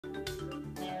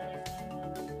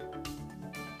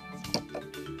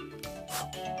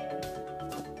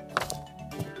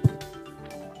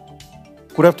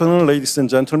Good afternoon, ladies and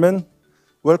gentlemen.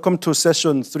 Welcome to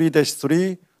session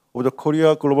 3-3 of the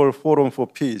Korea Global Forum for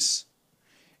Peace.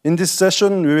 In this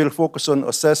session, we will focus on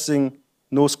assessing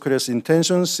North Korea's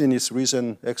intentions in its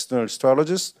recent external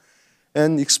strategies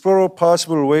and explore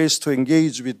possible ways to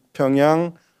engage with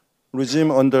Pyongyang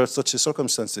regime under such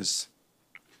circumstances.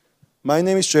 My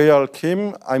name is J.R.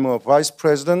 Kim. I'm a vice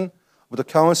president of the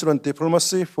Council on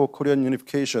Diplomacy for Korean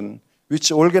Unification,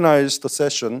 which organized the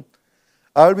session.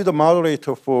 I'll be the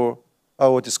moderator for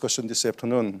our discussion this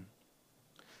afternoon.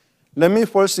 Let me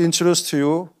first introduce to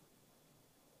you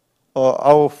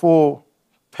our four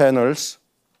panels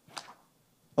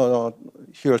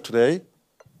here today.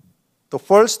 The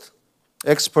first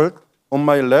expert on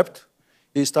my left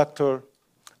is Dr.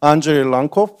 Andrei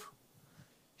Lankov.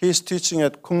 He's teaching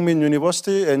at Kookmin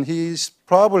University, and he is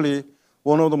probably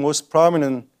one of the most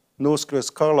prominent North Korean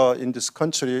scholars in this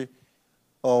country,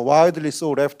 widely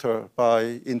sought after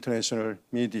by international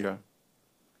media.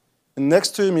 And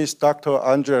next to him is Dr.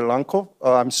 Daniel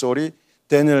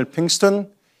Pinkston.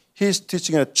 He's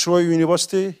teaching at Troy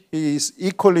University. He is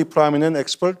equally prominent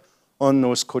expert on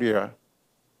North Korea.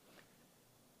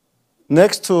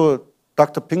 Next to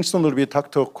Dr. Pinkston will be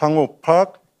Dr. Kwang-ho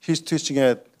Park. He's teaching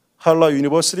at Hanoi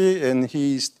University, and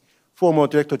he's former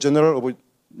Director General of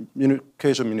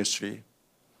Unification Ministry.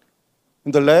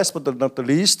 And the last but not the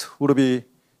least would be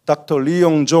Dr. Lee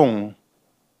Young-jong.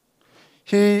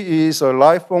 He is a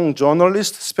lifelong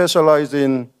journalist specialized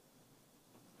in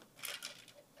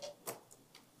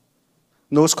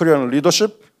North Korean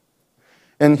leadership,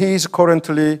 and he is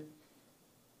currently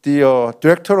the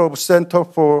director of Center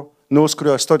for North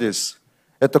Korea Studies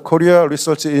at the Korea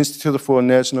Research Institute for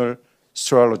National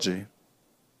Strategy.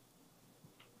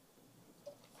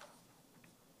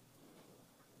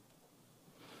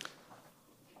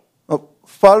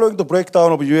 Following the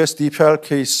breakdown of US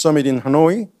DPRK summit in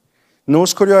Hanoi,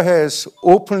 North Korea has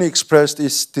openly expressed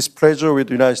its displeasure with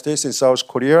the United States and South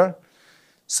Korea.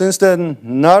 Since then,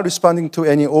 not responding to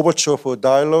any overture for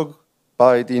dialogue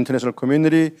by the international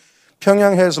community,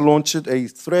 Pyongyang has launched a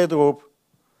thread of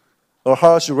a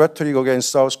harsh rhetoric against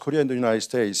South Korea and the United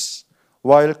States,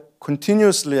 while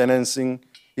continuously enhancing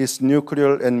its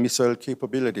nuclear and missile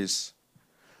capabilities.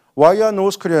 Why are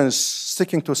North Koreans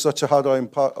sticking to such a hard-line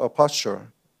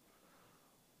posture?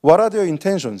 What are their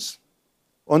intentions?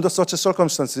 Under such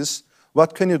circumstances,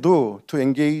 what can you do to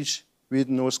engage with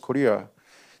North Korea?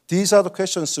 These are the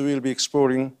questions we will be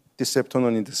exploring this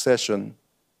afternoon in this session.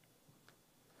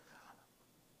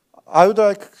 I would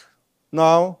like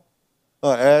now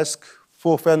ask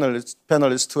four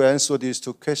panelists to answer these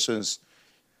two questions.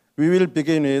 We will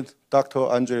begin with Dr.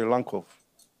 Andrei Lankov.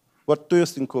 What do you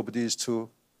think of these two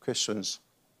questions?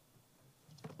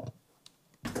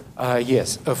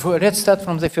 Yes, let's start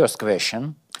from the first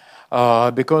question,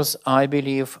 because I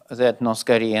believe that North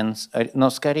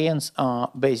Koreans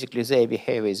are basically, their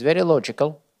behavior is very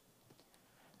logical,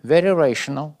 very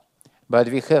rational, but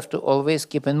we have to always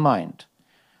keep in mind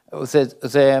that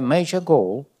their major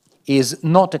goal is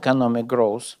not economic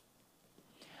growth,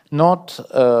 not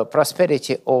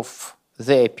prosperity of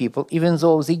their people, even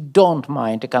though they don't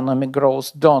mind economic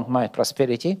growth, don't mind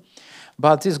prosperity,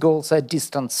 but these goals are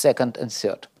distant second and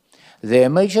third. Their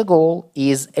major goal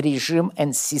is regime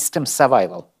and system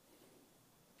survival.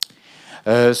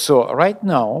 So right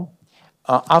now,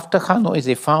 after Hanoi,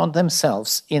 they found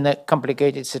themselves in a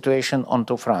complicated situation on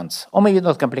two fronts, or maybe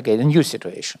not complicated, a new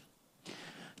situation.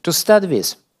 To start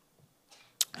with,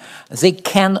 they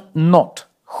cannot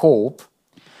hope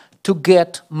to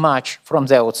get much from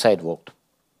the outside world.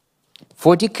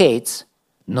 For decades,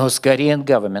 North Korean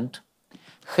government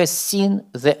has seen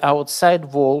the outside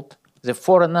world, the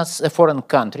foreign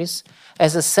countries,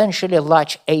 as essentially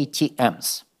large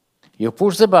ATMs. You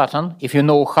push the button, if you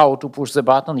know how to push the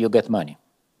button, you get money.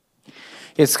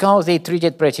 It's how they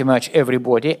treated pretty much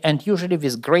everybody, and usually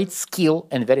with great skill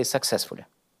and very successfully.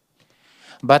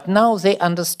 But now they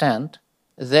understand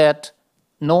that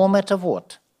no matter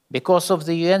what, because of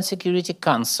the UN Security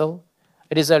Council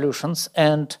resolutions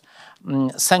and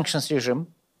sanctions regime,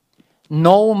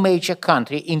 no major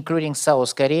country, including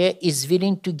South Korea, is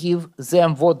willing to give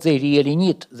them what they really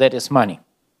need, that is money.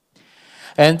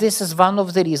 And this is one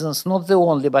of the reasons, not the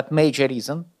only, but major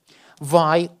reason,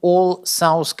 why all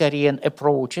South Korean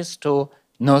approaches to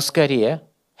North Korea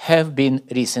have been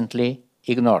recently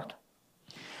ignored.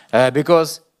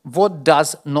 Because what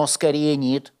does North Korea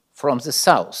need from the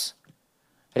South?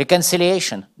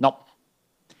 Reconciliation? No.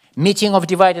 Meeting of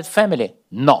divided family?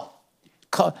 No.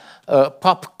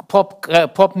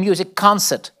 Pop music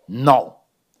concert? No.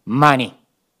 Money.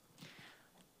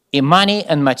 Money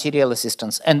and material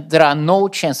assistance, and there are no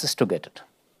chances to get it.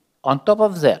 On top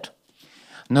of that,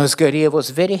 North Korea was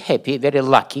very happy, very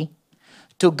lucky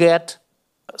to get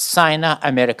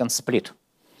Sino-American split.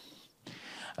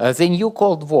 The new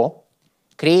Cold War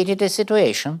created a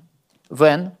situation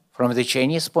when, from the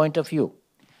Chinese point of view,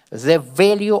 the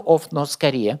value of North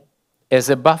Korea as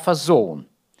a buffer zone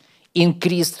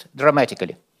increased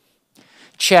dramatically.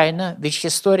 China, which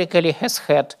historically has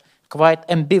had quite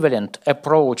ambivalent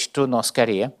approach to North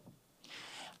Korea,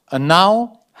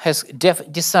 now has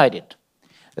decided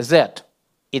that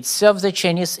it serves the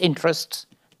Chinese interests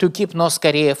to keep North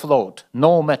Korea afloat,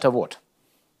 no matter what.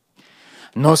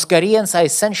 North Koreans are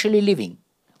essentially living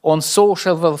on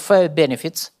social welfare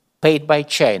benefits paid by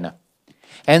China,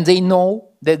 and they know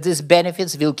that these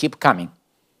benefits will keep coming.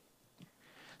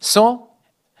 So,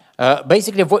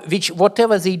 basically,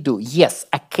 whatever they do, yes,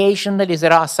 occasionally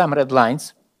there are some red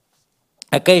lines.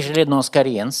 Occasionally, North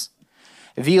Koreans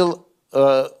will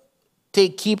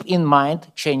keep in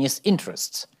mind Chinese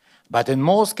interests. But in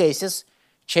most cases,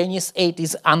 Chinese aid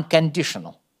is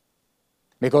unconditional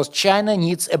because China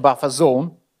needs a buffer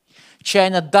zone.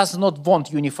 China does not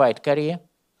want unified Korea,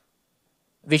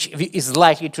 which is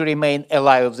likely to remain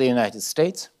ally of the United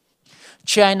States.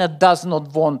 China does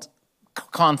not want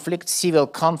conflict, civil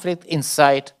conflict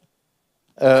inside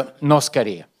North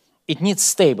Korea. It needs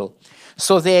stable.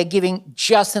 So they are giving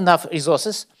just enough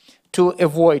resources to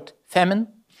avoid famine,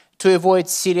 to avoid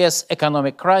serious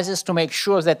economic crisis, to make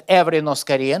sure that every North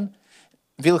Korean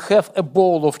will have a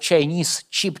bowl of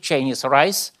cheap Chinese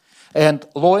rice, and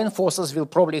law enforcers will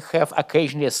probably have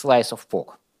occasionally a slice of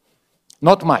pork.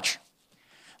 Not much,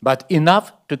 but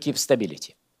enough to keep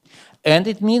stability. And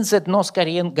it means that North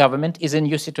Korean government is in a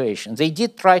new situation. They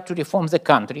did try to reform the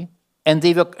country, and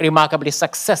they were remarkably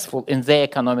successful in their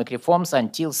economic reforms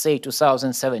until, say,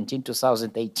 2017,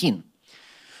 2018.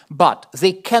 But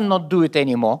they cannot do it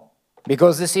anymore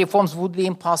because these reforms would be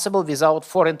impossible without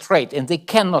foreign trade, and they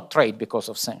cannot trade because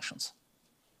of sanctions.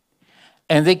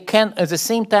 And they can, at the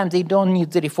same time, they don't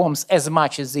need the reforms as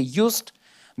much as they used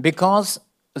because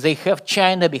they have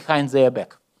China behind their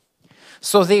back.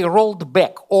 So they rolled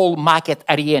back all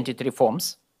market-oriented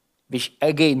reforms, which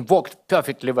again worked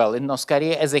perfectly well in North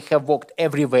Korea, as they have worked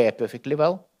everywhere perfectly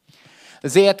well.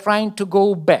 They are trying to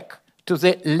go back to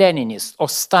the Leninist or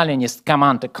Stalinist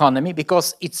command economy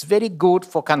because it's very good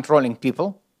for controlling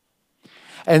people.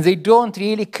 And they don't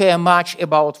really care much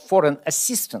about foreign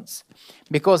assistance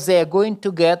because they are going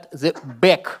to get the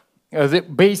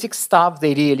basic stuff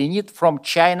they really need from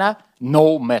China,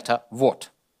 no matter what.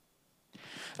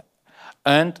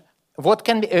 And what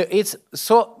can be,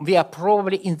 so we are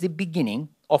probably in the beginning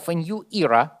of a new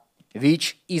era,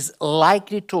 which is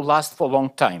likely to last for a long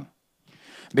time,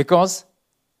 because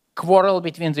quarrel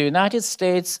between the United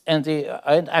States and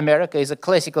America is a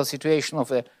classical situation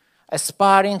of a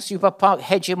aspiring superpower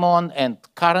hegemon and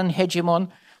current hegemon.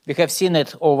 We have seen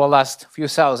it over the last few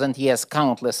thousand years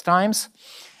countless times.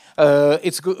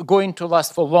 It's going to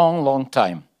last for a long, long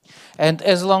time. And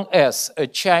as long as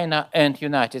China and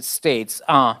United States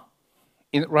are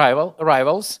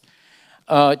rivals,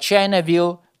 China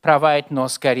will provide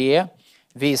North Korea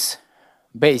with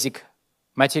basic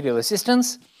material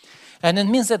assistance. And it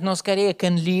means that North Korea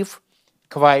can live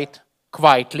quite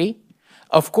quietly.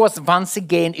 Of course, once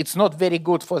again, it's not very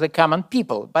good for the common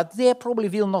people, but they probably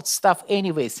will not starve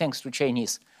anyway, thanks to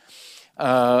Chinese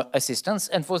assistance.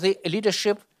 And for the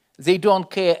leadership, they don't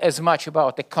care as much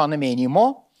about economy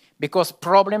anymore, because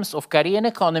problems of Korean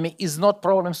economy is not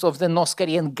problems of the North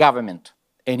Korean government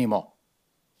anymore.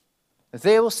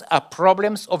 Those are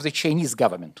problems of the Chinese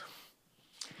government,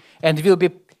 and will be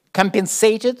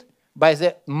compensated by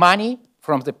the money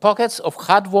from the pockets of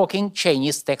hardworking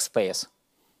Chinese taxpayers.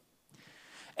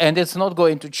 And it's not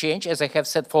going to change, as I have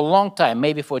said, for a long time,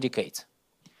 maybe for decades.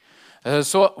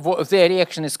 So their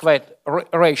reaction is quite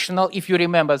rational. If you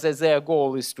remember that their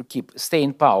goal is to stay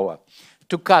in power,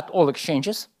 to cut all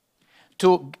exchanges,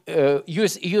 to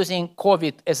using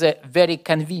COVID as a very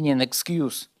convenient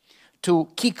excuse to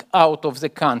kick out of the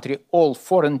country all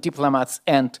foreign diplomats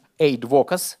and aid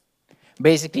workers.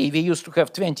 Basically, we used to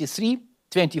have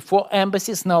 24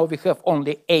 embassies. Now we have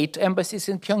only 8 embassies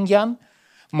in Pyongyang,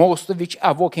 most of which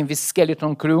are working with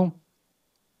skeleton crew.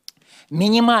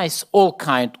 Minimize all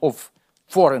kind of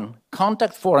foreign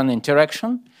contact, foreign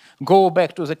interaction, go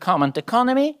back to the common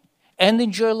economy and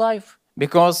enjoy life,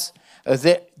 because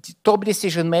the top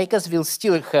decision makers will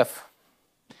still have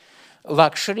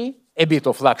luxury, a bit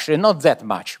of luxury, not that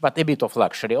much, but a bit of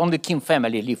luxury. Only Kim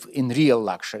family live in real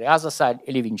luxury. Other side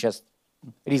living just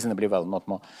reasonably well, not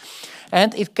more.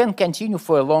 And it can continue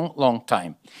for a long, long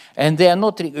time. And they are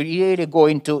not really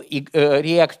going to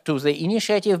react to the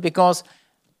initiative, because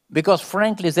because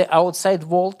frankly, the outside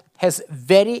world has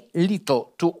very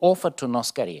little to offer to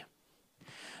North Korea.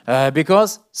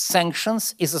 Because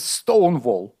sanctions is a stone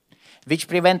wall which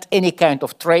prevent any kind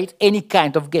of trade, any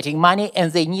kind of getting money,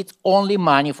 and they need only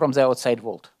money from the outside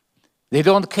world. They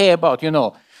don't care about, in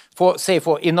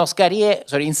North Korea,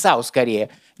 in South Korea,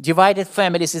 divided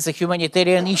families is a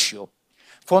humanitarian issue.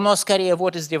 For North Korea,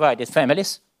 what is divided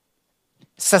families?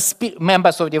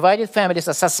 Members of divided families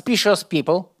are suspicious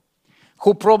people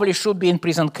who probably should be in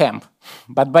prison camp,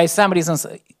 but by some reasons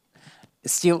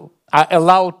still are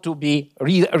allowed to be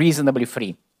reasonably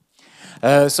free.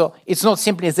 So it's not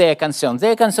simply their concern.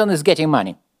 Their concern is getting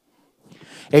money.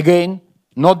 Again,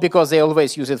 not because they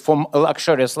always use it for a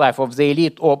luxurious life of the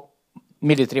elite or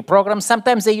military programs.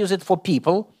 Sometimes they use it for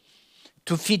people,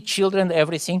 to feed children,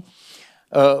 everything.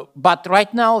 But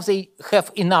right now they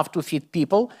have enough to feed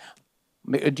people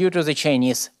due to the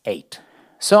Chinese aid.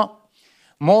 So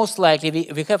most likely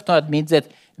we have to admit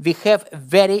that we have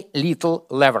very little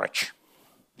leverage.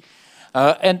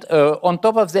 And on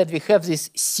top of that, we have this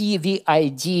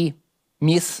CVID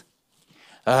myth,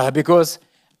 because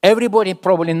everybody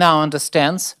probably now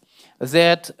understands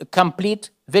that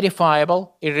complete,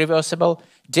 verifiable, irreversible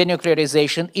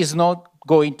denuclearization is not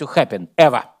going to happen,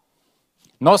 ever.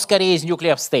 North Korea is a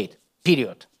nuclear state,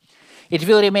 period. It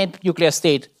will remain nuclear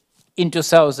state in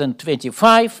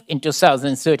 2025, in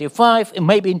 2035, and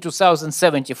maybe in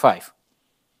 2075.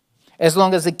 As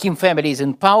long as the Kim family is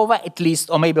in power, at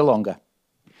least, or maybe longer.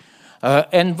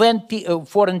 And when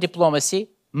foreign diplomacy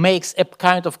makes a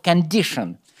kind of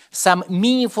condition, some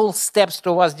meaningful steps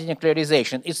towards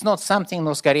denuclearization, it's not something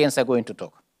North Koreans are going to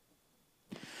talk.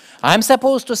 I'm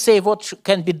supposed to say what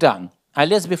can be done.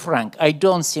 Let's be frank, I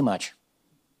don't see much.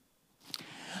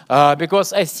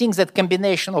 Because I think that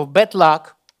combination of bad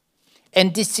luck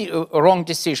and wrong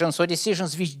decisions, or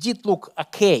decisions which did look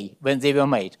okay when they were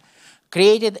made,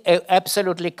 created an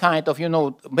absolutely kind of,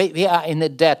 we are in a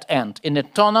dead end, in a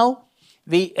tunnel,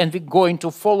 and we're going to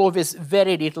follow with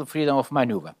very little freedom of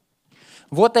maneuver.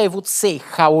 What I would say,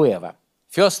 however,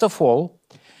 first of all,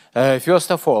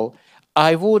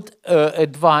 I would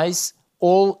advise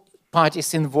all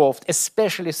parties involved,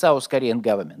 especially South Korean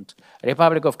government,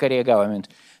 Republic of Korea government,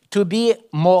 to be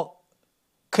more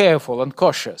careful and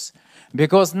cautious,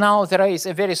 because now there is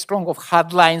a very strong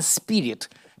hardline spirit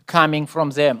coming from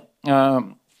the,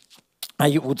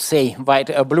 I would say,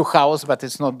 Blue House, but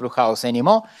it's not Blue House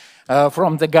anymore,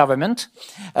 from the government.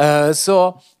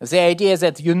 So the idea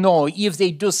that, if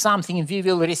they do something, we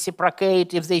will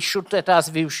reciprocate. If they shoot at us,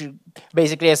 we should,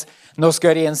 basically, as North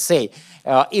Koreans say,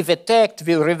 if attacked,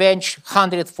 we'll revenge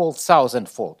 100-fold,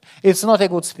 1,000-fold. It's not a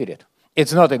good spirit.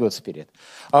 It's not a good spirit.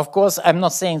 Of course, I'm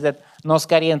not saying that North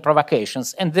Korean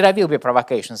provocations, and there will be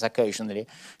provocations occasionally,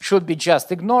 should be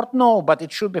just ignored. No, but it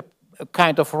should be a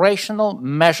kind of rational,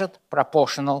 measured,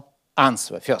 proportional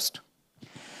answer, first.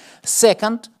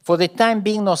 Second, for the time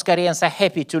being, North Koreans are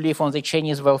happy to live on the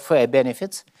Chinese welfare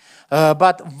benefits,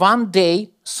 but one day,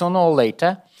 sooner or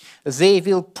later, they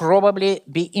will probably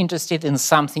be interested in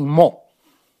something more.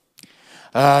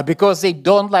 Because they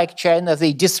don't like China,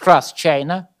 they distrust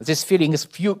China. This feeling is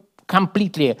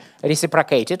completely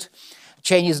reciprocated.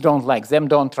 Chinese don't like them,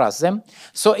 don't trust them.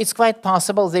 So it's quite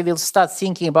possible they will start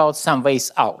thinking about some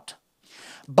ways out.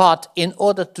 But in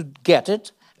order to get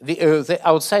it, the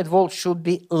outside world should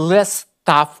be less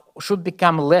tough, should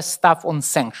become less tough on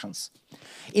sanctions.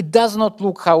 It does not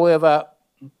look, however,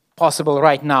 possible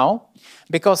right now,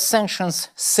 because sanctions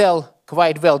sell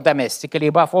quite well domestically,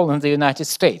 above all in the United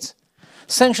States.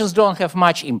 Sanctions don't have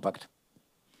much impact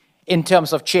in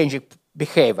terms of changing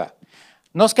behavior.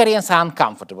 North Koreans are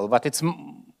uncomfortable, but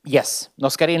yes,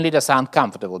 North Korean leaders are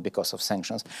uncomfortable because of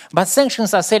sanctions. But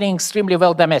sanctions are selling extremely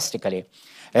well domestically.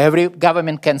 Every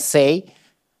government can say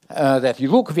that,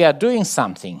 look, we are doing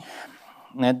something.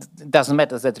 And it doesn't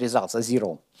matter that results are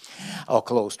zero or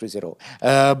close to zero.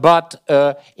 But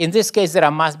in this case,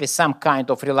 there must be some kind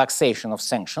of relaxation of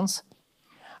sanctions.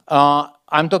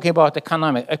 I'm talking about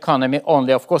economy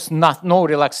only, of course, no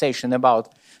relaxation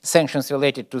about sanctions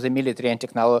related to the military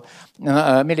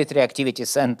and military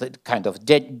activities and kind of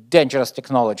dangerous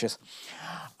technologies.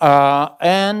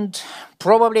 And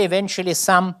probably eventually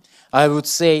some, I would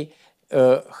say,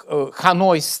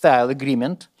 Hanoi-style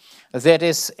agreement, that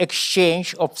is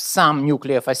exchange of some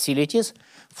nuclear facilities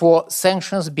for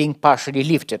sanctions being partially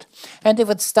lifted. And if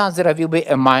it starts, there will be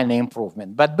a minor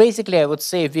improvement. But basically, I would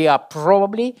say we are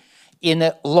probably in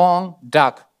a long,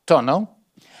 dark tunnel.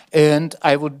 And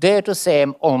I would dare to say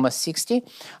I'm almost 60.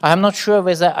 I'm not sure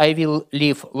whether I will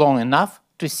live long enough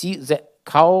to see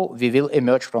how we will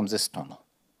emerge from this tunnel.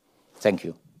 Thank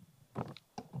you.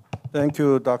 Thank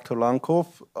you, Dr. Lankov.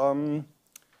 I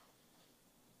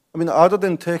mean, other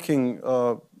than taking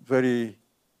a very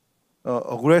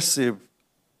aggressive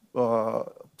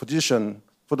position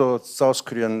for the South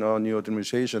Korean new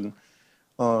administration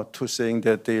to saying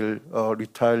that they'll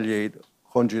retaliate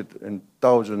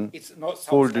 100,000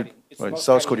 folded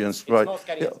South Koreans, right?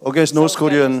 Against North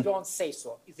Korean. Don't say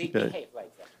so. They behave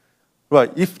like that.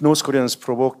 Right. If North Koreans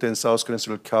provoke, then South Koreans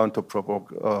will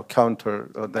counter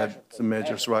that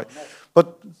measures, right?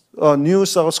 But new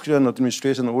South Korean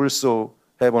administration also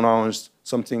have announced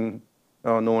something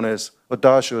known as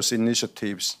audacious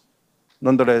initiatives.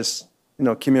 Nonetheless,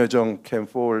 Kim Yo-jong came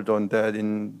forward on that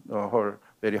in her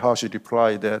very harsh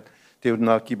reply that they would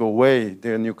not give away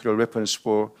their nuclear weapons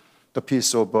for the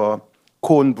piece of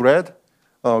cornbread,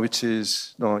 which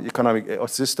is economic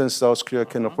assistance South Korea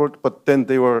can afford. But then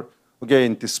they were,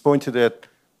 again, disappointed at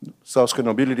South Korean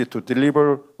ability to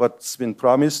deliver what's been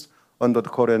promised under the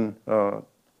current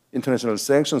international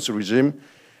sanctions regime.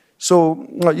 So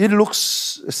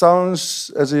it sounds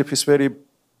as if it's very,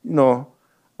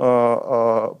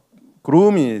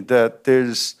 gloomy that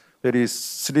there's very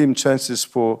slim chances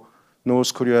for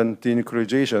North Korean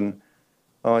denuclearization,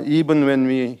 even when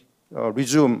we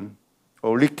resume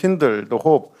or rekindle the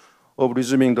hope of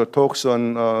resuming the talks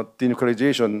on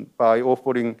denuclearization by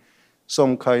offering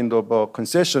some kind of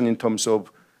concession in terms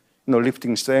of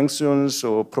lifting sanctions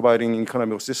or providing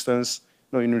economic assistance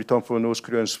in return for North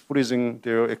Koreans freezing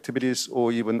their activities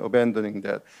or even abandoning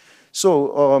that.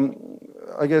 So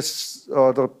I guess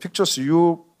the pictures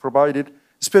you provided,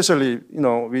 especially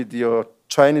with the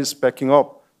Chinese backing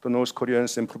up the North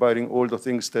Koreans and providing all the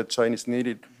things that Chinese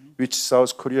needed, which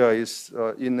South Korea is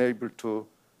unable to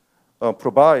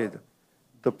provide,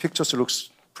 the pictures looks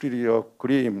pretty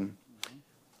grim.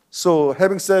 So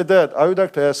having said that, I would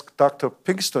like to ask Dr.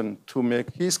 Pinkston to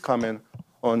make his comment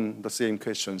on the same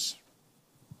questions.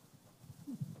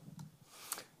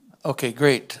 Okay,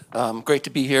 great. Great to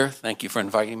be here. Thank you for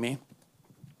inviting me.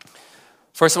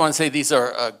 First, I want to say these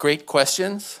are great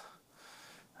questions.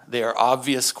 They are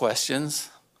obvious questions.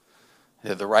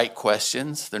 They're the right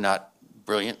questions. They're not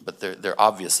brilliant, but they're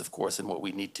obvious, of course, in what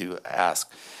we need to ask.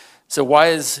 So why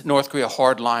is North Korea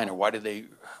hardline, or why do they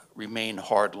remain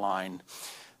hardline?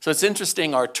 So it's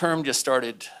interesting, our term just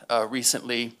started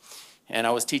recently, and I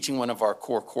was teaching one of our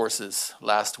core courses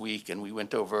last week, and we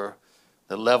went over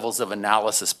the levels of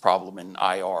analysis problem in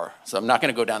IR. So I'm not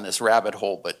going to go down this rabbit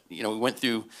hole, but we went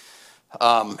through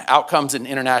outcomes in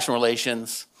international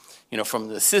relations, from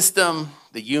the system,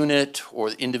 the unit,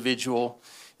 or the individual.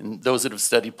 And those that have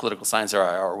studied political science or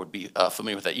IR would be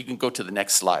familiar with that. You can go to the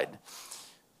next slide.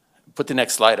 Put the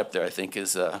next slide up there, I think,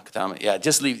 is Katama. Yeah,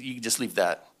 you can just leave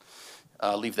that.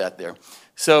 Leave that there.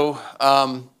 So,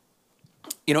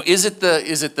 is it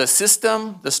the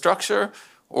system, the structure,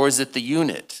 or is it the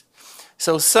unit?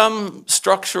 So some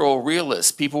structural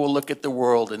realists, people will look at the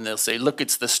world and they'll say, look,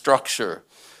 it's the structure.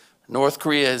 North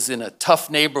Korea is in a tough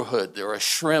neighborhood. They're a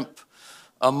shrimp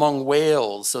among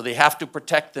whales, so they have to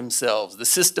protect themselves. The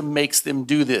system makes them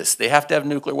do this. They have to have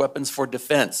nuclear weapons for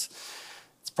defense.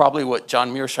 It's probably what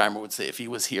John Mearsheimer would say if he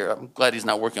was here. I'm glad he's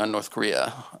not working on North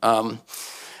Korea.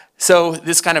 So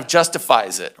this kind of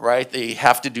justifies it, right? They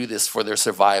have to do this for their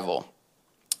survival.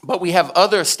 But we have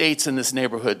other states in this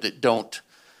neighborhood that don't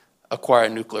acquire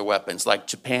nuclear weapons, like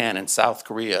Japan and South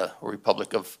Korea, or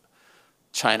Republic of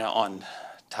China on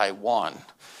Taiwan.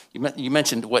 You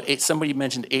mentioned somebody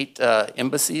mentioned 8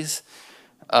 embassies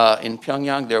in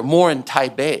Pyongyang. There are more in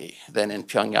Taipei than in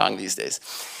Pyongyang these days.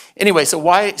 Anyway, so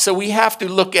we have to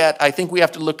look at, I think we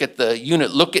have to look at the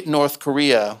unit, look at North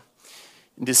Korea,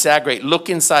 and disaggregate, look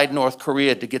inside North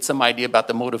Korea to get some idea about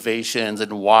the motivations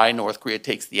and why North Korea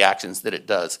takes the actions that it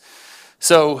does.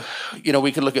 So,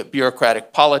 we could look at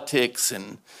bureaucratic politics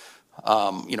and,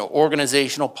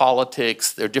 organizational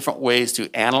politics. There are different ways to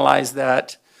analyze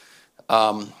that.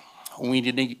 We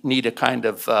need a kind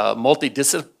of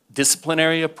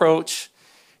multidisciplinary approach.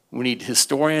 We need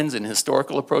historians and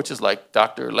historical approaches like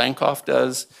Dr. Lankov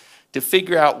does to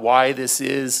figure out why this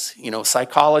is.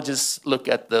 Psychologists look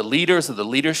at the leaders of the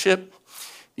leadership,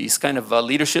 these kind of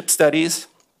leadership studies.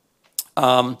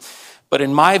 But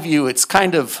in my view, it's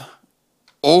kind of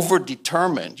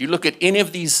overdetermined. You look at any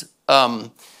of these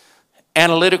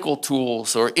analytical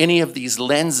tools or any of these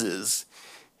lenses,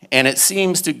 and it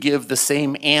seems to give the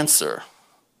same answer,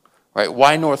 right?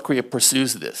 Why North Korea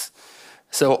pursues this.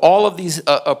 So all of these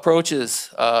approaches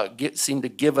seem to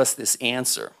give us this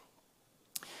answer.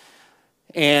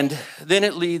 And then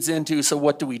it leads into, so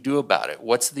what do we do about it?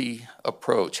 What's the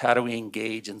approach? How do we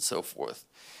engage and so forth?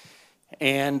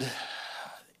 And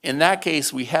in that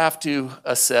case, we have to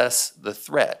assess the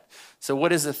threat. So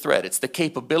what is a threat? It's the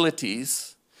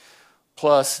capabilities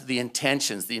plus the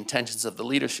intentions of the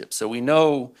leadership. So we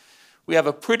know, we have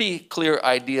a pretty clear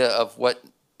idea of what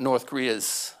North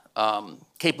Korea's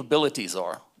capabilities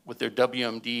are with their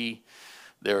WMD,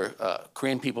 their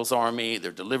Korean People's Army,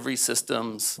 their delivery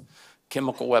systems,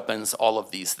 chemical weapons, all of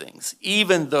these things.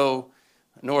 Even though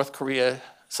North Korea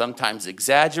sometimes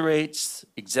exaggerates,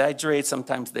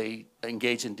 sometimes they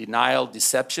engage in denial,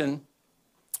 deception,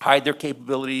 hide their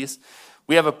capabilities.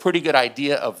 We have a pretty good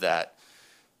idea of that.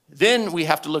 Then we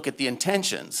have to look at the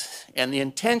intentions. And the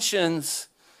intentions,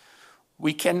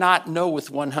 we cannot know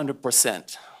with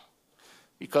 100%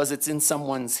 because it's in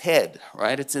someone's head,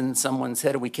 right? It's in someone's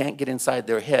head and we can't get inside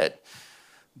their head.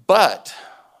 But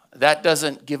that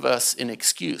doesn't give us an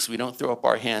excuse. We don't throw up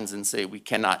our hands and say we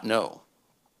cannot know.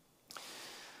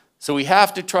 So we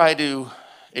have to try to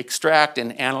extract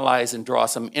and analyze and draw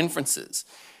some inferences.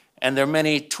 And there are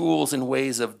many tools and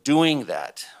ways of doing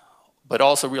that, but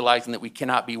also realizing that we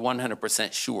cannot be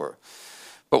 100% sure.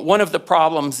 But one of the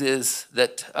problems is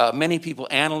that many people,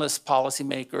 analysts,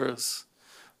 policymakers,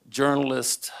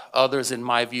 journalists, others in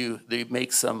my view, they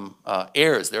make some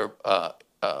errors. They're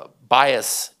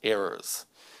bias errors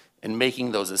in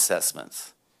making those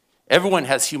assessments. Everyone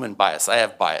has human bias. I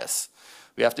have bias.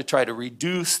 We have to try to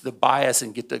reduce the bias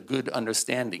and get a good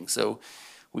understanding. So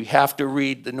we have to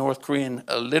read the North Korean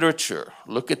literature,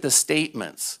 look at the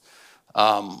statements,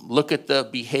 look at the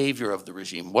behavior of the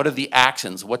regime. What are the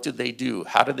actions? What did they do?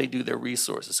 How did they do their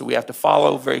resources? So we have to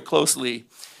follow very closely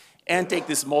and take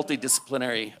this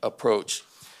multidisciplinary approach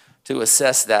to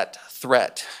assess that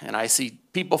threat. And I see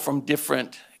people from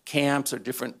different camps or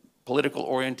different political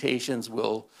orientations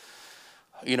will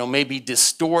maybe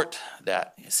distort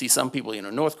that. You see some people,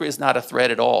 North Korea is not a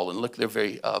threat at all, and look, they're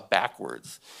very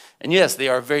backwards. And yes, they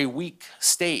are a very weak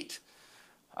state.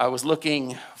 I was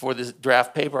looking for this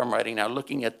draft paper I'm writing now,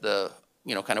 looking at the,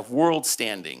 kind of world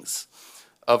standings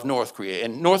of North Korea.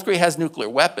 And North Korea has nuclear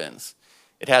weapons.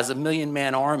 It has a 1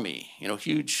 million-man army,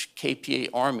 huge KPA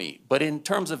army. But in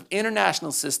terms of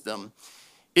international system,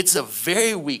 it's a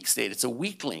very weak state. It's a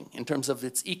weakling in terms of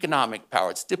its economic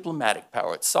power, its diplomatic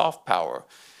power, its soft power,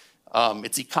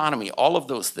 its economy, all of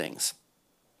those things.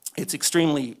 It's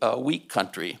extremely weak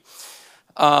country.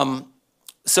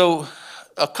 So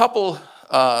a couple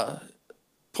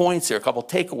points here, a couple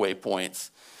takeaway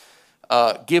points,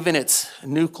 given its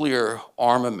nuclear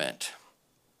armament,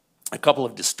 a couple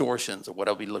of distortions of what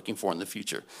I'll be looking for in the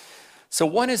future. So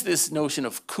one is this notion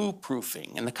of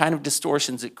coup-proofing and the kind of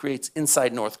distortions it creates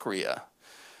inside North Korea.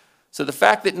 So the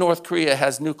fact that North Korea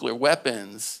has nuclear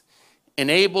weapons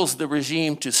enables the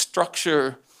regime to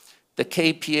structure the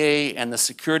KPA and the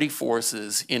security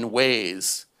forces in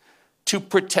ways to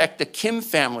protect the Kim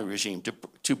family regime,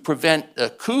 to prevent a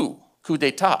coup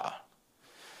d'etat.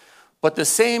 But the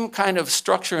same kind of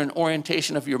structure and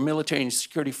orientation of your military and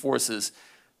security forces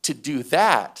to do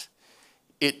that,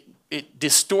 it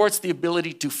distorts the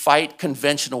ability to fight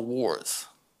conventional wars.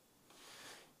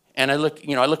 And I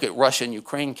look at Russia and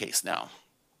Ukraine case now.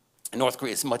 And North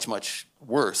Korea is much, much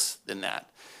worse than that.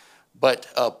 But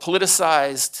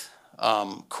politicized,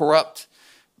 corrupt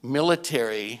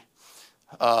military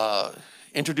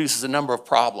introduces a number of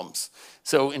problems.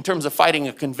 So in terms of fighting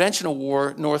a conventional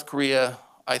war, North Korea,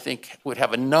 I think, would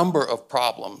have a number of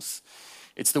problems.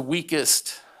 It's the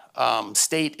weakest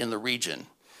state in the region,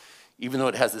 even though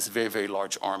it has this very, very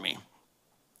large army.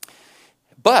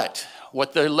 But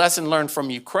what the lesson learned from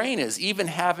Ukraine is even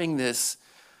having this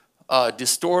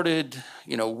distorted,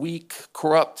 weak,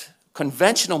 corrupt,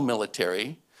 conventional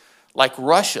military, like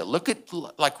Russia. Look at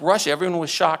Russia. Everyone was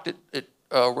shocked at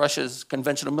Russia's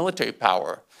conventional military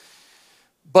power.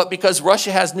 But because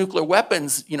Russia has nuclear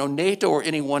weapons, NATO or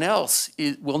anyone else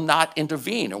will not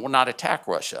intervene or will not attack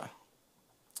Russia.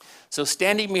 So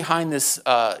standing behind this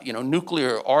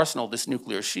nuclear arsenal, this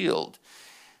nuclear shield,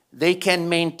 they can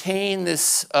maintain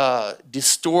this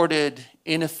distorted,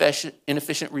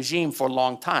 inefficient regime for a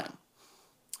long time,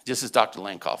 just as Dr.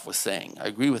 Lankoff was saying. I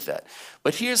agree with that.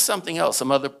 But here's something else,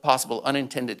 some other possible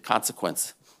unintended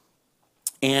consequence.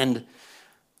 And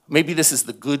maybe this is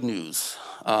the good news,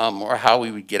 or how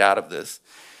we would get out of this.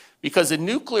 Because the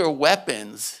nuclear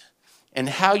weapons and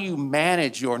how you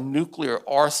manage your nuclear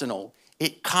arsenal,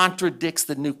 it contradicts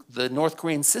the North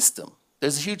Korean system.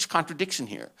 There's a huge contradiction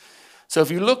here. So if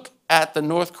you look at the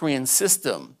North Korean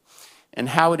system and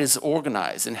how it is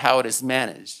organized and how it is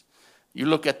managed, you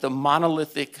look at the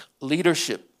monolithic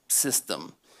leadership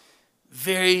system,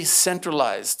 very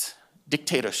centralized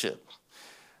dictatorship,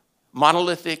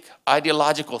 monolithic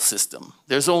ideological system.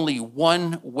 There's only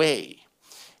one way.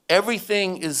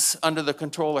 everything is under the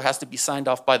control or has to be signed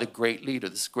off by the great leader,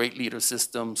 this great leader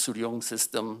system, Suryong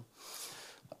system,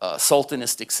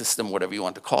 sultanistic system, whatever you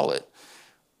want to call it.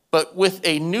 But with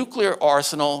a nuclear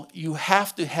arsenal, you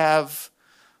have to have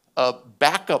a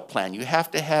backup plan. You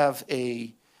have to have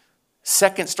a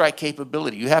second strike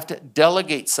capability. You have to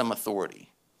delegate some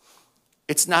authority.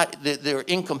 It's not, they're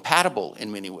incompatible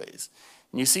in many ways.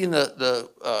 And you see in the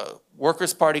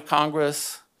Workers' Party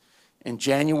Congress in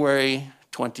January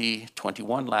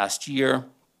 2021, last year,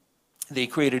 they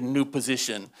created a new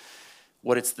position.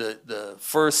 What it's the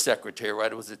first secretary,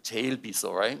 right? It was a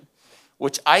제일비서, right?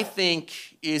 Which I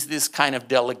think is this kind of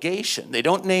delegation. They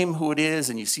don't name who it is,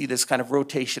 and you see this kind of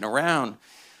rotation around.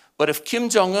 But if Kim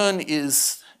Jong-un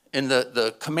is in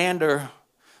the commander,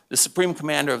 the supreme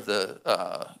commander of the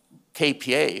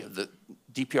KPA, of the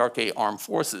DPRK armed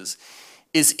forces,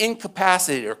 is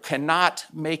incapacitated or cannot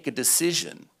make a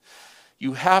decision,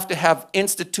 you have to have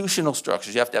institutional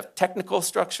structures. You have to have technical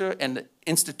structure and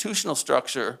institutional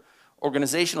structure,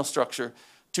 organizational structure,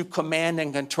 to command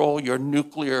and control your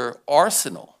nuclear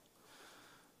arsenal.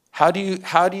 How do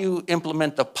you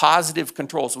implement the positive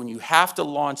controls when you have to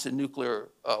launch a nuclear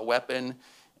weapon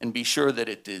and be sure that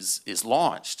it is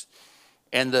launched?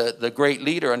 And the great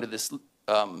leader under this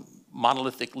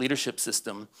monolithic leadership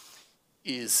system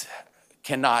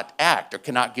cannot act or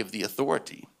cannot give the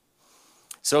authority.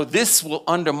 So this will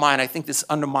undermine, I think this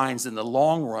undermines in the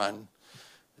long run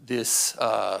this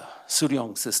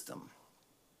Suryong system.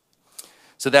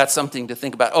 So that's something to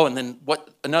think about. Oh, and then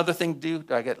another thing to do,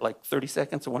 do I get like 30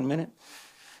 seconds or 1 minute?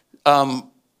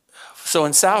 So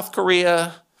in South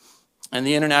Korea and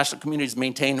the international communities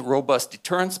maintain a robust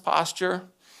deterrence posture,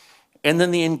 and then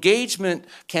the engagement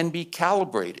can be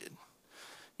calibrated.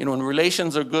 You know, when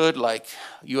relations are good, like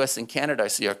US and Canada, I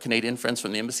see our Canadian friends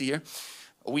from the embassy here,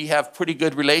 we have pretty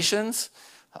good relations,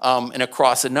 and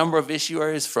across a number of issue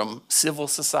areas from civil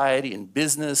society and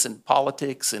business and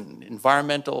politics and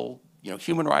environmental,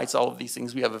 human rights, all of these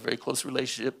things. We have a very close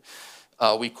relationship.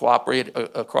 We cooperate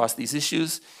across these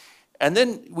issues. And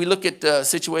then we look at a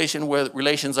situation where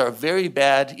relations are very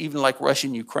bad, even like Russia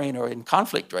and Ukraine are in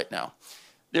conflict right now.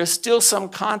 There's still some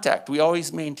contact. We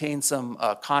always maintain some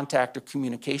contact or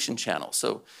communication channels.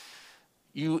 So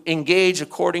you engage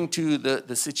according to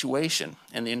the situation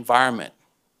and the environment.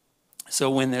 So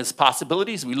when there's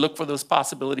possibilities, we look for those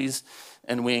possibilities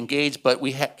and we engage, but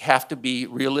we have to be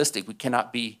realistic. We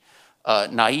cannot be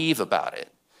naive about it.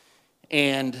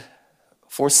 And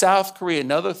for South Korea,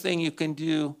 another thing you can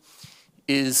do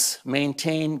is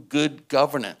maintain good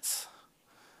governance.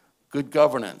 Good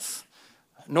governance.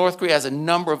 North Korea has a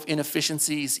number of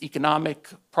inefficiencies, economic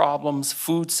problems,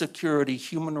 food security,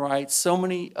 human rights, so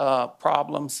many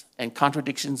problems and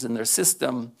contradictions in their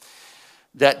system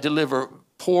that deliver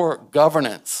poor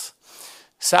governance.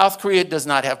 South Korea does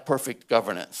not have perfect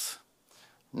governance.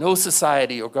 No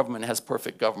society or government has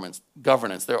perfect governance.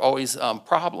 There are always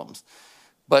problems.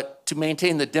 But to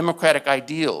maintain the democratic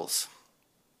ideals,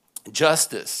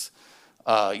 justice,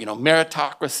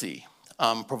 meritocracy,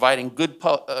 providing good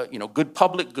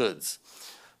public goods,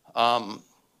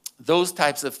 those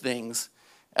types of things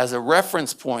as a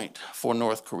reference point for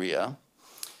North Korea.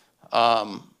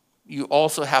 You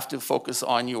also have to focus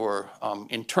on your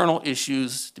internal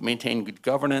issues to maintain good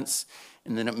governance,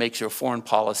 and then it makes your foreign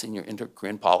policy and your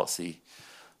inter-Korean policy,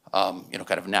 kind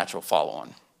of a natural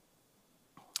follow-on.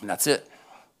 And that's it.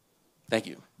 Thank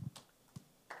you.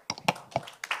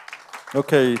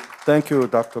 Okay, thank you,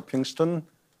 Dr. Pinkston.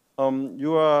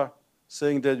 You are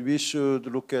saying that we should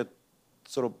look at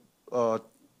sort of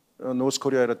North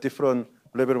Korea at a different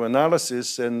level of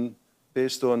analysis, and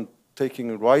based on taking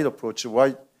the right approach,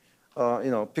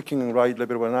 picking the right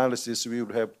level of analysis, we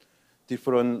would have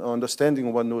different understanding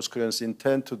of what North Koreans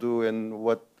intend to do and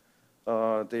what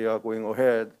they are going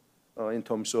ahead in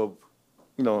terms of,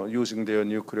 using their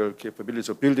nuclear capabilities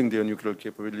or building their nuclear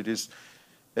capabilities.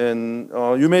 And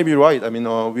you may be right. I mean,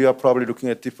 we are probably looking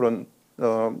at different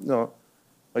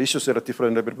issues at a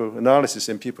different level of analysis,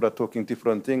 and people are talking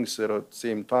different things at the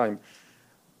same time.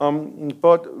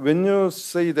 But when you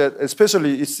say that,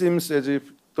 especially it seems as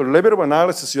if the level of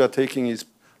analysis you are taking is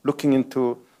looking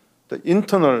into the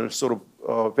internal sort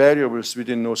of variables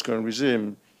within North Korean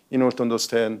regime in order to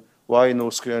understand why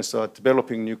North Koreans are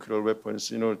developing nuclear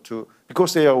weapons.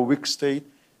 Because they are a weak state,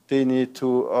 they need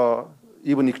to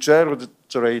even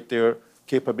exaggerate their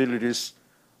capabilities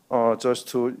just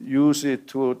to use it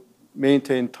to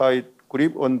maintain tight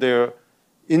grip on their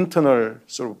internal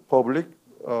sort of public.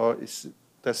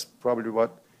 That's probably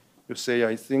what you say,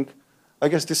 I think. I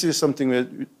guess this is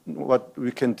something what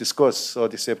we can discuss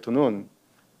this afternoon.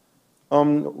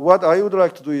 What I would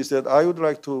like to do is that I would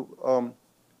like to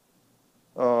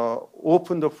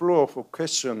open the floor for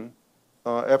question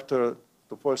after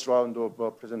the first round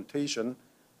of presentation.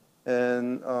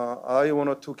 And I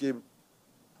wanted to give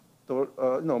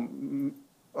the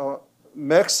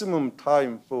maximum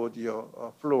time for the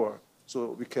floor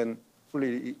so we can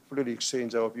fully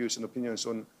exchange our views and opinions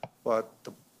on what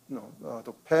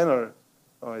the panel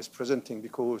is presenting,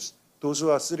 because those who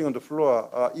are sitting on the floor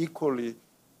are equally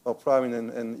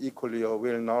prominent and equally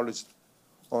well-knowledge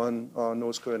on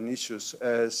North Korean issues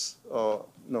as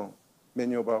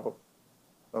many of our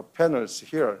panels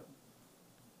here.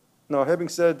 Now, having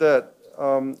said that,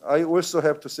 I also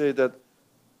have to say that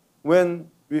when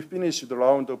we finish the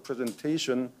round of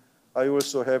presentation, I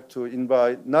also have to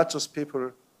invite not just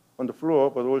people on the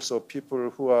floor, but also people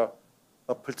who are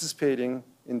participating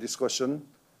in discussion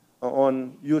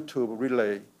on YouTube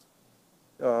relay.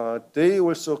 They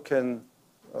also can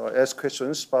ask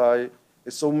questions by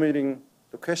submitting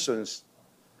the questions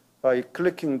by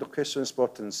clicking the questions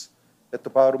buttons at the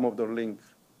bottom of the link.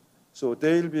 So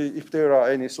they'll be, if there are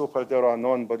any, so far there are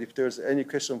none, but if there's any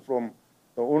question from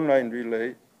the online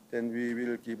relay, then we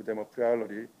will give them a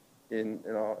priority in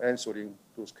answering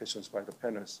those questions by the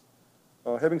panelists.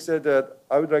 Having said that,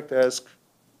 I would like to ask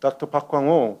Dr. Park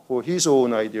Kwang-ho for his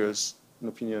own ideas and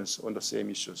opinions on the same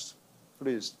issues.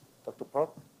 Please, Dr. Park.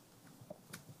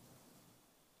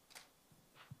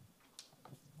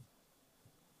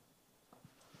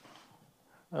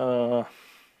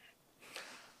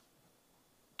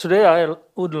 Today, I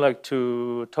would like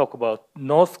to talk about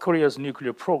North Korea's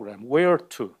nuclear program. Where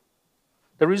to?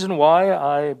 The reason why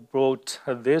I brought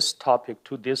this topic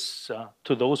to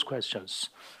those questions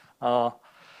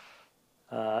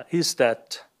is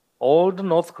that all the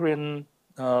North Korean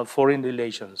foreign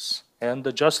relations and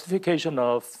the justification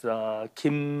of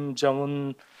Kim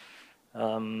Jong-un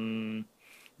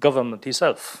government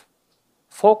itself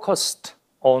focused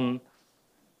on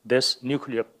this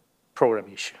nuclear program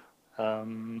issue.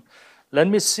 Let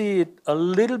me see it a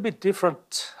little bit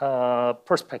different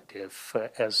perspective,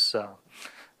 as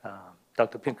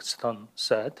Dr. Pinkston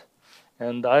said.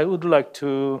 And I would like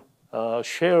to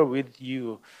share with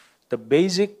you the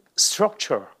basic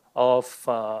structure of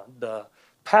the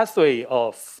pathway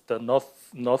of the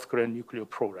North Korean nuclear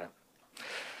program.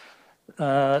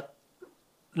 Let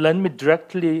me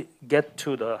directly get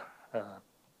to the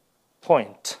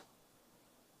point.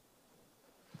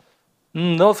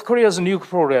 North Korea's nuclear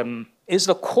program is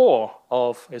the core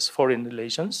of its foreign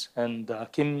relations and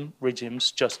Kim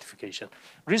regime's justification.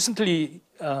 Recently,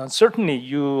 certainly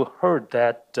you heard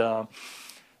that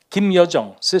Kim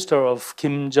Yo-jong, sister of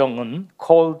Kim Jong-un,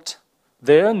 called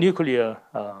their nuclear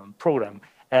program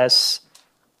as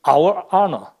our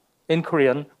honor, in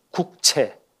Korean,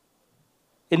 국채.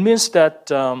 It means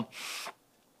that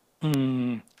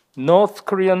North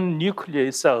Korean nuclear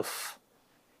itself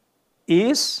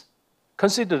is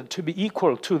considered to be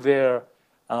equal to their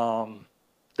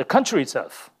the country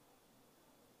itself.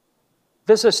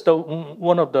 This is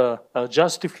one of the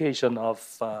justification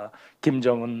of Kim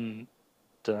Jong-un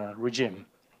regime.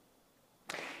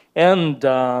 And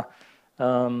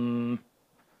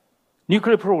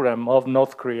nuclear program of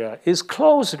North Korea is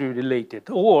closely related,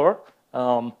 or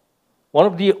one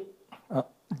of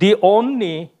the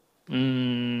only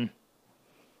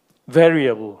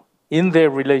variable in their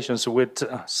relations with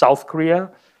South Korea,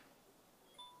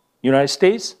 United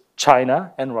States,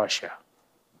 China, and Russia.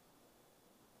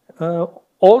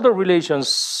 All the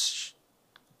relations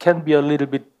can be a little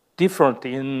bit different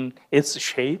in its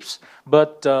shapes,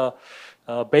 but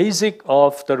basic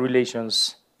of the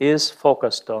relations is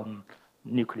focused on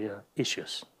nuclear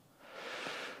issues.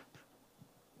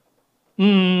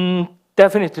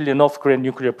 Definitely, the North Korean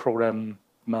nuclear program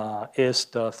is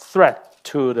the threat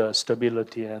to the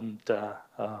stability and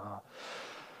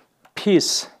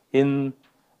peace in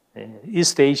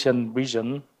East Asian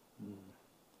region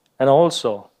and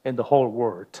also in the whole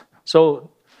world.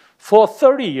 So for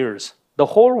 30 years, the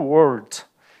whole world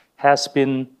has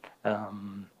been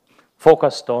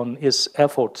focused on its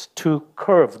efforts to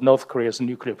curb North Korea's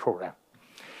nuclear program.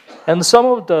 And some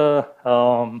of the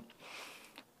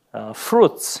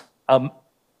fruits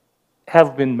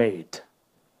have been made.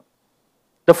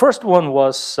 The first one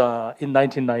was in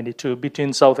 1992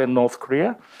 between South and North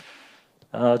Korea,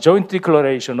 joint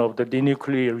declaration of the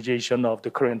denuclearization of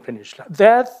the Korean Peninsula.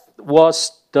 That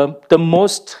was the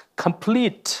most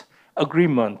complete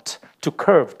agreement to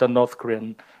curb the North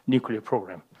Korean nuclear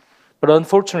program. But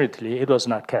unfortunately, it was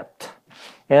not kept.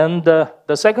 And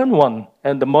the second one,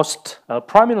 and the most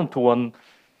prominent one,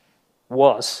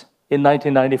 was in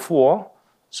 1994,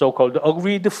 so-called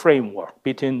agreed framework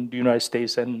between the United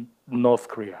States and North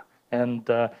Korea. And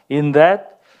in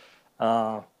that,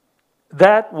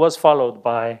 that was followed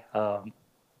by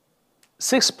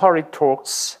 6-party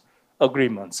talks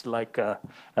agreements like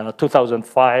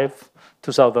 2005,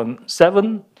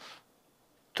 2007,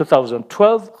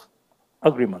 2012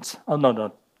 agreements.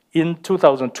 In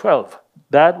 2012,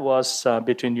 that was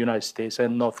between the United States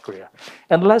and North Korea.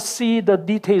 And let's see the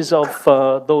details of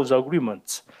those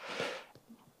agreements.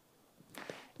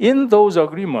 In those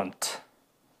agreements,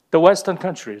 the Western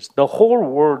countries, the whole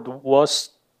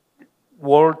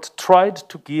world tried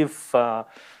to give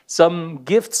some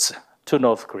gifts to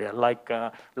North Korea, like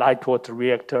light water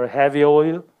reactor, heavy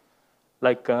oil,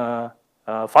 like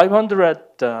 500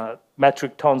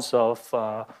 metric tons of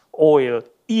oil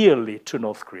yearly to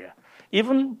North Korea.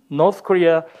 Even North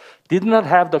Korea did not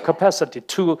have the capacity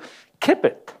to keep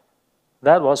it.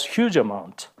 That was huge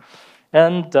amount.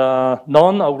 And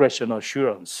non-aggression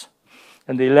assurance.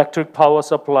 And the electric power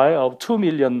supply of 2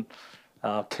 million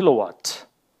kilowatt.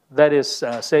 That is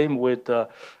same with the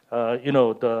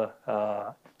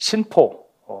Sinpo,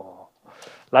 or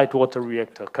light water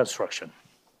reactor construction.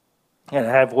 And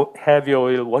heavy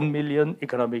oil, 1 million,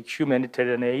 economic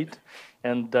humanitarian aid.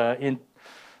 And in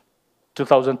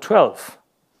 2012,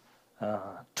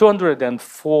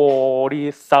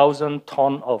 240,000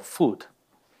 tons of food.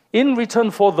 In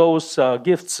return for those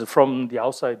gifts from the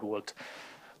outside world,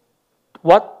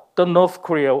 what the North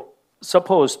Korea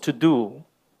supposed to do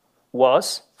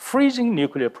was freezing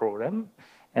nuclear program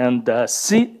and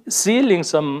sealing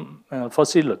some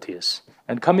facilities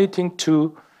and committing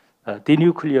to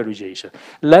denuclearization.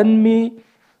 Let me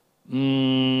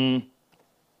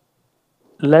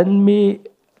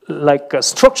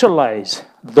structuralize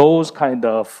those kind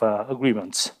of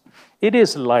agreements. It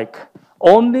is like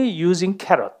only using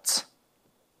carrots,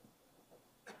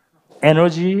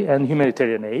 energy and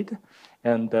humanitarian aid,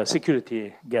 and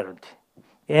security guarantee.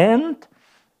 And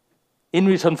in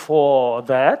return for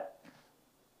that,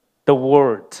 the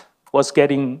world was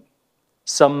getting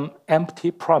some empty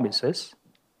promises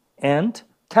and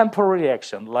temporary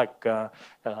action, like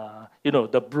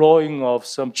the blowing of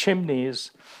some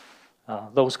chimneys,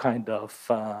 those kind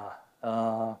of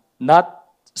not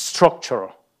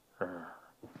structural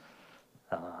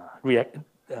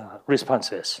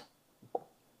responses.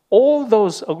 All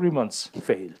those agreements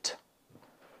failed.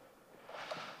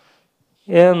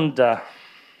 And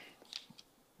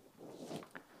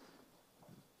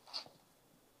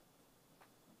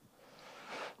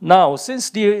now, since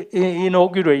the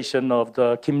inauguration of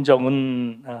the Kim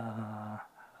Jong-un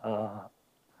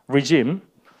regime,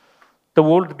 the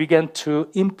world began to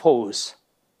impose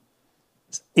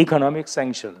economic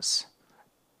sanctions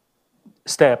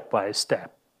step by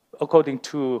step, according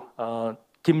to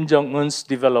Kim Jong-un's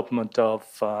development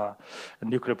of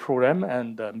nuclear program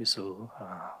and missile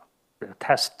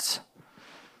tests.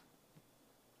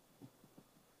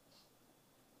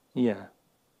 Yeah.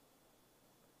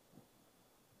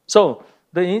 So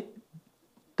the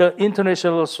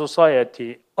international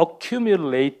society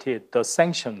accumulated the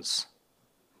sanctions.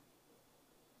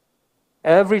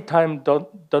 Every time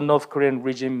the North Korean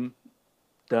regime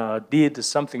did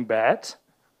something bad,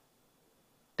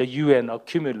 the UN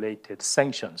accumulated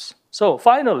sanctions. So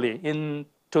finally, in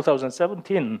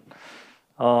 2017,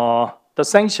 the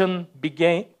sanction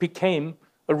became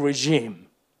a regime.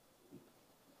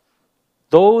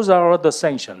 Those are the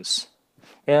sanctions.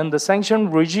 And the sanction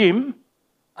regime,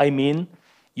 I mean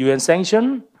UN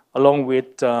sanction along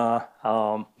with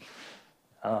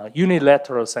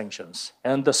unilateral sanctions.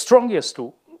 And the strongest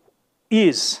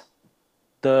is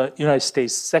the United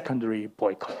States secondary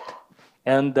boycott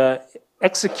and the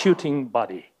executing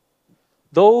body.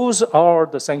 Those are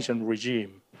the sanction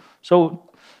regime. So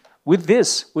with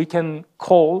this, we can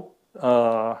call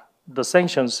the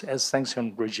sanctions as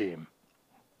sanction regime.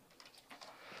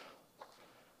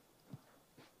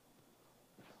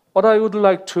 But I would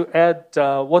like to add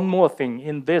one more thing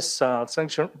in this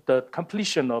sanction, the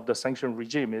completion of the sanction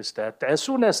regime is that as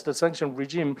soon as the sanction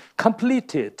regime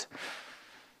completed,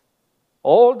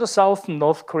 all the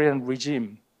South-North Korean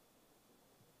regime,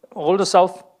 all the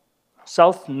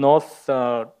South-North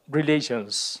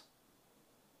relations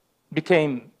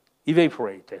became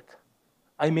evaporated.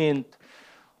 I mean,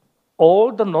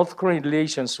 all the North Korean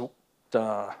relations,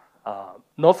 the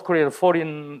North Korean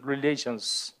foreign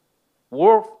relations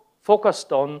were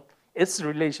focused on its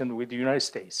relation with the United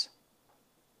States.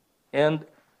 And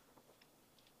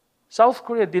South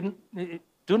Korea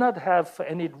do not have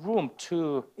any room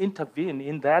to intervene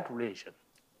in that relation.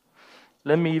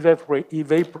 Let me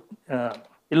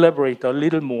elaborate a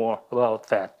little more about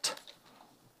that.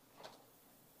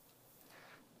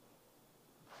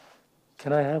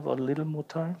 Can I have a little more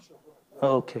time?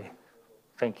 Okay,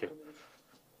 thank you.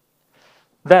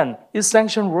 Then, is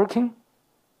sanction working?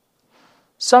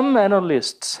 Some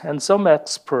analysts and some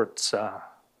experts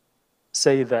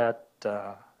say that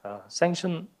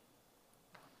sanction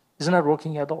is not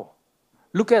working at all.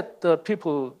 Look at the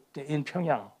people in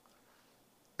Pyongyang.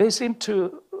 They seem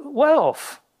to well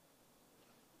off.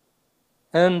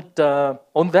 And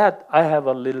on that, I have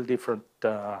a little different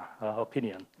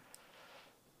opinion.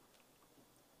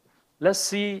 Let's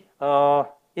see,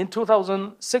 in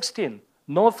 2016,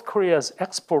 North Korea's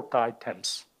export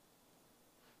items.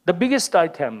 The biggest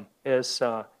item is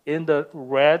in the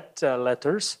red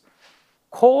letters,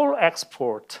 coal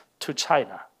export to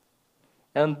China.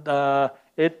 And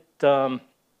it had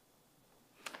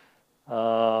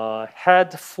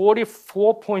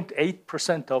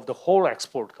 44.8% of the whole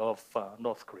export of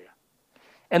North Korea.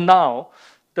 And now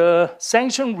the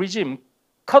sanction regime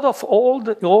cut off all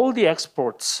the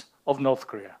exports of North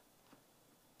Korea.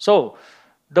 So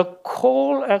the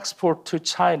coal export to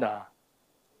China,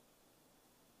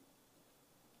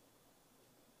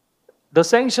 the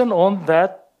sanction on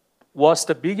that was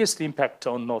the biggest impact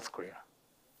on North Korea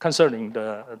concerning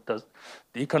the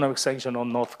economic sanction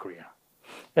on North Korea.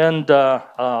 And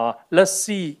let's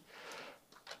see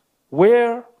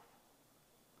where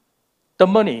the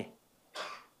money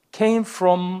came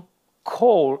from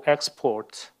coal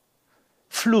export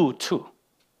flew to.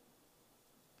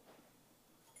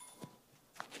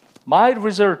 My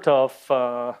result of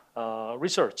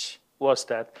research was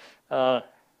that,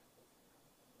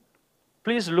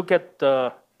 please look at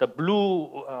the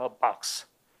blue box.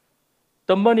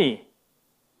 The money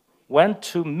went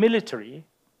to military,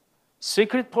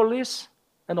 secret police,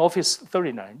 and Office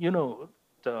 39. You know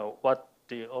what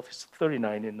the Office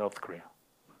 39 in North Korea.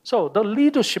 So the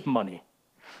leadership money,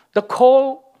 the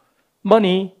coal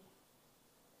money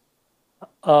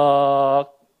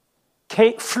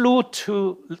flew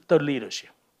to the leadership.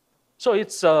 So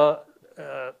it's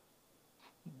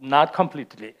not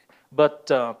completely,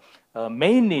 but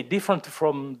mainly different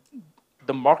from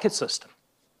the market system,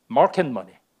 market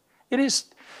money. It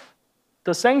is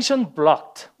the sanction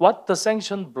blocked. What the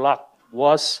sanction blocked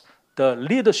was the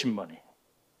leadership money.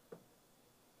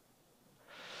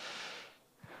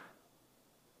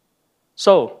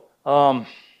 So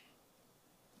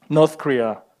North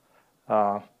Korea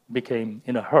became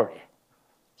in a hurry.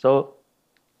 So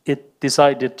it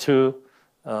decided to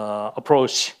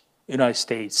approach United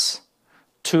States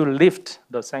to lift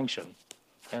the sanction.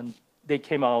 And they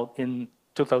came out in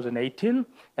 2018,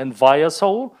 and via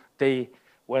Seoul, they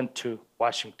went to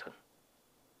Washington.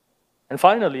 And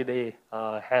finally, they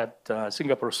had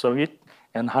Singapore summit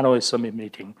and Hanoi summit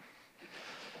meeting.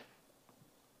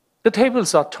 The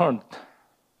tables are turned.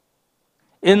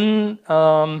 In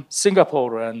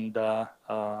Singapore and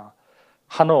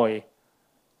Hanoi,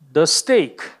 the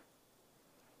stake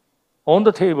on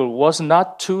the table was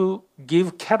not to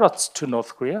give carrots to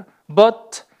North Korea,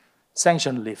 but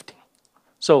sanction lifting.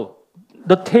 So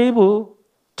the table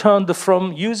turned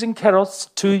from using carrots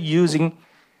to using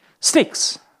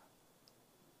sticks.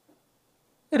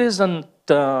 It is an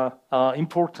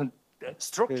important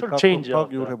structural change.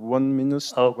 Park, you will have 1 minute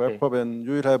to Okay. wrap up, and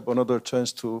you will have another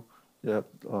chance to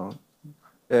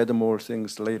add more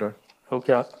things later.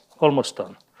 Okay, almost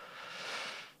done.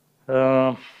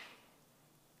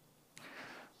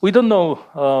 We don't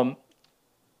know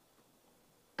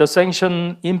the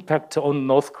sanction impact on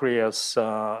North Korea's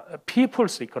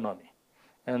people's economy.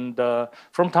 And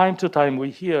from time to time,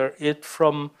 we hear it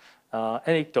from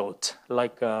anecdote,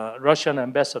 like Russian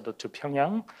ambassador to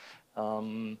Pyongyang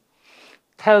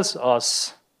tells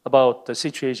us about the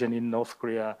situation in North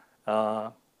Korea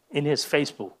in his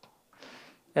Facebook.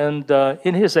 And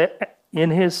in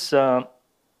his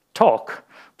talk,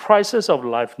 prices of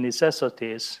life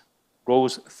necessities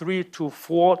rose 3 to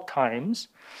 4 times,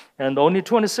 and only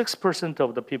 26%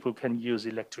 of the people can use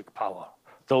electric power.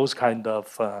 Those kind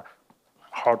of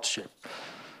hardship.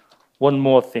 One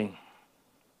more thing.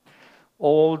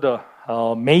 All the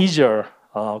major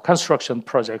construction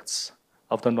projects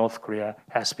of the North Korea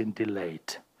has been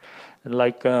delayed.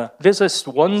 Like this is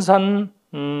Wonsan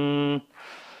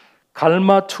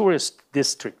Galma Tourist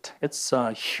District. It's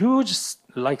a huge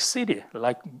city,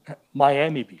 like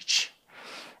Miami Beach.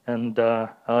 And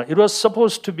it was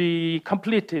supposed to be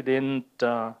completed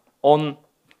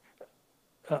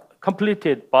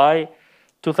completed by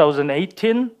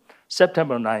 2018,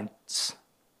 September 9th.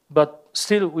 But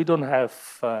still, we don't have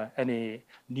any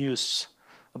news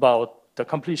about the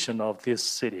completion of this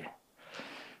city.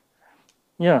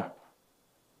 Yeah.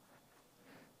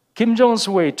 Kim Jong-un's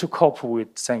way to cope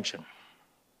with sanction.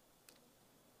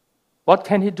 What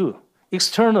can he do?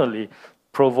 Externally,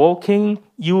 provoking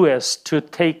US to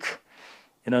take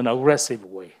in an aggressive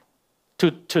way,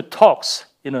 to talks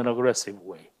in an aggressive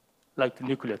way, like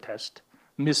nuclear test,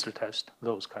 missile test,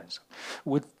 those kinds.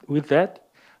 With that,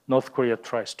 North Korea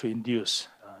tries to induce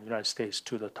United States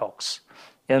to the talks.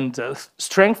 And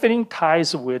strengthening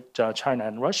ties with China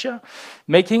and Russia,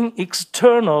 making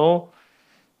external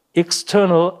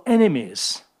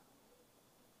enemies.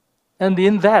 And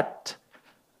in that,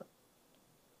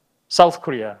 South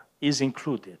Korea is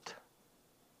included.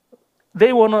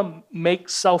 They want to make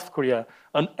South Korea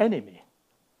an enemy.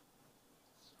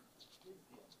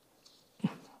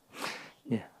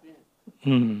 Yeah.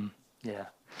 Yeah.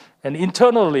 And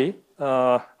internally,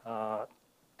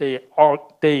 they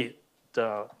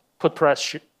put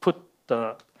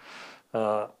the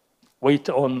weight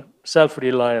on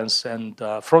self-reliance and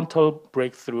frontal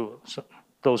breakthrough, so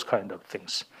those kind of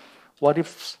things. What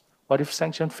if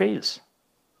sanction fails?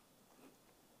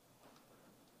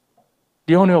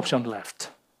 The only option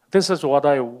left. This is what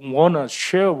I want to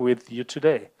share with you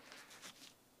today.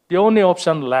 The only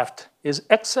option left is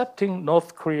accepting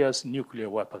North Korea's nuclear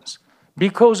weapons,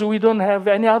 because we don't have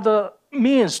any other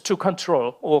means to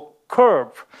control or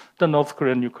curb the North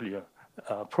Korean nuclear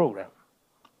program.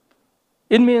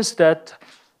 It means that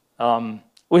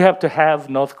we have to have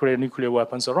North Korean nuclear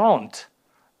weapons around,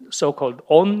 so-called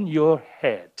on your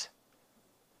head,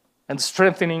 and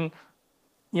strengthening,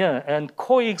 and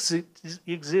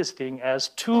coexisting as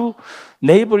two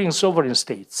neighboring sovereign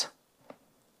states,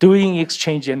 doing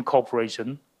exchange and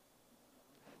cooperation,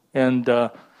 and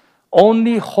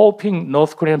only hoping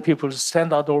North Korean people's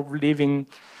standard of living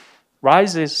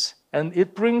rises, and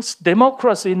it brings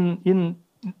democracy in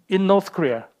North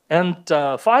Korea, and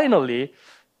finally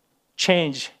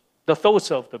change the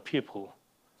thoughts of the people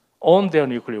on their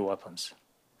nuclear weapons.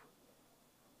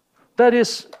 That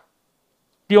is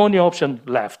the only option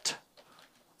left.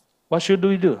 What should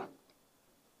we do?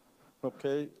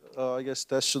 Okay, I guess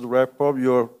that should wrap up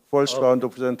your first round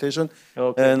of presentation.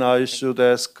 Okay. And I should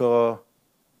ask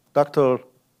Dr.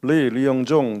 Lee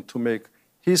Young-jong to make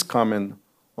his comment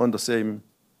on the same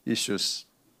issues.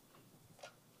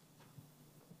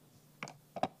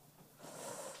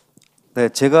 네,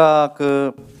 제가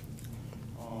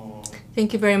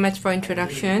Thank you very much for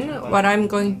introduction. What I'm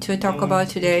going to talk about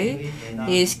today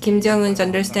is Kim Jong-un's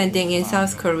understanding in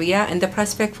South Korea and the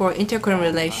prospect for inter-Korean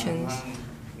relations.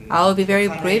 I'll be very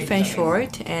brief and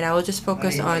short, and I will just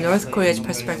focus on North Korea's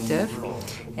perspective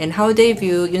and how they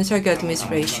view Yoon Seok-yeol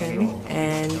administration,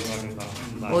 and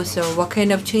also what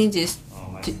kind of changes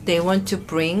they want to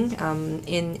bring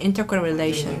in inter-Korean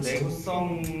relations.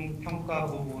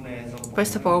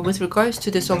 First of all, with regards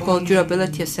to the so-called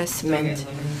durability assessment,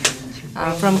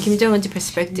 from Kim Jong-un's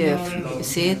perspective, you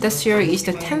see, this year is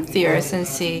the 10th year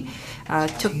since he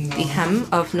took the helm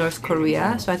of North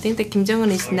Korea. So I think that Kim Jong-un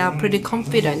is now pretty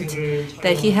confident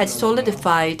that he has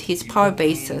solidified his power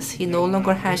basis. He no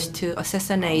longer has to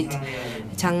assassinate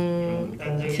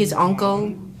his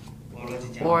uncle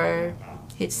or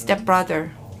his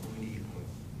stepbrother.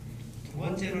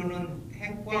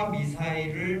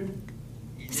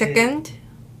 Second,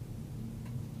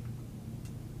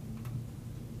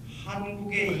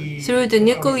 through the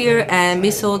nuclear and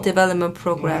missile development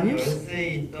programs,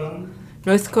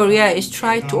 North Korea is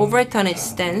trying to overturn its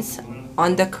stance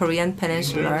on the Korean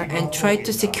Peninsula and try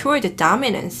to secure the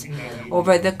dominance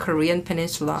over the Korean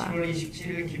Peninsula.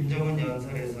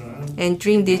 And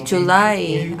during the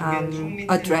July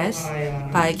address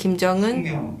by Kim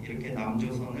Jong-un,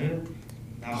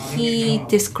 he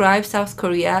described South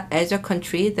Korea as a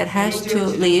country that has to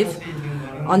live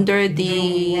under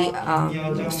the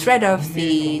threat of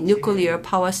the nuclear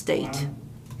power state.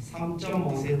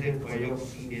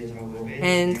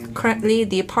 And currently,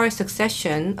 the power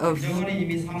succession of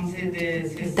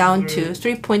down to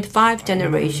 3.5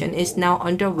 generation is now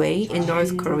underway in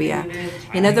North Korea.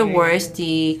 In other words,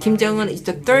 the Kim Jong-un is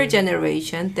the third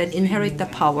generation that inherit the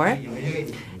power,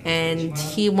 and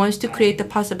he wants to create the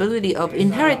possibility of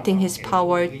inheriting his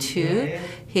power to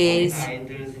his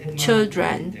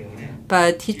children.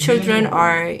 But his children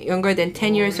are younger than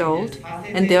 10 years old,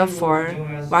 and therefore,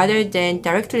 rather than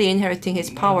directly inheriting his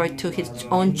power to his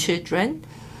own children,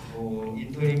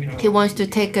 he wants to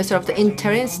take a sort of the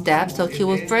interim step, so he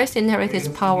will first inherit his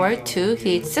power to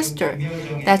his sister.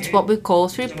 That's what we call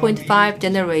 3.5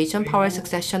 generation power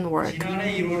succession work.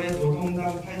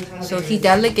 So he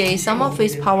delegates some of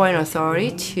his power and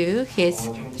authority to his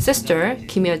sister,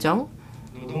 Kim Yo-jong.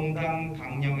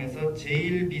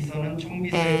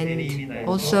 And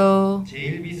also,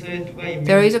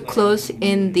 there is a clause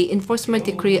in the enforcement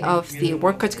decree of the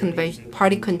Workers'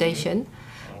 Party Convention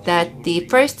that the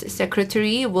first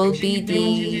secretary will be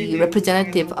the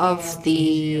representative of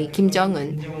the Kim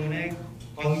Jong-un.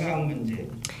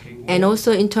 And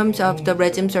also in terms of the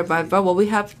regime survivor, what we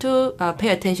have to pay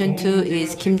attention to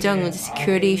is Kim Jong-un's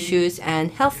security issues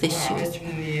and health issues,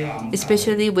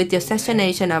 especially with the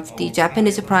assassination of the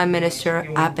Japanese Prime Minister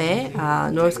Abe.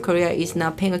 North Korea is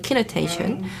now paying a keen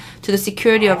attention to the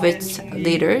security of its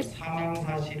leaders.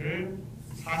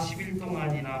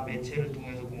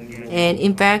 And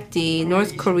in fact, the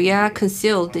North Korea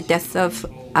concealed the death of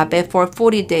Abe for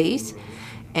 40 days.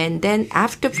 And then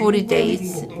after 40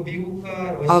 days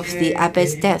of the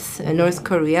Abe's death, North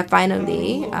Korea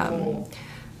finally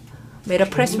made a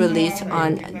press release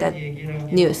on that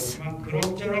news.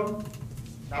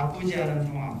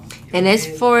 And as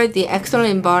for the external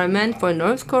environment for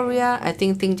North Korea, I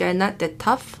think things are not that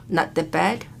tough, not that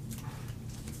bad.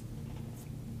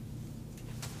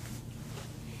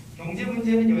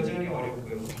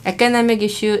 Economic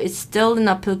issue is still an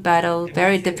uphill battle,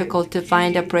 very difficult to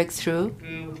find a breakthrough.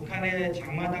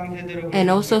 And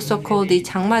also so-called the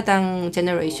Changmadang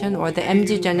generation or the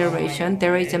MG generation,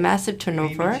 there is a massive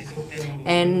turnover.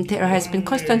 And there has been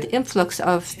constant influx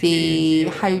of the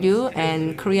Hallyu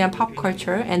and Korean pop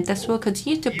culture, and this will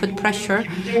continue to put pressure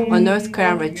on North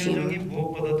Korean regime.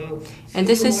 And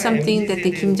this is something that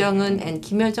the Kim Jong-un and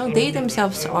Kim Yo-jong, they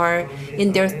themselves are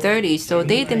in their 30s, so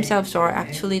they themselves are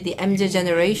actually the MZ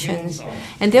generations.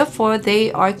 And therefore,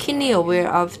 they are keenly aware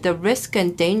of the risk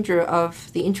and danger of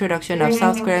the introduction of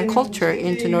South Korean culture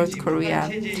into North Korea.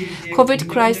 COVID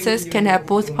crisis can have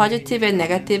both positive and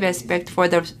negative aspects for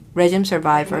the regime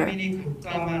survivor.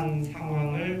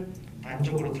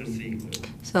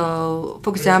 So, for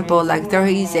example, like there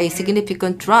is a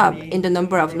significant drop in the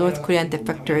number of North Korean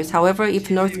defectors. However, if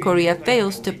North Korea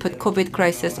fails to put COVID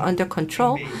crisis under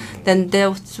control, then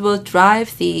this will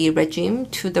drive the regime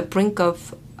to the brink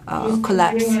of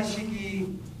collapse.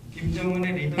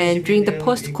 And during the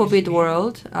post-COVID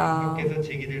world,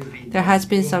 there has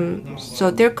been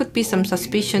there could be some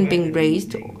suspicion being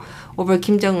raised over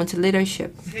Kim Jong-un's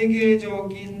leadership.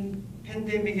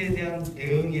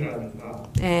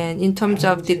 And in terms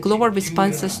of the global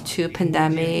responses to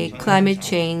pandemic, climate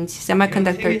change,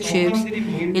 semiconductor chips,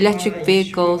 electric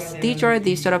vehicles, these are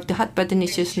the sort of the hot button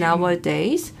issues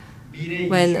nowadays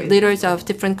when leaders of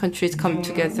different countries come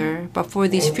together. But for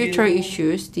these future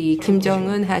issues, the Kim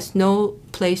Jong-un has no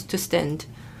place to stand.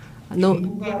 No,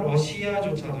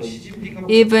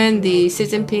 even the Xi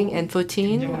Jinping and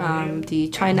Putin, the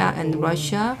China and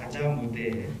Russia,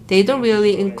 they don't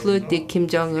really include the Kim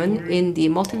Jong-un in the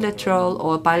multilateral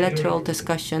or bilateral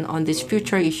discussion on these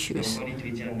future issues.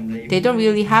 They don't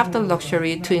really have the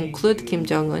luxury to include Kim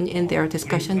Jong-un in their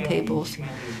discussion tables.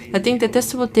 I think that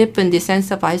this will deepen the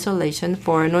sense of isolation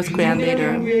for North Korean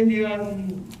leader.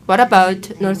 What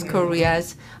about North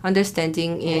Korea's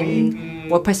understanding in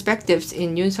or perspectives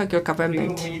in Yoon Seok-yeol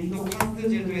government?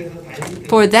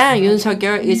 For them, Yoon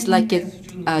Seok-yeol is like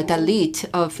the elite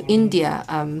of India,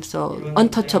 so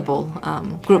untouchable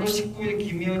groups.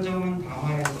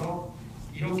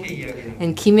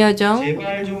 And Kim Yo-jong,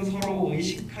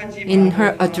 in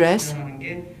her address,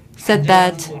 said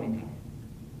that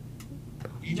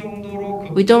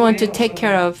we don't want to take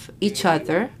care of each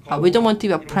other. We don't want to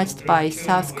be oppressed by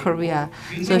South Korea.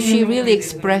 So she really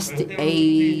expressed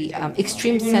a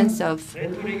extreme sense of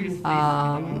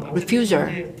refusal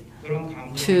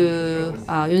to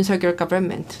Yoon Seok-yeol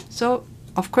government. So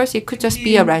of course it could just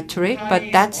be a rhetoric,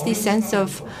 but that's the sense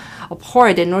of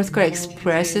abhor that North Korea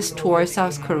expresses towards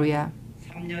South Korea.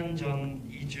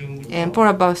 And for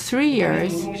about 3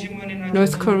 years,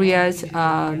 North Korea's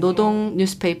Nodong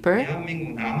newspaper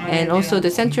and also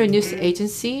the Central News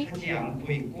Agency,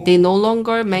 they no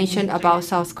longer mention about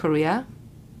South Korea.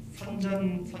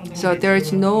 So there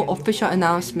is no official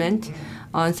announcement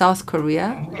on South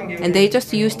Korea, and they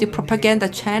just use the propaganda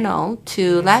channel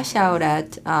to lash out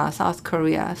at South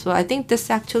Korea. So I think this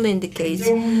actually indicates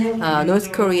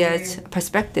North Korea's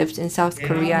perspectives in South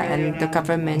Korea and the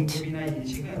government.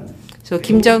 So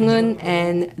Kim Jong-un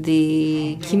and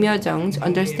the Kim Yo-jong's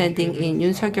understanding in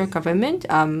Yoon Seok-yeol government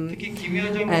and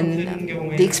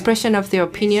the expression of their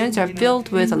opinions are filled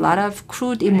with a lot of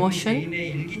crude emotion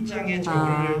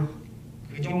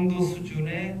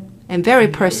and very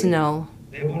personal.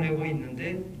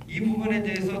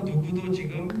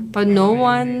 But no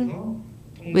one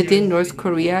within North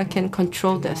Korea can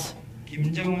control this.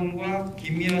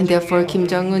 And therefore, Kim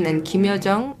Jong-un and Kim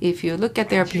Yo-jong, if you look at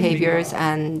their behaviors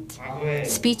and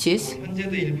speeches,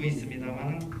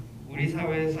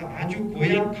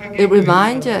 it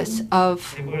reminds us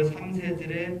of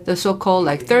the so-called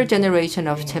like third generation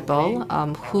of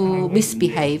chaebol who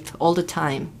misbehave all the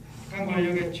time.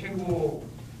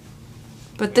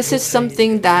 But this is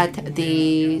something that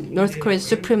the North Korean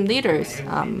supreme leaders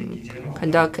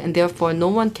conduct, and therefore no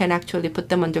one can actually put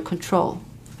them under control.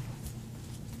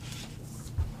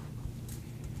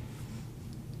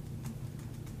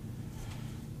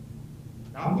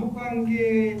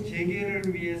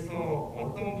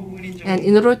 And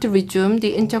in order to resume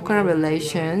the inter-Korean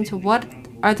relations, what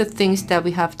are the things that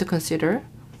we have to consider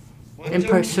and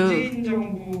pursue?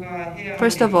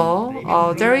 First of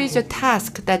all, there is a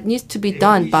task that needs to be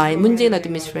done by Moon Jae-in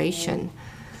administration.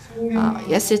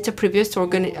 Yes, it's a previous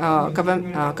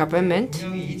government,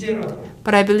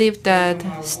 but I believe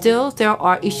that still there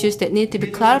are issues that need to be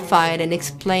clarified and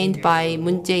explained by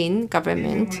Moon Jae-in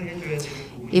government.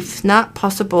 If not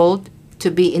possible to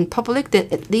be in public, then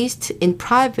at least in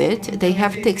private, they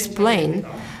have to explain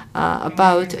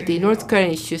about the North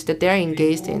Korean issues that they are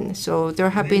engaged in. So there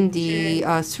have been the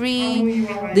 3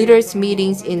 leaders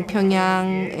meetings in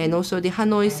Pyongyang and also the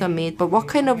Hanoi summit. But what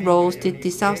kind of roles did the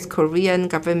South Korean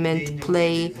government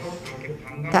play?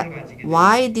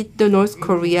 Why did the North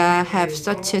Korea have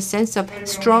such a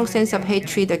strong sense of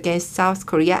hatred against South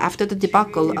Korea after the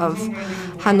debacle of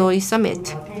Hanoi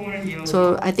summit?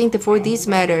 So I think that for these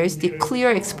matters, the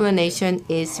clear explanation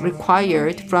is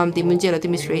required from the Moon Jae-in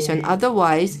administration.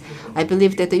 Otherwise, I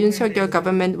believe that the Yoon Seok-yeol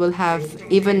government will have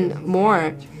even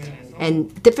more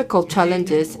and difficult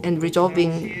challenges in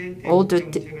resolving all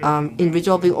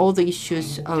the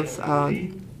issues of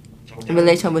in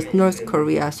relation with North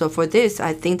Korea. So for this,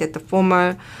 I think that the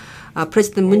former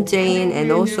President Moon Jae-in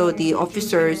and also the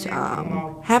officers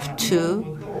have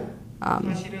to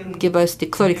give us the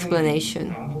clear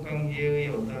explanation.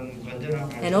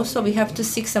 And also we have to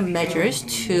seek some measures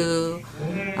to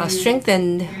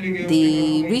strengthen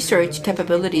the research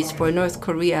capabilities for North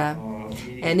Korea.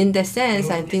 And in that sense,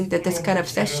 I think that this kind of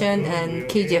session and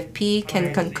KGFP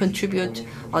can contribute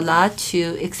a lot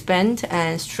to expand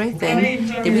and strengthen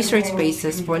the research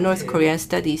basis for North Korean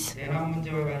studies.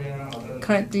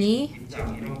 Currently,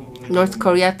 North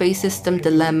Korea faces some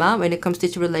dilemma when it comes to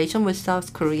its relation with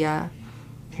South Korea.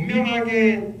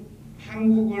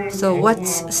 So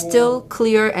what's still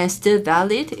clear and still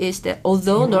valid is that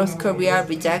although North Korea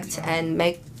rejects and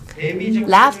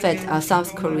laugh at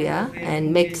South Korea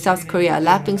and make South Korea a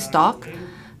laughing stock,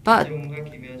 but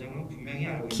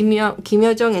Kim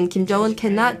Yo-jong and Kim Jong-un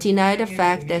cannot deny the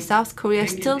fact that South Korea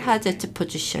still has its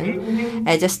position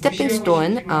as a stepping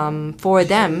stone for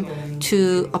them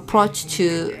to approach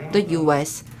to the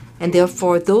U.S. And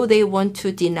therefore, though they want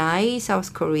to deny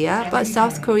South Korea, but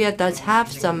South Korea does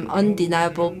have some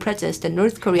undeniable presence that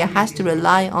North Korea has to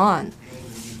rely on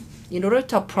in order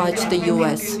to approach the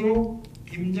U.S.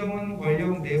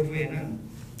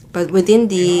 But within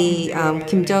the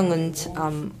Kim Jong-un's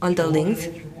underlings,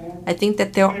 I think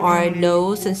that there are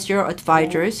no sincere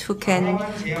advisors who can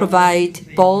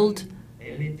provide bold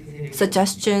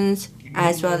suggestions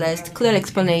as well as clear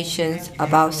explanations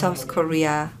about South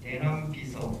Korea.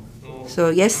 So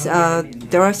yes,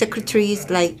 there are secretaries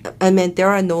there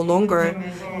are no longer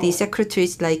the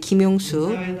secretaries like Kim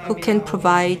Yong-soo who can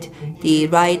provide the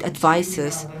right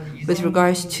advices with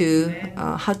regards to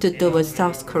how to deal with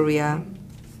South Korea.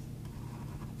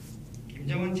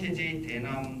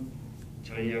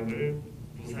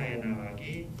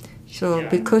 So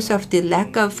because of the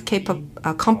lack of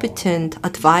competent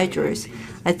advisors,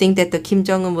 I think that the Kim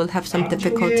Jong-un will have some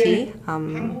difficulty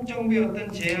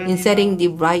in setting the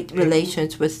right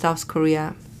relations with South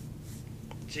Korea.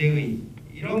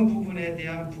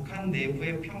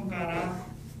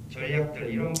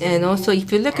 And also,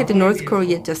 if you look at the North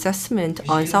Korea's assessment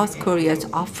on South Korea's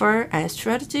offer and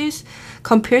strategies,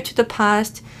 compared to the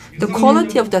past, the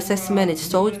quality of the assessment is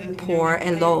so poor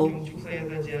and low.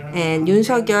 And Yoon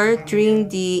Seok-yeol, during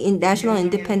the National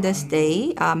Independence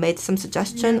Day, made some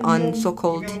suggestion on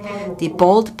so-called the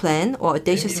BOLD plan or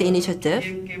audacious initiative.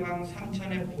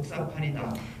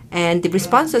 And the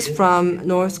responses from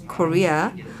North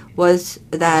Korea was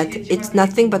that it's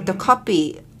nothing but the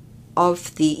copy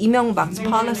of the Lee Myung-bak's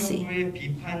policy.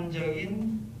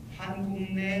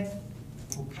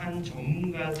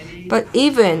 But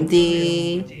even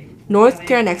the North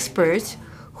Korean experts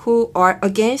who are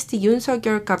against the Yoon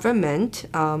Seok-yeol government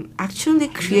actually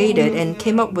created and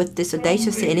came up with this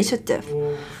audacious initiative.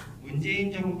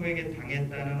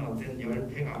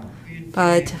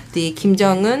 But the Kim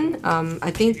Jong-un,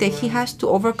 I think that he has to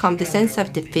overcome the sense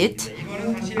of defeat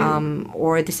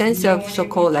or the sense of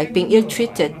so-called like being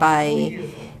ill-treated by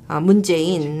Moon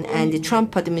Jae-in and the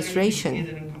Trump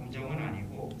administration.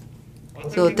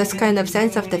 So this kind of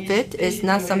sense of defeat is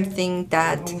not something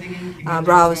that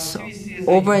rose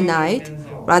overnight.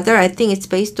 Rather, I think it's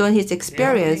based on his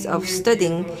experience of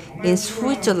studying in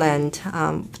Switzerland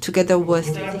together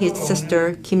with his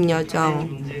sister Kim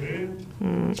Yo-jong.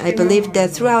 I believe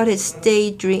that throughout his stay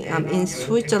in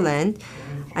Switzerland,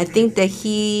 I think that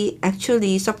he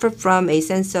actually suffered from a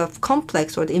sense of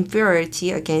complex or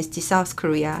inferiority against the South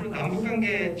Korea.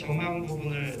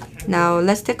 Now,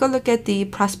 let's take a look at the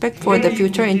prospect for the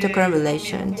future interkorean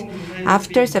relations.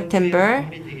 After September,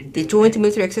 the joint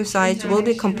military exercise will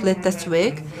be complete this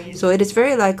week, so it is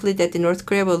very likely that the North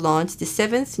Korea will launch the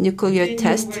 7th nuclear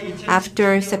test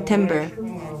after September.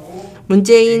 Moon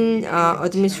Jae-in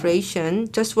administration,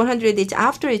 just 100 days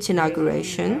after its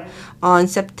inauguration, on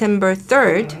September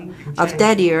 3rd of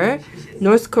that year,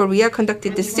 North Korea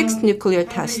conducted the 6th nuclear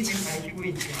test.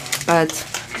 But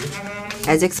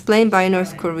as explained by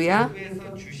North Korea,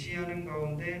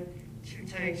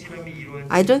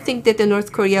 I don't think that the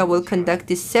North Korea will conduct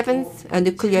the 7th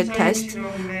nuclear test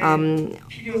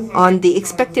on the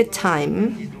expected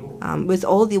time with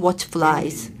all the watchful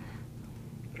eyes.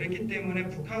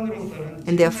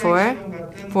 And therefore,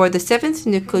 for the 7th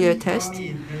nuclear test,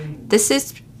 this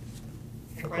is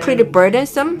pretty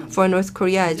burdensome for North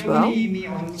Korea as well.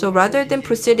 So rather than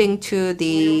proceeding to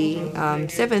the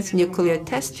 7th nuclear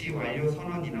test,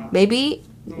 maybe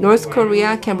North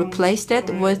Korea can replace that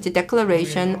with the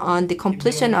declaration on the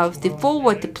completion of the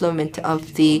forward deployment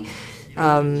of the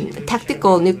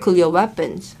tactical nuclear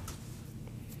weapons.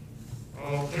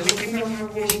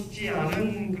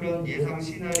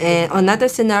 And another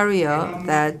scenario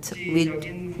that we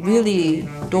really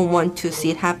don't want to see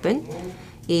it happen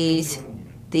is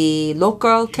the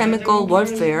local chemical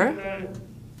warfare.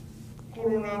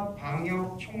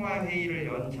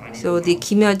 So the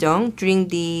Kim Yo-jong, during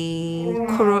the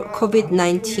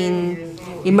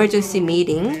COVID-19 emergency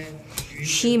meeting,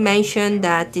 she mentioned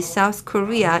that the South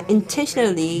Korea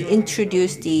intentionally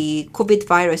introduced the COVID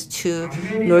virus to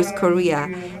North Korea.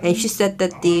 And she said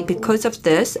that because of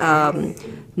this,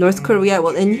 North Korea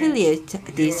will annihilate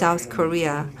the South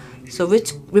Korea. So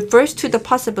which refers to the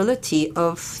possibility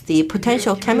of the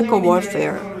potential chemical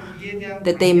warfare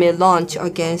that they may launch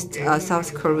against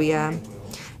South Korea.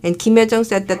 And Kim Yo-jong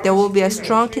said that there will be a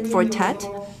strong tit for tat.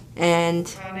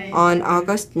 And on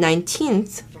August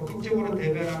 19th,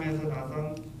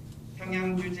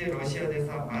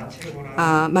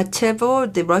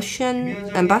 Machevo, the Russian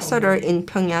ambassador in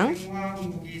Pyongyang,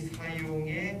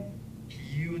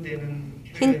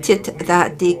 hinted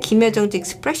that the Kim Yo-jong's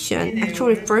expression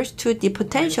actually refers to the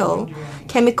potential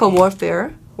chemical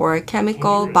warfare or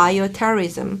chemical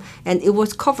bioterrorism, and it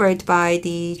was covered by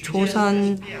the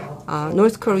Joseon,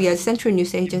 North Korea's Central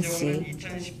News Agency.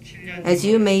 As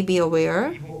you may be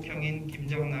aware,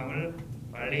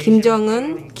 Kim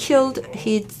Jong-un killed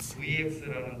his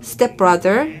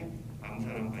stepbrother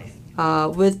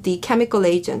with the chemical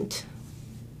agent.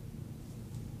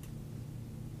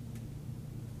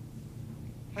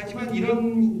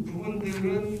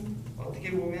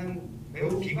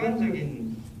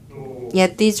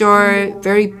 Yet these are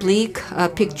very bleak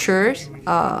pictures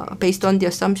based on the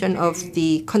assumption of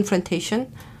the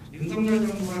confrontation.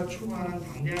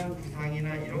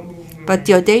 But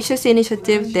the audacious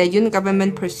initiative that Yoon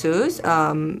government pursues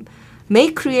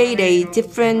may create a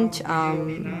different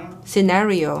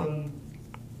scenario.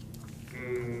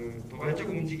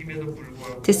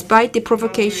 Despite the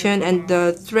provocation and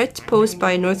the threat posed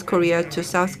by North Korea to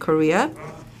South Korea,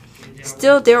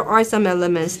 still there are some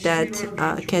elements that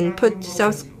can put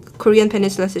South Korean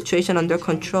Peninsula situation under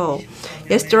control.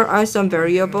 Yes, there are some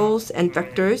variables and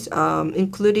factors,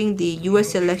 including the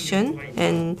U.S. election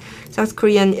and South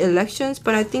Korean elections,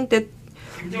 but I think that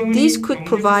these could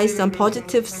provide some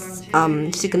positive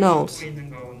signals.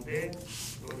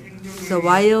 So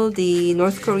while the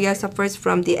North Korea suffers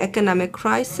from the economic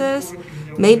crisis,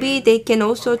 maybe they can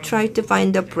also try to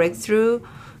find a breakthrough,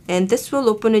 and this will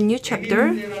open a new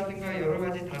chapter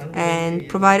and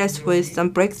provide us with some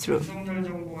breakthrough.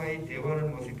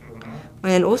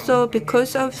 And also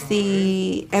because of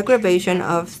the aggravation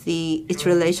of its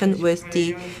relation with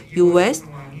the U.S.,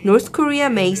 North Korea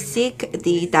may seek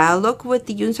the dialogue with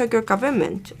the Yoon Seok-yeol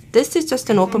government. This is just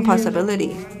an open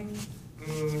possibility.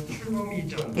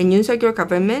 And Yoon Seok-yeol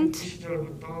government,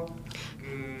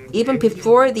 even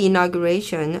before the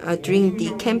inauguration, during the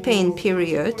campaign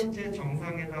period,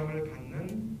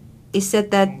 it said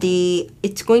that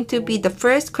it's going to be the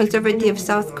first conservative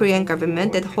South Korean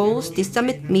government that holds the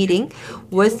summit meeting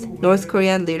with North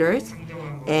Korean leaders.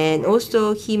 And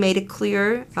also he made it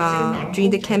clear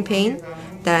during the campaign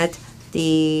that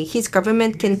his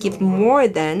government can give more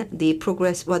than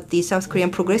what the South Korean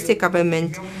progressive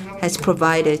government has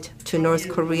provided to North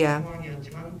Korea.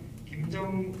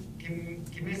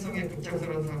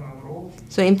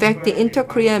 So in fact, the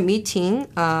inter-Korea meeting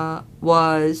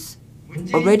was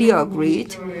already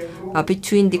agreed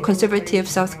between the conservative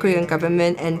South Korean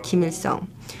government and Kim Il-sung.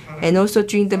 And also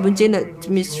during the Moon Jae-in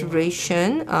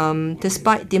administration,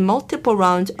 despite the multiple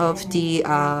rounds of the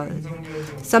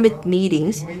summit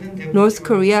meetings, North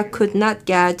Korea could not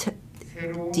get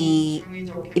the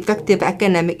effective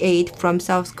economic aid from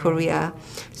South Korea.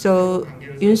 So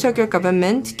Yoon Seok-yeol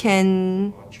government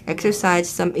can exercise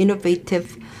some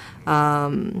innovative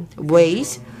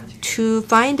ways to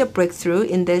find a breakthrough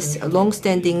in this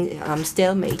long-standing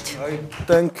stalemate. I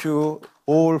thank you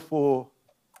all for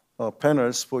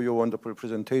panels for your wonderful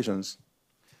presentations.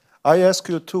 I ask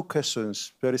you two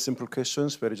questions, very simple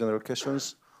questions, very general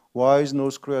questions. Why is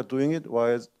North Korea doing it?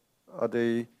 Why are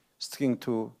they sticking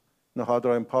to hard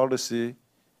line policy,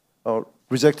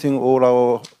 rejecting all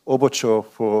our overture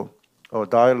for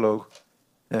dialogue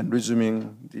and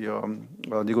resuming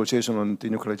the negotiation on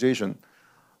denuclearization?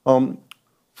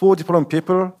 4 different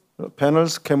people,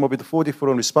 panels came up with 4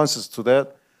 different responses to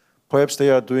that. Perhaps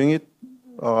they are doing it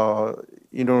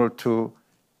in order to,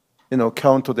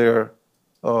 counter their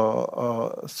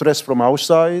threats from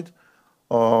outside,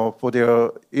 for their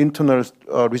internal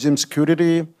regime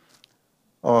security,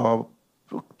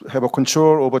 have a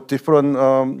control over different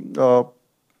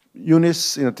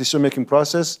units in a decision-making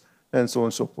process, and so on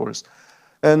and so forth.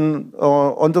 And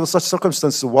under such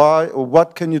circumstances,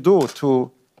 what can you do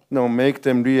to make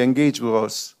them re-engage with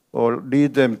us or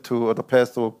lead them to the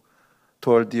path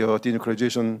toward the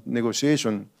denuclearization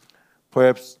negotiation?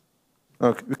 Perhaps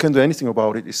we can't do anything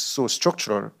about it. It's so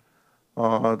structural.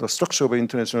 The structure of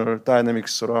international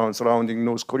dynamics surrounding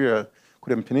North Korea,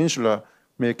 Korean Peninsula,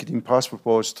 make it impossible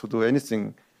for us to do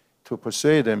anything to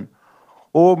persuade them.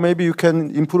 Or maybe you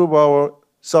can improve our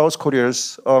South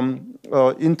Korea's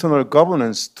internal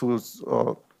governance to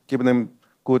give them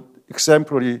good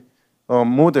exemplary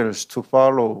models to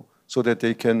follow so that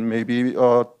they can maybe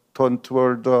evolve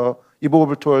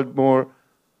toward more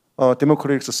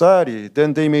democratic society.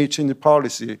 Then they may change the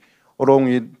policy along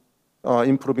with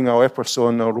improving our efforts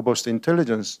on robust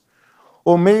intelligence.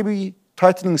 Or maybe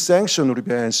tightening sanctions would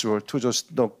be an answer to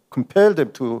just compel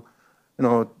them to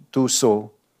do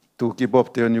so, to give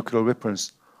up their nuclear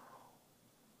weapons.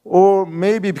 Or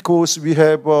maybe because we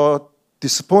have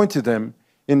disappointed them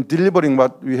in delivering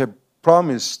what we have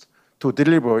promised to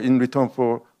deliver in return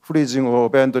for freezing or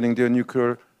abandoning their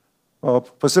nuclear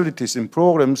facilities and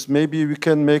programs, maybe we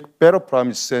can make better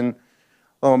promises and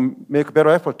make better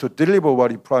effort to deliver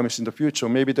what we promised in the future.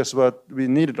 Maybe that's what we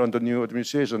needed under the new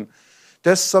administration.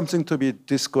 That's something to be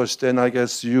discussed, and I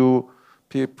guess you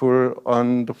people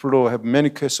on the floor have many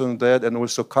questions on that and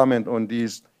also comment on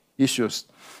these issues.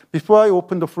 Before I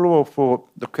open the floor for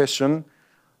the question,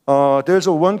 there's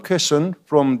one question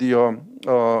from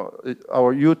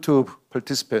our YouTube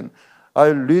participant.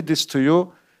 I'll read this to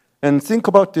you and think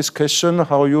about this question,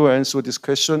 how you answer this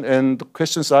question, and the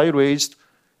questions I raised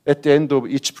at the end of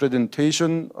each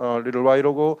presentation a little while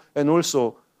ago, and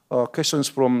also questions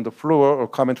from the floor or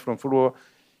comment from the floor.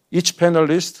 Each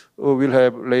panelist will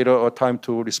have later a time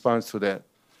to respond to that.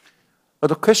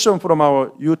 The question from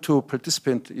our YouTube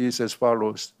participant is as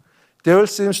follows. There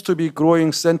seems to be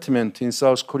growing sentiment in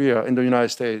South Korea and the United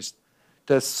States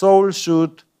that Seoul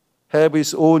should have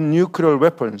its own nuclear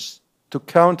weapons to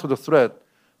counter the threat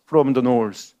from the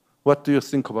North. What do you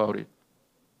think about it?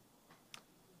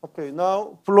 Okay,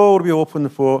 now floor will be open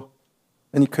for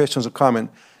any questions or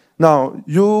comment. Now,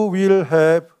 you will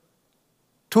have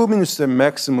 2 minutes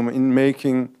maximum in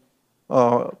making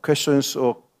questions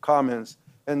or comments.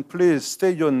 And please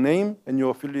state your name and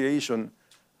your affiliation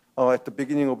at the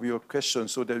beginning of your question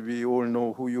so that we all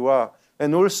know who you are.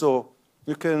 And also,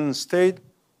 you can state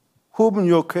whom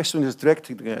your question is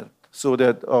directed at so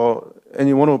that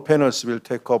any one of the panelists will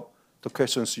take up the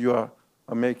questions you are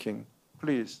making.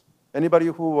 Please, anybody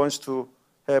who wants to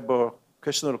have a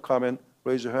question or comment,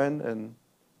 raise your hand and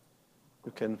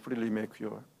you can freely make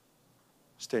your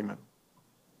statement.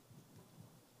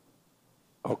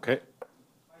 Okay.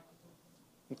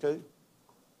 Okay.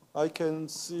 I can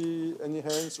see any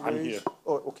hands raised. I'm here.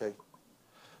 Oh, okay.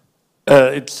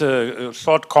 It's a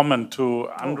short comment to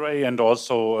Andre and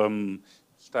also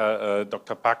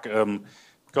Dr. Pak.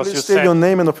 Because Please you state said, your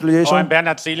name and affiliation. I'm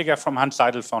Bernhard Seliger from Hans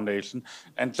Seidel Foundation.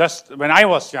 And just when I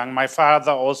was young, my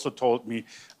father also told me,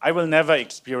 I will never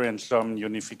experience German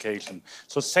unification.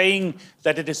 So saying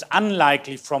that it is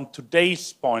unlikely from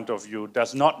today's point of view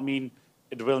does not mean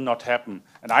it will not happen.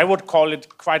 And I would call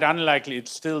it quite unlikely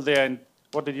it's still there in,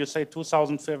 what did you say,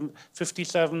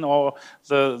 2057 or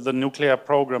the nuclear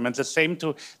program. And the same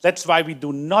that's why we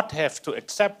do not have to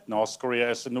accept North Korea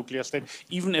as a nuclear state,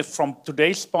 even if from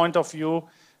today's point of view,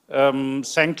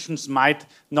 sanctions might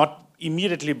not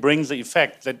immediately bring the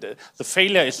effect, that the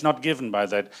failure is not given by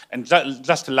that. And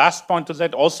just the last point to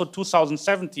that, also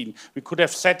 2017, we could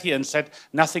have sat here and said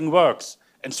nothing works.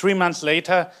 And 3 months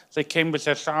later, they came with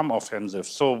their charm offensive.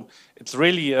 So it's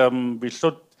really, we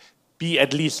should be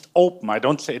at least open. I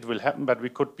don't say it will happen, but we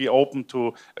could be open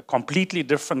to a completely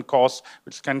different course,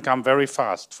 which can come very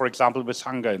fast. For example, with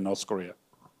hunger in North Korea.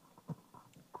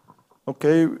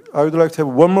 Okay, I would like to have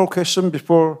one more question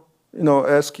before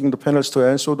asking the panelists to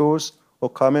answer those or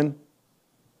comment.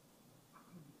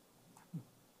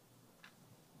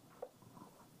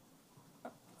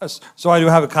 So I do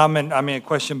have a comment, a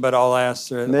question, but I'll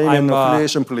ask. Name and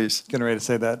affiliation, please. Getting ready to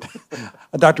say that.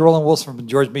 Dr. Roland Wilson from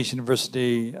George Mason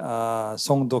University,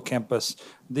 Songdo campus.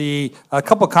 A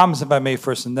couple of comments, if I may,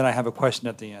 first, and then I have a question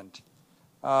at the end.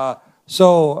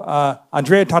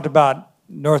 Andrea talked about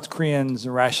North Koreans'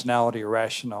 rationality,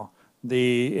 irrational.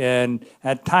 And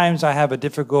at times I have a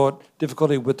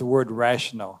difficulty with the word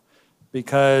rational,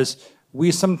 because we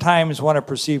sometimes want to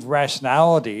perceive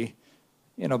rationality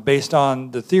based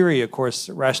on the theory, of course,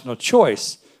 rational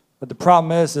choice. But the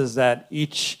problem is that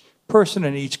each person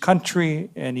in each country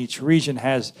and each region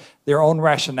has their own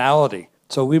rationality.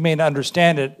 So we may not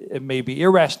understand it. It may be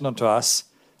irrational to us,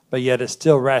 but yet it's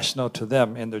still rational to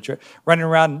them. Running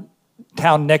around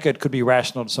town naked could be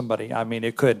rational to somebody.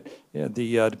 It could,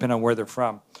 depending on where they're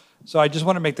from. So I just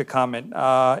want to make the comment.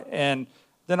 And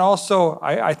then also,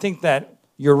 I think that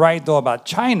you're right, though, about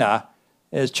China,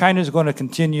 is China is going to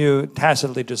continue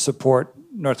tacitly to support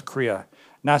North Korea,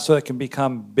 not so it can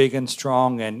become big and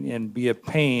strong and be a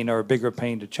pain or a bigger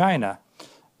pain to China.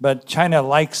 But China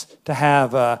likes to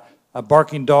have a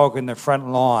barking dog in their front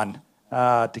lawn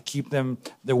to keep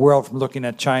the world from looking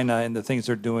at China and the things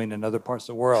they're doing in other parts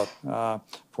of the world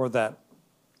for that.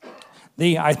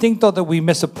 I think, though, that we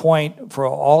miss a point for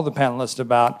all the panelists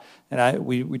about, and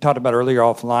we talked about earlier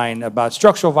offline, about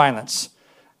structural violence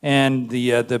and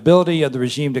the ability of the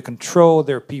regime to control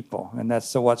their people. And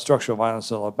that's what structural violence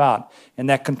is all about. And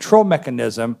that control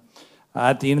mechanism,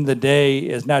 at the end of the day,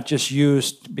 is not just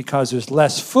used because there's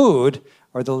less food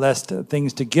or the less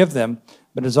things to give them,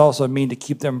 but is also a mean to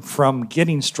keep them from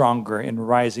getting stronger and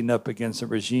rising up against the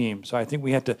regime. So I think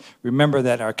we have to remember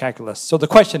that in our calculus. So the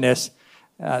question is,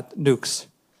 nukes.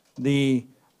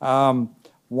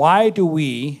 Why do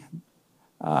we,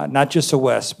 not just the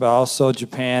West, but also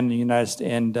Japan, the United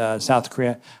States, and South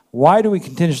Korea, why do we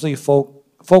continuously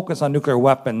focus on nuclear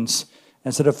weapons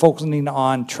instead of focusing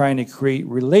on trying to create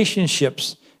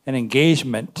relationships and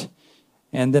engagement,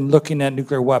 and then looking at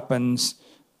nuclear weapons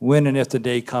when and if the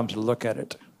day comes to look at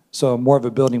it? So more of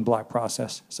a building block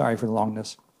process. Sorry for the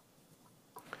longness.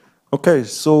 Okay,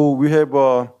 so we have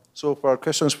so far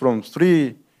questions from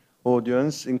 3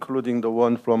 audience, including the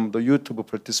one from the YouTube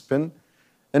participant.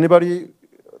 Anybody,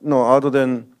 no, other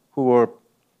than who were,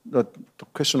 the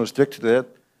question was directed at,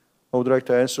 I would like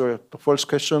to answer the first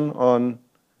question on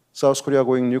South Korea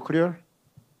going nuclear.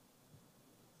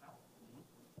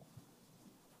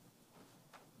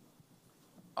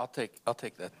 I'll take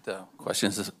that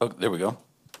question. Oh, there we go.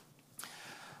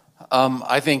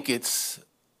 I think it's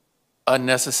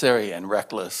unnecessary and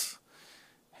reckless.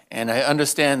 And I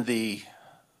understand the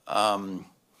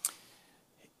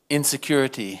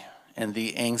insecurity and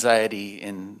the anxiety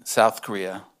in South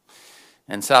Korea,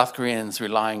 and South Koreans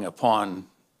relying upon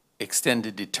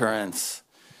extended deterrence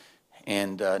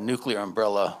and nuclear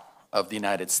umbrella of the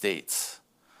United States.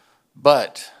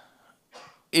 But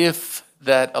if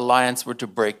that alliance were to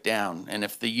break down, and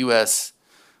if the US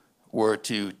were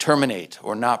to terminate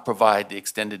or not provide the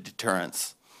extended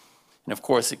deterrence, and of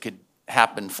course it could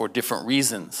happen for different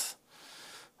reasons,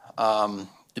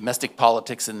 domestic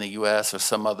politics in the US or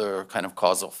some other kind of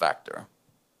causal factor,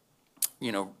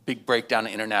 big breakdown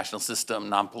in international system,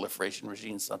 non-proliferation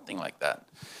regime, something like that.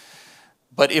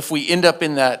 But if we end up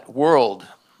in that world,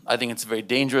 I think it's a very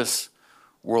dangerous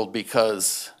world,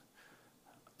 because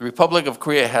the Republic of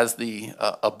Korea has the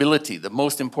ability, the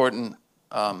most important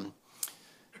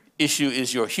issue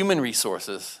is your human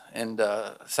resources, and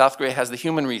South Korea has the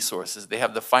human resources, they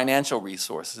have the financial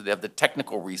resources, they have the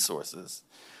technical resources,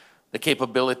 the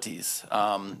capabilities,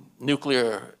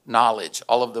 nuclear knowledge,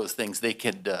 all of those things. They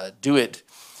could do it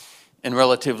in a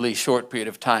relatively short period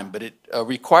of time, but it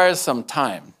requires some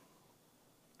time.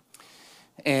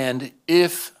 And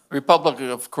if Republic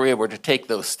of Korea were to take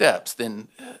those steps, then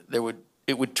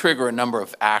it would trigger a number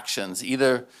of actions,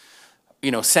 either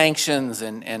sanctions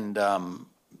and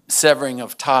severing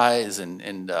of ties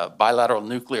and bilateral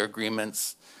nuclear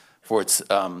agreements for its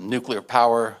nuclear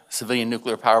power, civilian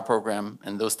nuclear power program,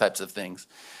 and those types of things.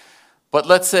 But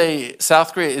let's say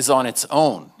South Korea is on its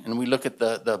own, and we look at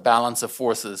the balance of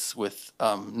forces with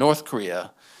North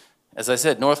Korea. As I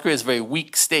said, North Korea is a very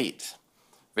weak state,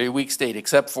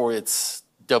 except for its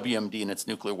WMD and its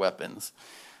nuclear weapons.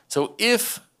 So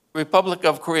if Republic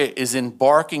of Korea is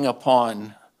embarking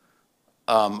upon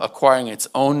acquiring its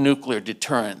own nuclear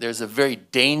deterrent, there's a very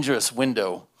dangerous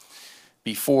window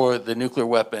before the nuclear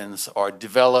weapons are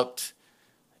developed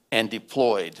and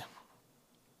deployed.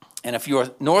 And if you're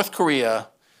North Korea,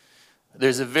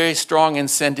 there's a very strong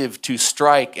incentive to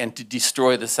strike and to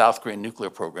destroy the South Korean nuclear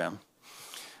program.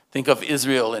 Think of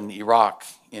Israel and Iraq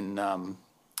in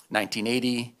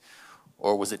 1980,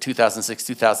 or was it 2006,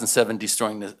 2007,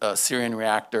 destroying the Syrian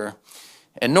reactor.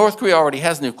 And North Korea already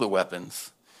has nuclear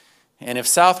weapons. And if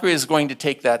South Korea is going to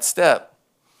take that step,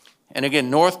 and again,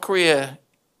 North Korea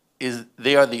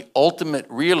they are the ultimate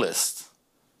realists,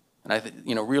 and I think,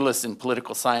 realists in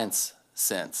political science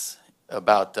sense,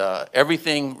 about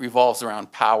everything revolves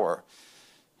around power.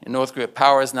 In North Korea,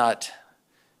 power is not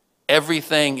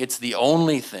everything, it's the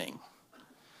only thing.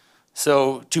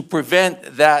 So to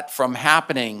prevent that from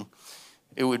happening,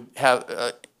 it would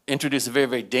have introduce a very,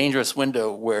 very dangerous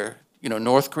window where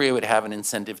North Korea would have an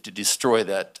incentive to destroy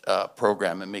that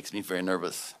program. It makes me very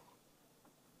nervous.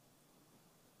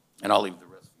 And I'll leave the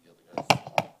rest for the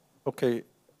other guys. Okay,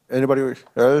 anybody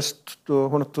else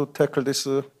want to tackle this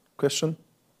question?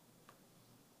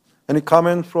 Any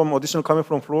additional comment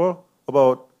from floor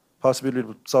about possibility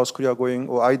of South Korea going,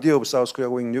 or idea of South Korea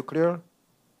going nuclear?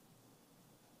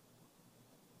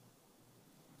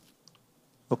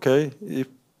 Okay,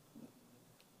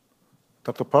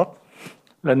 Dr. Park?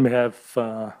 Let me have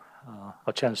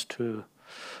a chance to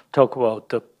talk about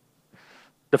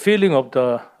the feeling of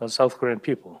the South Korean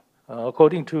people.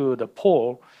 According to the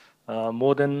poll,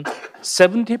 more than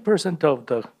 70% of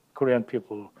the Korean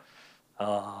people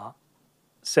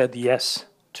said yes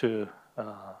to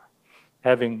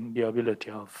having the ability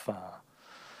of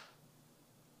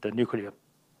the nuclear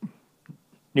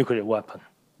weapon.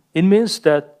 It means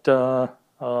that the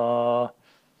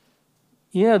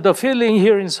feeling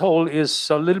here in Seoul is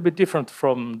a little bit different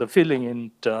from the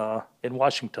feeling in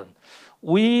Washington.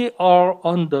 We are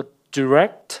under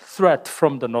direct threat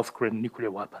from the North Korean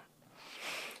nuclear weapon.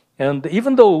 And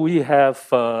even though we have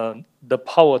the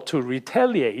power to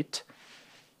retaliate,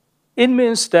 it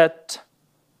means that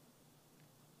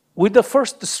with the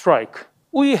first strike,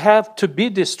 we have to be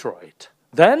destroyed.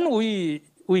 Then we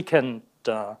can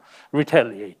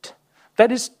retaliate.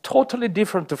 That is totally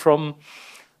different from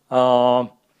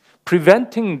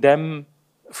preventing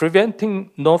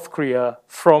North Korea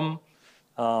from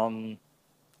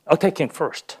attacking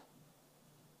first.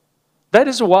 That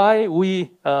is why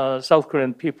we, South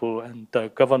Korean people and the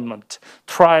government,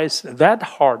 tries that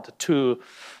hard to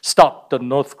stop the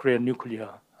North Korean nuclear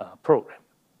program.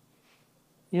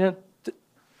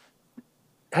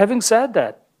 Having said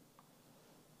that,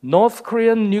 North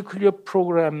Korean nuclear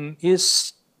program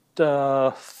is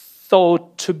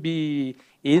thought to be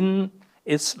in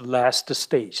its last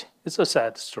stage. It's a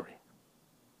sad story.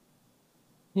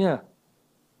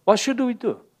 What should we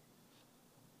do?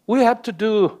 We have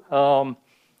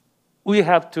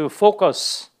to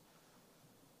focus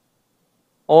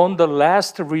on the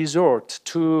last resort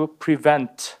to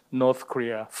prevent North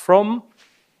Korea from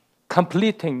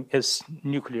completing its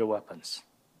nuclear weapons.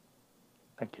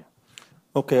 Thank you.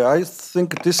 Okay, I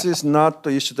think this is not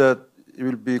the issue that it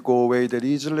will go away that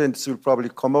easily, and this will probably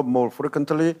come up more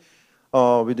frequently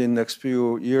within the next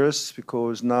few years,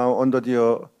 because now under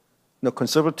the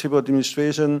conservative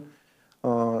administration,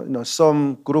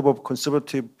 some group of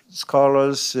conservative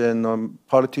scholars and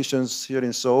politicians here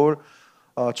in Seoul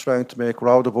are trying to make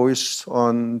louder voice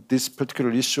on this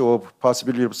particular issue of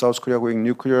possibility of South Korea going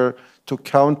nuclear to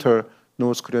counter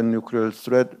North Korean nuclear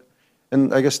threat.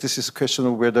 And I guess this is a question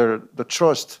of whether the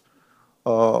trust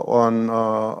on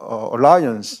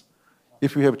alliance,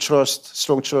 if we have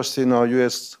strong trust in our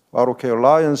U.S. ROK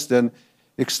alliance, then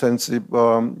extensive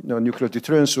nuclear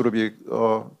deterrence would be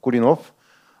good enough.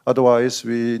 Otherwise,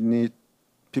 we need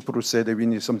people to say that we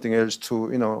need something else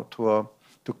to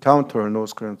counter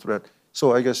North Korean threat.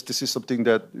 So I guess this is something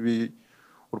that we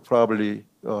will probably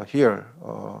hear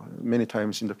many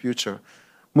times in the future.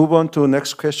 Move on to the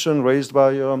next question raised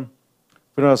by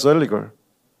Bernard Zellweger.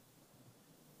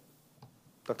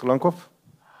 Dr. Lankov?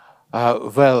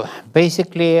 Well,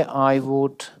 basically, I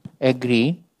would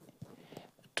agree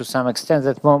to some extent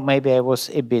that maybe I was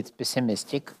a bit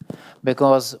pessimistic,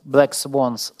 because black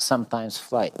swans sometimes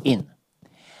fly in.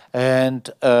 And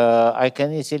I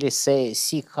can easily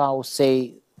see how,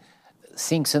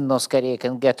 things in North Korea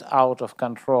can get out of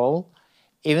control,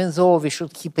 even though we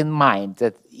should keep in mind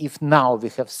that if now we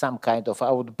have some kind of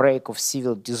outbreak of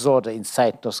civil disorder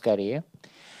inside North Korea,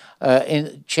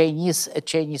 in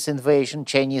Chinese invasion,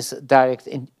 Chinese direct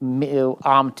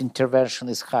armed intervention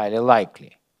is highly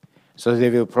likely. So they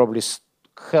will probably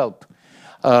help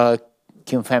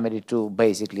Kim family to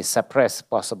basically suppress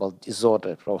possible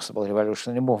disorder, possible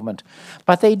revolutionary movement.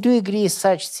 But I do agree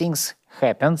such things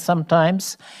happen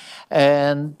sometimes.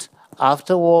 And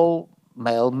after all,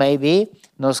 well, maybe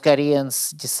North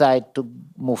Koreans decide to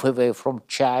move away from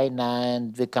China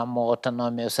and become more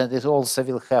autonomous, and it also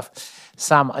will have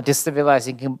some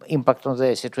destabilizing impact on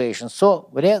their situation. So,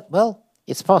 well,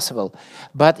 it's possible.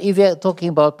 But if we are talking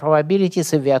about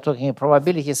probabilities,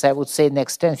 I would say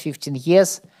next 10, 15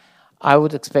 years, I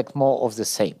would expect more of the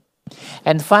same.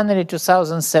 And finally,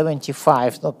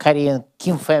 2075, North Korean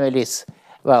Kim families,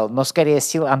 well, North Korea is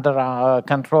still under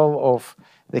control of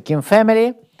the Kim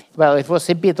family. Well, it was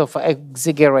a bit of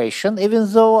exaggeration,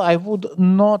 even though I would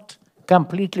not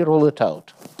completely rule it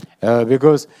out.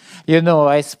 Because, you know,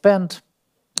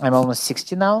 I'm almost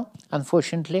 60 now,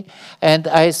 unfortunately, and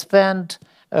I spent,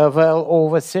 well,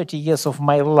 over 30 years of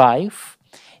my life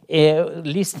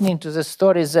listening to the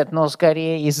stories that North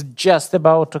Korea is just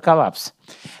about to collapse.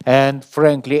 And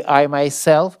frankly, I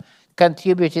myself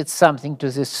contributed something to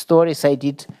these stories. I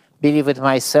did believe it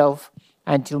myself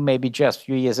until maybe just a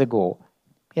few years ago.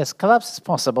 Yes, collapse is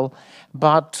possible,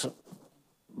 but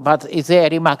they are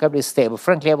remarkably stable.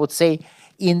 Frankly, I would say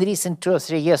in recent 2 or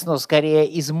 3 years, North Korea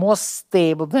is more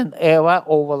stable than ever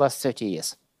over the last 30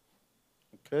 years.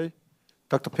 Okay.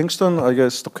 Dr. Pinkston, I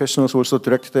guess the question is also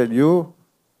directed at you.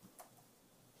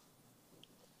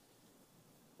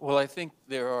 Well, I think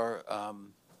there are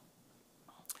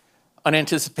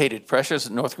unanticipated pressures.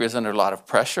 North Korea is under a lot of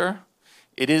pressure.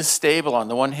 It is stable. On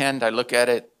the one hand, I look at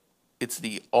it, it's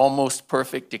the almost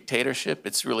perfect dictatorship.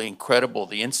 It's really incredible,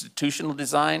 the institutional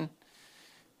design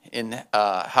in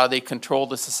how they control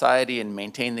the society and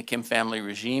maintain the Kim family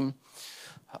regime.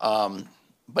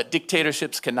 But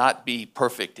dictatorships cannot be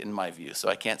perfect in my view, so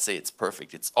I can't say it's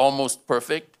perfect. It's almost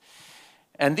perfect.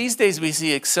 And these days we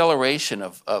see acceleration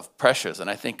of pressures, and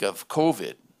I think of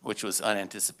COVID, which was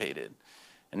unanticipated.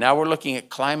 And now we're looking at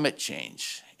climate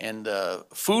change and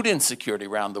food insecurity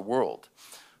around the world.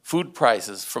 Food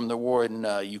prices from the war in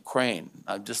Ukraine.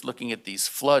 I'm just looking at these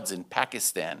floods in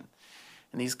Pakistan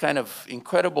and these kind of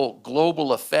incredible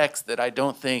global effects that I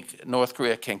don't think North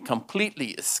Korea can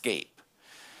completely escape.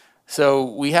 So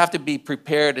we have to be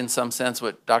prepared in some sense,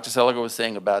 what Dr. Seliger was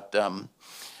saying about,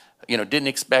 didn't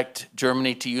expect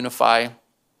Germany to unify.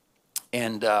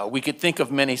 And we could think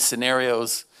of many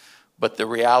scenarios, but the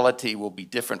reality will be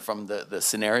different from the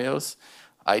scenarios.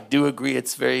 I do agree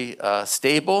it's very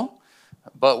stable,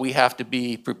 but we have to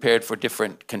be prepared for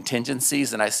different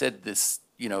contingencies. And I said this,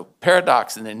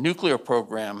 paradox in the nuclear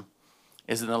program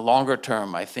is in the longer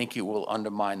term, I think it will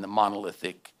undermine the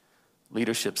monolithic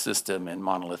leadership system and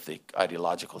monolithic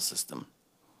ideological system.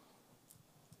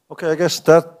 Okay, I guess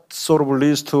that sort of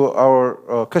leads to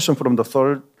our question from the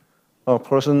third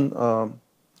person,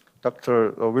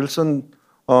 Dr. Wilson,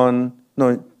 on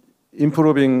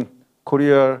improving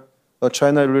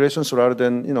Korea-China relations rather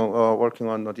than working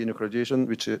on denuclearization,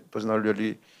 which does not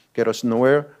really get us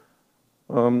nowhere.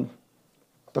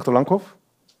 Dr. Lankov?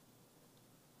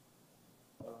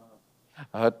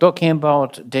 Talking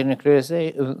about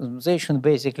denuclearization,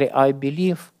 basically, I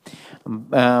believe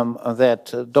that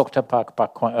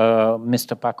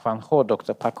Mr. Park Kwan-ho,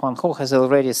 Dr. Park Kwan-ho has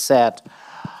already said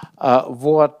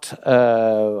what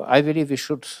I believe we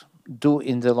should do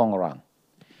in the long run.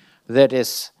 That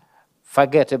is,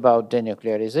 forget about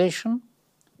denuclearization,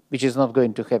 which is not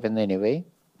going to happen anyway,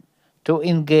 to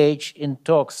engage in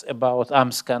talks about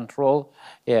arms control.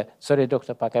 Yeah, sorry,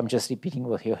 Dr. Park, I'm just repeating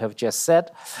what you have just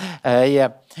said.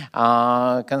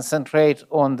 Concentrate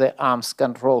on the arms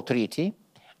control treaty,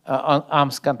 on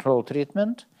arms control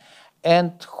treatment,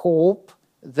 and hope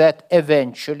that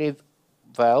eventually,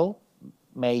 well,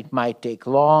 it might take a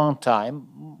long time,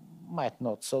 might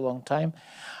not so long time,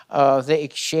 the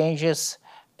exchanges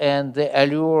and the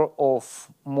allure of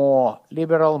more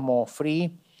liberal, more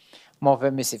free, more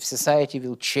permissive society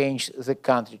will change the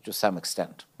country to some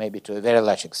extent, maybe to a very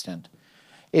large extent.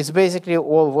 It's basically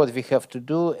all what we have to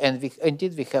do, and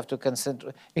indeed we have to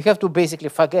concentrate. We have to basically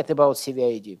forget about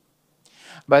CVID.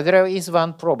 But there is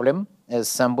one problem, as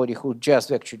somebody who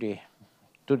just actually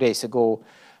 2 days ago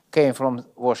came from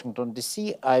Washington,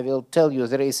 D.C., I will tell you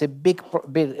there is a big,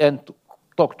 and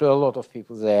talk to a lot of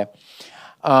people there,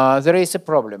 there is a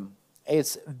problem.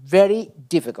 It's very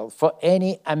difficult for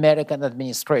any American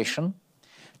administration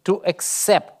to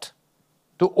accept,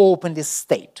 to openly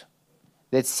state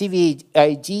that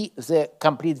CVID, the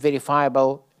complete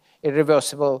verifiable,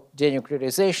 irreversible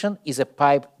denuclearization, is a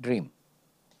pipe dream.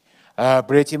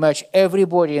 Pretty much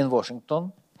everybody in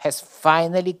Washington has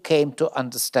finally came to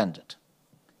understand it.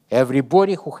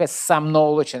 Everybody who has some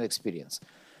knowledge and experience.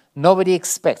 Nobody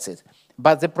expects it.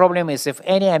 But the problem is if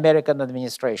any American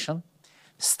administration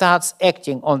starts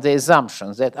acting on the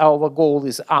assumption that our goal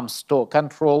is arms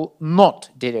control, not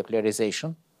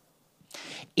denuclearization,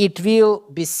 it will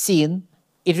be seen,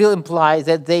 it will imply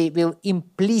that they will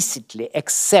implicitly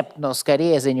accept North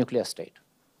Korea as a nuclear state.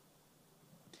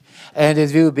 And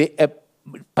it will be a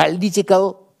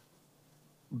political,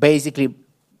 basically,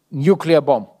 nuclear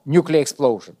bomb, nuclear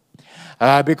explosion.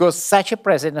 Because such a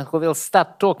president who will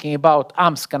start talking about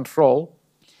arms control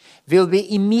will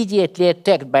be immediately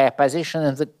attacked by opposition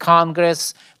in the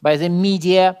Congress, by the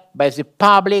media, by the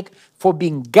public, for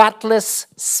being gutless,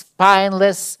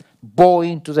 spineless,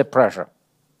 bowing to the pressure.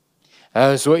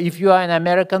 So if you are an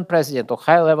American president or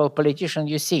high-level politician,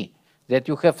 you see that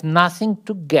you have nothing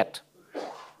to get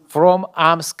from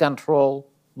arms control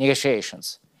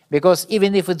negotiations. Because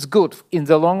even if it's good in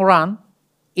the long run,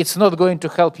 it's not going to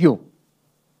help you.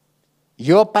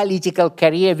 Your political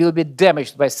career will be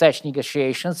damaged by such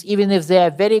negotiations, even if they are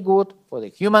very good for the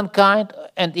humankind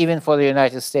and even for the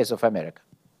United States of America.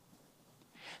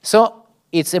 So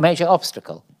it's a major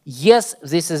obstacle. Yes,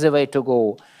 this is the way to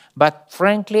go, but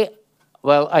frankly,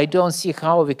 well, I don't see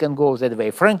how we can go that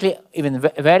way. Frankly, even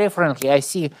very frankly, I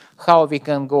see how we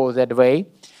can go that way.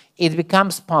 It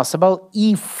becomes possible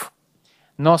if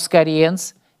North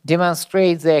Koreans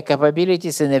demonstrate their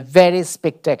capabilities in a very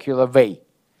spectacular way.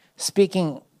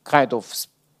 Speaking kind of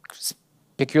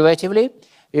speculatively,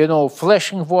 you know,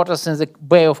 flashing waters in the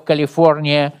Bay of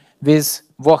California with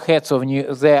warheads of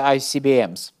their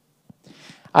ICBMs.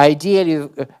 Ideally,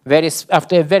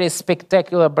 after a very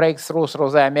spectacular breakthrough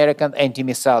through the American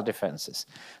anti-missile defenses.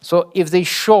 So if they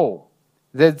show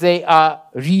that they are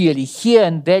really here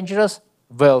and dangerous,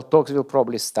 well, talks will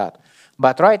probably start.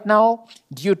 But right now,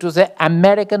 due to the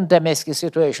American domestic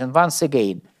situation, once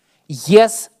again,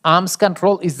 yes, arms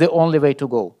control is the only way to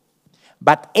go.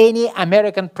 But any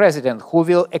American president who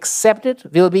will accept it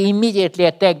will be immediately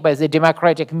attacked by the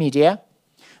Democratic media.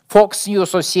 Fox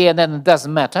News or CNN, it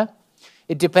doesn't matter.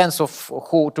 It depends on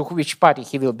to which party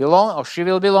he will belong or she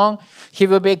will belong. He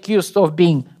will be accused of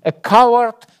being a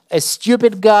coward, a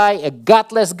stupid guy, a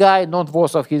gutless guy, not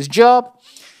worth of his job.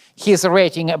 His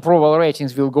approval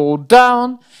ratings will go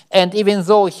down. And even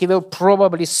though he will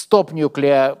probably stop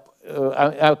nuclear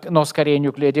North Korean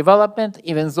nuclear development,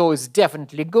 even though it's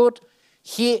definitely good,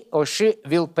 he or she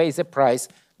will pay the price.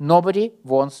 Nobody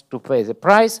wants to pay the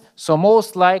price, so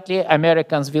most likely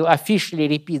Americans will officially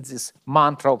repeat this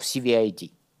mantra of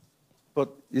CVID. But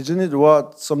isn't it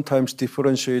what sometimes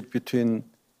differentiates between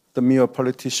the mere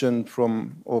politician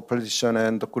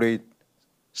and the great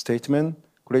statement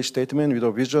with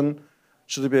a vision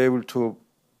should be able to,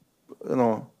 you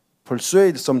know,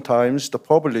 persuade sometimes the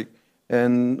public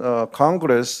and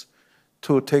Congress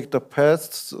to take the path,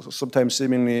 sometimes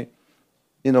seemingly,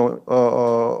 you know,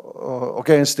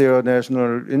 against their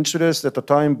national interests at the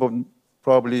time, but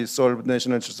probably solve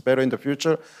national interests better in the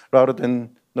future, rather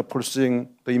than pursuing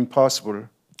the impossible,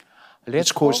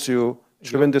 which costs you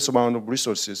tremendous amount of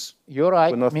resources. You're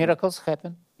right, miracles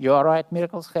happen. You are right,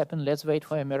 miracles happen. Let's wait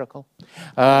for a miracle.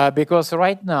 Because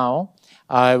right now,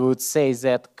 I would say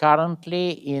that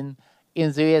currently in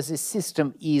the US, the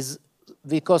system is,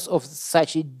 because of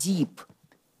such a deep,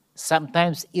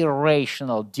 sometimes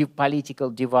irrational political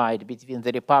divide between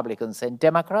the Republicans and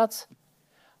Democrats,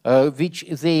 which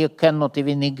they cannot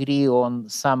even agree on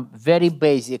some very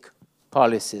basic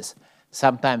policies.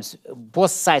 Sometimes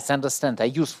both sides understand are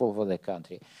useful for the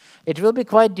country. It will be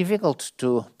quite difficult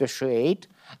to persuade,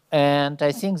 and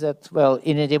I think that, well,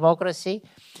 in a democracy,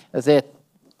 the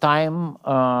time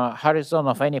horizon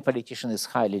of any politician is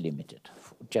highly limited,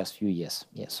 just a few years.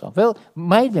 Yes, so, well,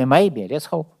 maybe, let's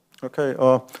hope. Okay,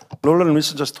 Roland and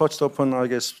Wilson just touched upon, I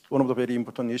guess, one of the very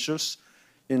important issues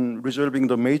in resolving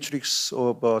the matrix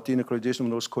of denuclearization of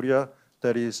North Korea.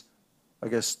 That is, I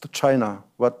guess, China,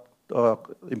 what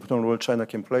important role China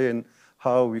can play and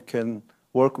how we can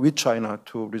work with China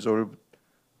to resolve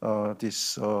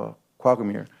this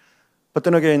quagmire. But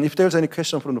then again, if there's any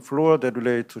question from the floor that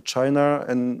relate to China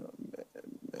and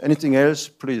anything else,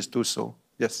 please do so.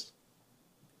 Yes.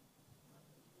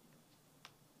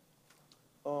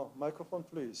 Microphone,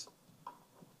 please.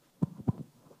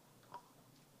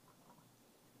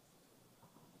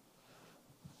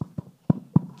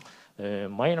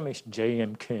 My name is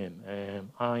J.M. Kim, and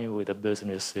I'm with the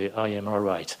business I Am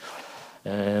Alright.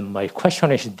 And my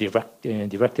question is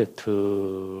directed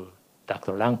to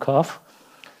Dr. Lankoff.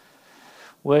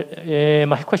 Well,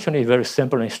 my question is very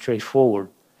simple and straightforward.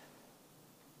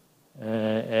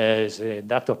 As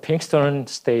Dr. Pinkston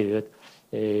stated,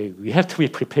 we have to be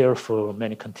prepared for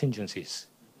many contingencies,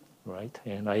 right?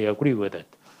 And I agree with it.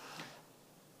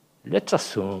 Let's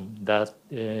assume that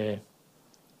the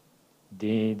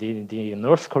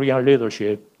North Korean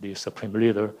leadership, the supreme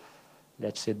leader,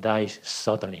 let's say dies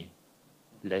suddenly.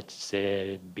 Let's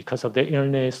say because of the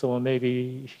illness or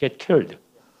maybe he get killed.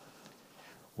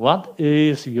 What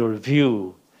is your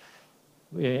view?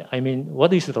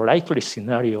 What is the likely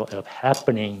scenario of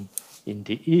happening in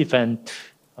the event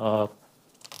of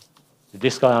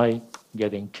this guy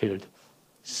getting killed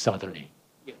suddenly?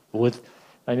 Yeah. Would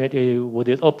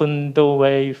it open the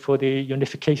way for the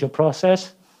unification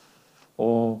process,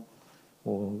 or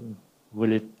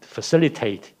will it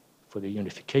facilitate for the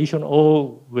unification,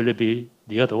 or will it be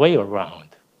the other way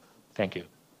around? Thank you.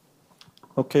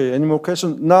 Okay, any more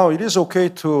questions? Now, it is okay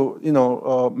to,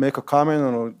 make a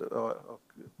comment or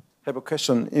have a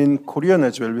question in Korean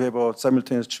as well. We have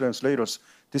simultaneous translators.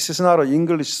 This is not an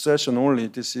English session only.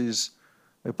 This is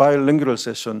a bilingual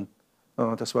session.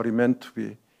 That's what it meant to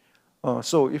be.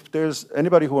 So if there's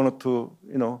anybody who wanted to,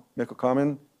 make a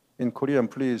comment in Korean,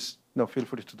 please, feel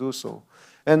free to do so.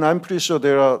 And I'm pretty sure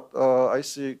there are, I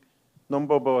see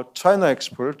number of China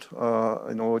experts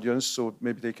in the audience, so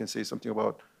maybe they can say something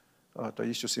about the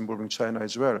issues involving China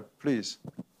as well. Please.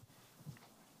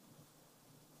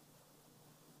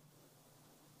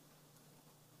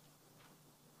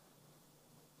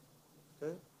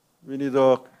 Okay, we need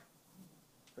a.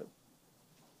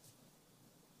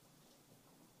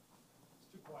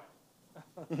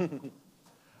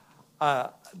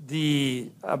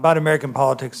 About American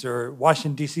politics or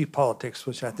Washington, D.C. politics,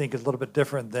 which I think is a little bit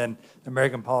different than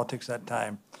American politics at that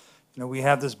time. We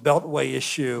have this Beltway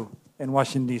issue in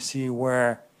Washington, D.C.,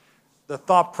 where the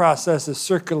thought process is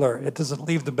circular. It doesn't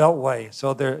leave the Beltway.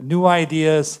 So there are new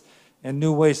ideas and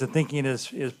new ways of thinking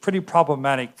is pretty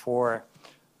problematic for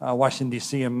Washington,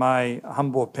 D.C., in my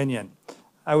humble opinion.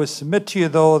 I would submit to you,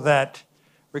 though, that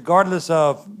regardless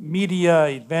of media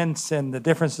events and the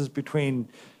differences between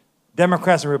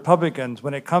Democrats and Republicans,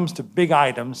 when it comes to big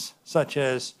items, such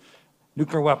as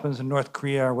nuclear weapons in North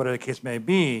Korea or whatever the case may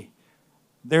be,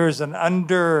 there is an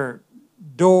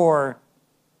underdoor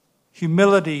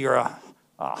humility or a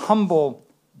humble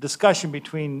discussion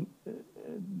between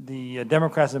the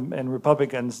Democrats and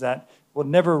Republicans that will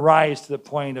never rise to the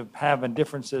point of having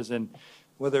differences in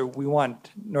whether we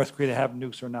want North Korea to have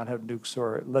nukes or not have nukes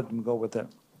or let them go with it.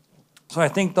 So I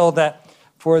think, though, that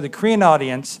for the Korean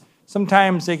audience,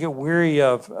 sometimes they get weary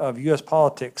of U.S.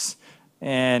 politics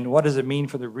and what does it mean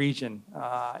for the region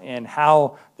and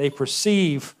how they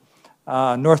perceive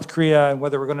North Korea and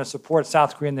whether we're going to support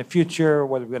South Korea in the future,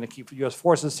 whether we're going to keep U.S.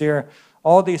 forces here.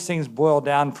 All these things boil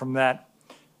down from that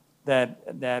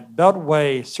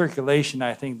Beltway circulation,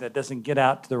 I think, that doesn't get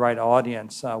out to the right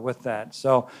audience with that.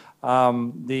 So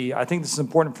I think this is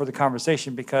important for the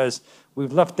conversation because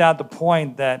we've left out the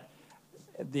point that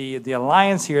the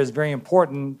alliance here is very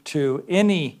important to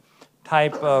any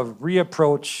type of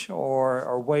reapproach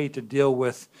or way to deal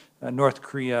with North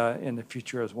Korea in the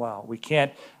future as well. We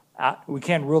can't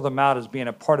rule them out as being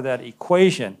a part of that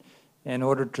equation in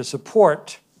order to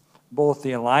support both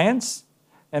the alliance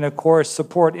and, of course,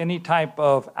 support any type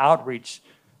of outreach.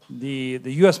 The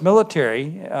U.S.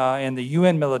 military and the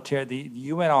UN military, the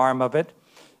UN arm of it,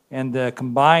 and the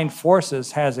combined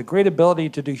forces has a great ability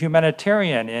to do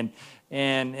humanitarian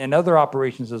and other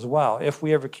operations as well. If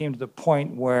we ever came to the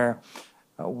point where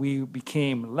we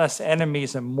became less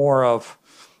enemies and more of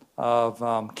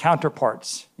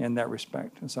counterparts in that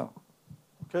respect. And so,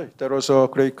 okay, that was a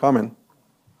great comment.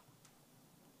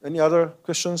 Any other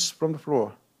questions from the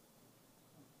floor?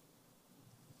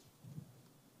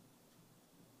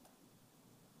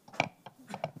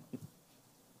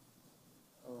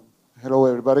 Hello,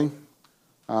 everybody.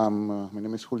 My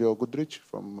name is Julio Goodrich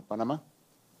from Panama.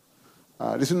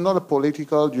 This is not a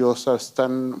political, just a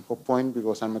standpoint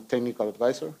because I'm a technical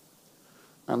advisor.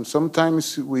 And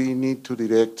sometimes we need to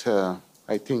direct,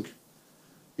 I think,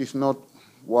 it's not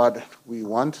what we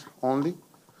want only,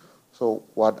 so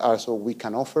what also we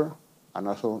can offer, and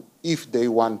also if they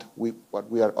want what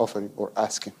we are offering or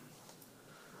asking.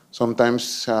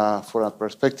 Sometimes for a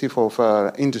perspective of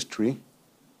industry,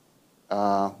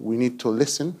 we need to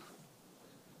listen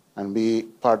and be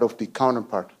part of the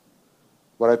counterpart.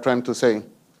 What I'm trying to say,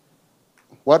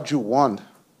 what you want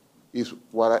is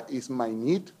what is my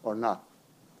need or not.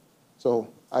 So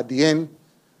at the end,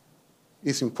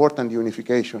 it's important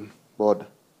unification, but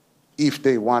if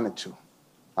they wanted to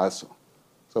also.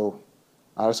 So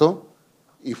also,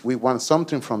 if we want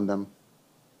something from them,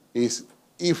 is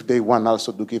if they want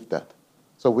also to give that.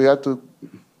 So we have to,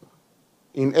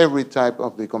 in every type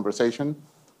of the conversation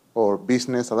or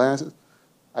business alliances,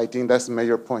 I think that's the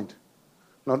major point.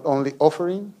 Not only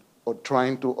offering or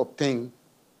trying to obtain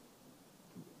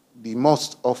the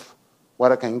most of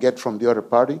what I can get from the other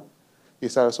party,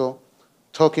 is also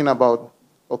talking about,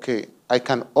 okay, I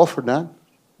can offer that,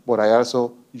 but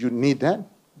you need that.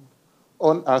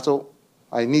 And also,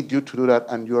 I need you to do that,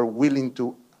 and you are willing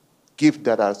to give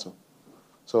that also.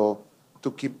 So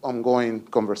to keep ongoing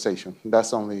conversation.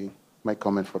 That's only my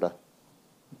comment for that.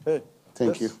 Okay.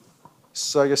 Thank you.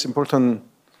 So I guess important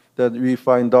that we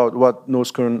find out what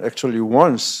North Korea actually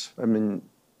wants. I mean,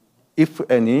 if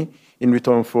any, in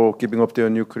return for giving up their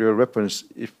nuclear weapons,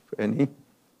 if any.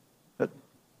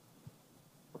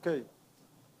 Okay.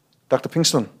 Dr.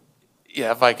 Pinkston.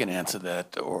 Yeah, if I can answer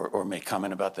that or make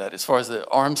comment about that. As far as the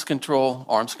arms control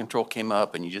came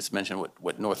up, and you just mentioned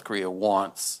what North Korea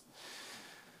wants.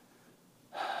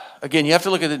 Again, you have to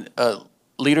look at the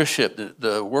leadership,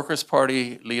 the Workers'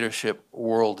 Party leadership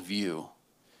worldview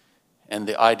and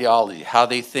the ideology, how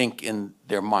they think in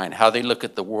their mind, how they look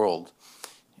at the world.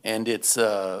 And it's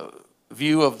a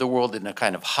view of the world in a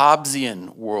kind of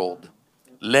Hobbesian world,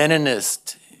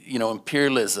 Leninist,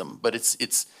 imperialism, but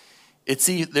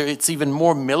it's even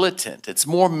more militant, it's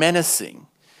more menacing.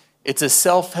 It's a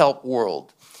self-help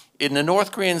world. In the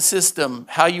North Korean system,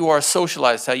 how you are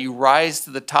socialized, how you rise to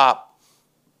the top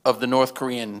of the North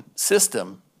Korean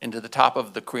system, into the top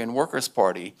of the Korean Workers'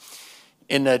 Party,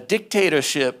 in a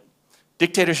dictatorship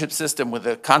system with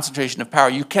a concentration of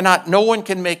power, no one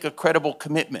can make a credible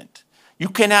commitment. You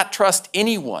cannot trust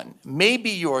anyone. Maybe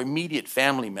your immediate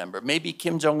family member, maybe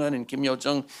Kim Jong-un and Kim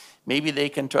Yo-jong, maybe they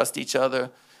can trust each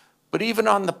other. But even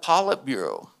on the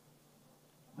Politburo,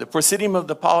 the Presidium of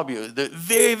the Politburo, the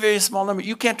very, very small number,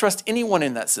 you can't trust anyone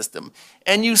in that system.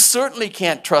 And you certainly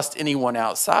can't trust anyone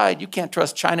outside. You can't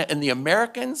trust China and the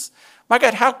Americans. My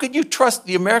God, how could you trust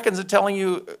the Americans are telling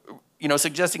you,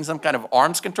 suggesting some kind of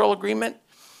arms control agreement?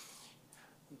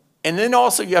 And then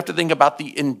also you have to think about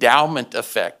the endowment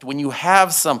effect. When you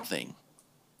have something,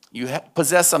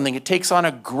 possess something, it takes on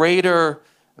a greater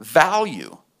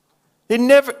value. They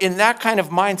never, in that kind of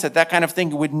mindset, that kind of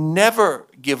thing, would never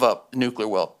give up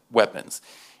nuclear weapons.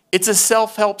 It's a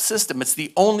self-help system. It's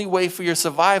the only way for your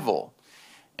survival.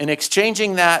 And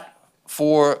exchanging that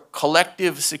for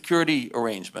collective security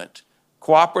arrangement,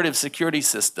 cooperative security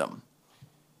system,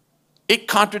 it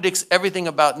contradicts everything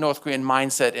about North Korean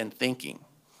mindset and thinking.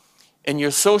 And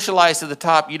you're socialized to the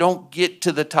top. You don't get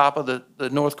to the top of the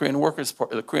North Korean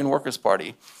the Korean Workers'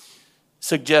 Party,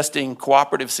 suggesting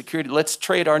cooperative security. Let's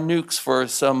trade our nukes for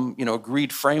some,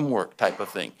 agreed framework type of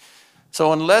thing.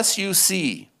 So unless you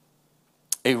see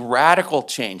a radical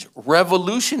change,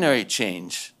 revolutionary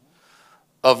change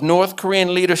of North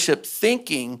Korean leadership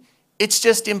thinking, it's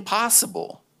just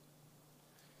impossible.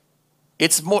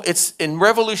 And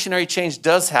revolutionary change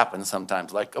does happen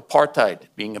sometimes, like apartheid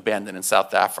being abandoned in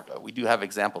South Africa. We do have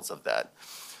examples of that.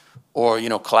 Or,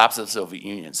 collapse of the Soviet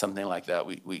Union, something like that.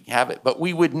 We have it. But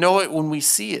we would know it when we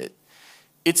see it.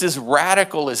 It's as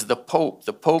radical as the Pope.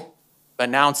 The Pope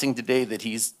announcing today that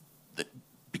he's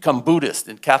become Buddhist,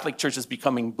 and Catholic Church is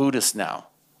becoming Buddhist now.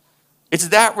 It's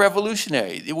that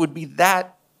revolutionary. It would be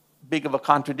that big of a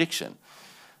contradiction.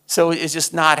 So it's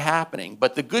just not happening.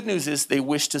 But the good news is they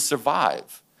wish to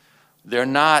survive. They're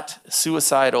not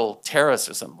suicidal terrorists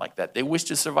or something like that. They wish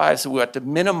to survive, so we have to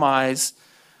minimize.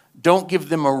 Don't give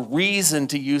them a reason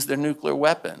to use their nuclear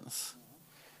weapons.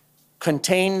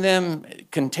 Contain them,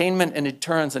 containment and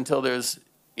deterrence until there's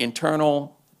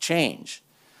internal change.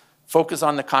 Focus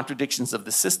on the contradictions of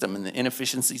the system and the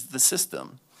inefficiencies of the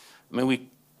system. I mean, we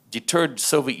deterred the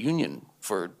Soviet Union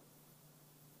for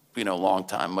a long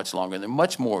time, much longer. They're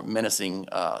much more menacing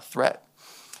threat.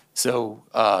 So,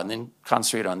 and then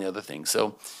concentrate on the other things.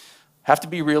 So, have to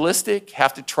be realistic,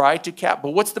 have to try to cap.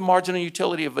 But what's the marginal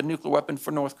utility of a nuclear weapon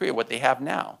for North Korea, what they have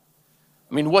now?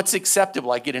 I mean, what's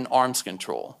acceptable? I get an arms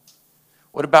control.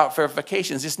 What about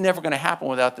verification? It's just never going to happen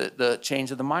without the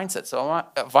change of the mindset. So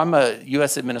if I'm a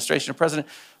U.S. administration or president,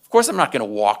 of course I'm not going to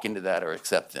walk into that or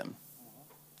accept them.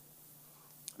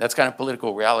 That's kind of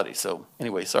political reality. So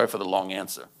anyway, sorry for the long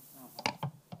answer.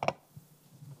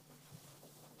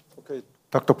 Okay,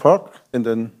 Dr. Park and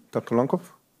then Dr. Lankov.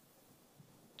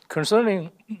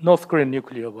 Concerning North Korean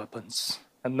nuclear weapons,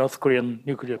 North Korean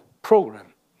nuclear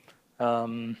program.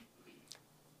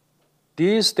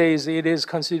 These days, it is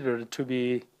considered to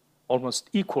be almost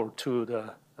equal to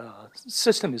the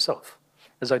system itself.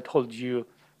 As I told you,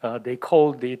 they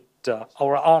called it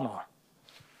our honor.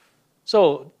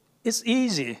 So it's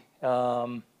easy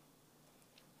for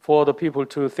the people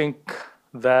to think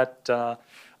that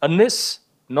unless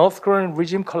North Korean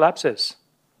regime collapses,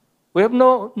 we have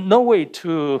no way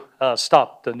to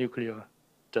stop the nuclear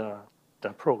the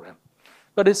program.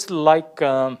 But it's like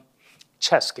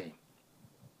chess game.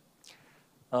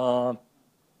 The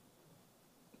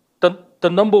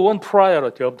number one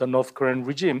priority of the North Korean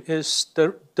regime is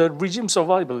the regime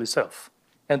survival itself.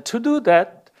 And to do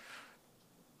that,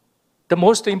 the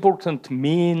most important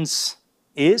means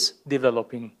is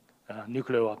developing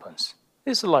nuclear weapons.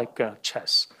 It's like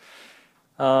chess.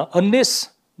 Unless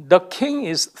the king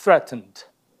is threatened,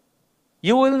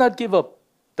 you will not give up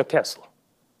the castle.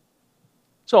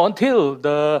 So until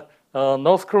the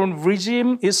North Korean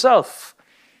regime itself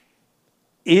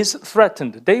is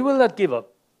threatened, they will not give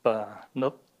up the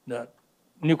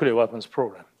nuclear weapons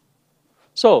program.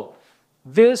 So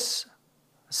this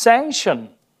sanction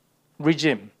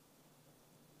regime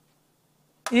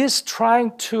is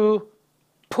trying to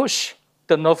push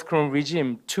the North Korean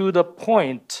regime to the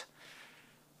point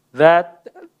that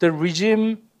the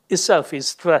regime itself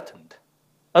is threatened.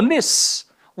 Unless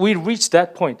we reach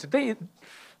that point,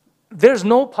 there's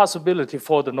no possibility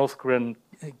for the North Korean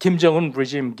Kim Jong-un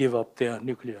regime give up their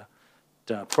nuclear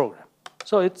program.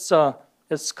 So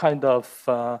it's kind of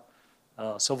a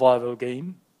survival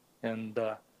game, and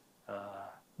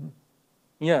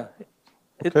yeah.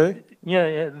 Okay.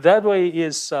 That way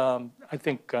is, I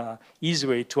think, easy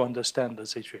way to understand the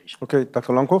situation. Okay,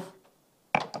 Dr. Lankov?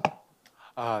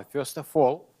 First of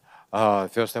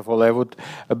all, I would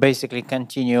basically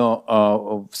continue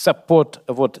support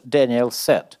what Daniel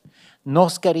said.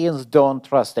 North Koreans don't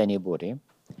trust anybody.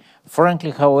 Frankly,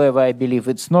 however, I believe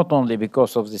it's not only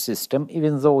because of the system,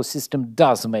 even though the system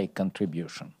does make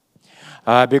contribution.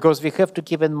 Because we have to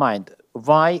keep in mind,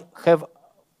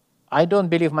 I don't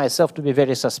believe myself to be a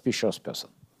very suspicious person.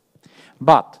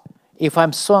 But if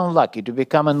I'm so unlucky to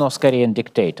become a North Korean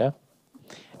dictator,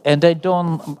 and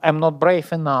I'm not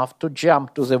brave enough to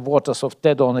jump to the waters of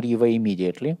Taedong River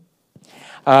immediately,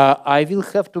 I will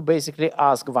have to basically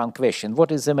ask one question.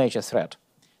 What is the major threat?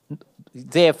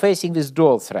 They are facing this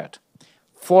dual threat.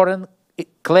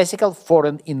 Classical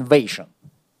foreign invasion,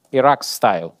 Iraq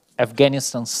style,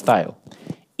 Afghanistan style.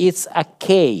 It's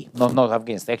okay, not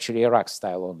Afghanistan, actually Iraq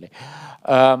style only.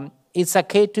 It's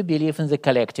okay to believe in the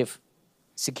collective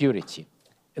security.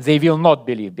 They will not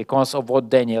believe because of what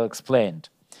Daniel explained.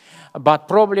 But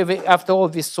probably after all,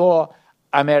 we saw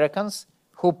Americans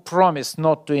who promised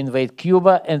not to invade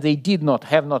Cuba, and they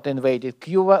have not invaded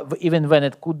Cuba, even when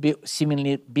it could be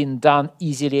seemingly been done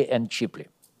easily and cheaply.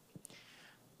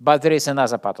 But there is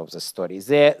another part of the story.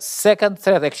 The second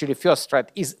threat, actually first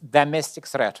threat, is domestic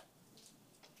threat.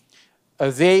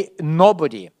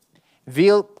 Nobody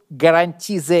will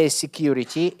guarantee their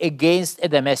security against a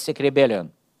domestic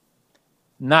rebellion.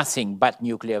 Nothing but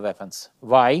nuclear weapons.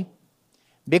 Why?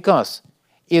 Because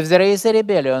if there is a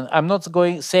rebellion, I'm not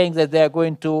saying that they are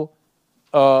going to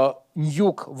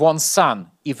nuke one's son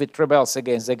if it rebels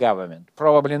against the government.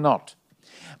 Probably not.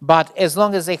 But as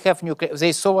long as they have nuclear,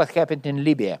 they saw what happened in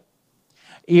Libya.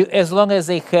 As long as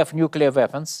they have nuclear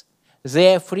weapons,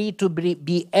 they are free to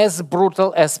be as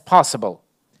brutal as possible.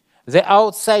 The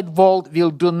outside world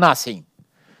will do nothing.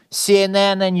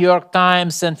 CNN and New York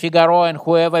Times and Figaro and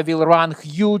whoever will run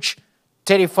huge,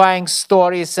 terrifying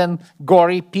stories and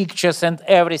gory pictures and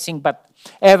everything, but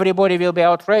everybody will be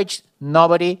outraged.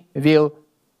 Nobody will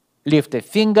lift a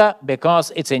finger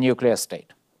because it's a nuclear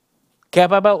state,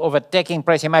 capable of attacking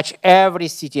pretty much every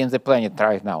city on the planet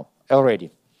right now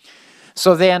already.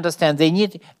 So they understand they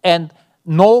need, and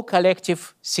no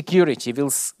collective security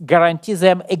will guarantee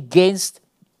them against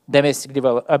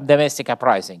domestic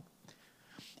uprising.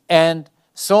 And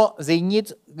so they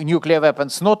need nuclear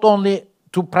weapons, not only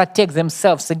to protect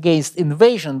themselves against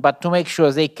invasion, but to make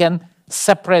sure they can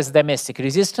suppress domestic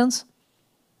resistance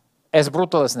as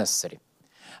brutal as necessary.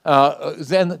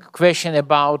 Then question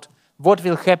about what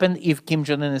will happen if Kim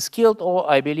Jong-un is killed, or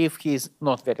I believe he is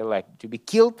not very likely to be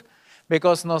killed,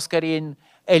 because North Korean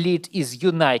elite is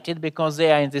united, because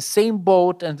they are in the same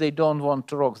boat and they don't want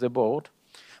to rock the boat.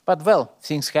 But well,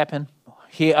 things happen.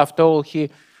 After all, he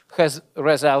has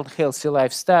a healthy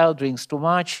lifestyle, drinks too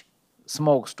much,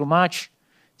 smokes too much,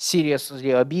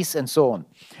 seriously obese, and so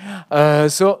on.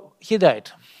 So he died.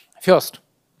 First,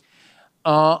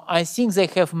 I think they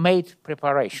have made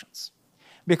preparations,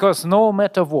 because no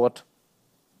matter what,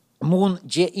 Moon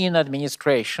Jae-in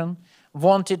administration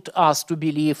wanted us to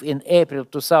believe in April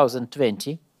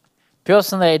 2020.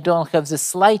 Personally, I don't have the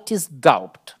slightest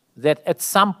doubt that at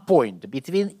some point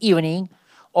between evening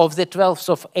of the 12th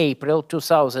of April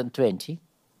 2020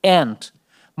 and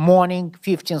morning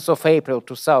 15th of April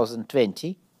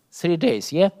 2020, 3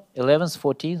 days, yeah? 11th,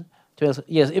 14th, 12th,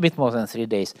 yes, a bit more than 3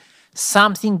 days.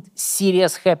 Something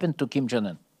serious happened to Kim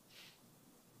Jong-un.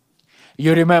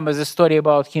 You remember the story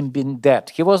about him being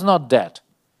dead. He was not dead.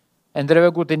 And there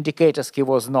were good indicators he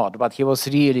was not, but he was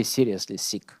really seriously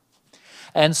sick.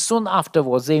 And soon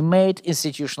afterwards, they made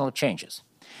institutional changes.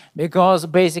 Because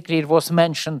basically it was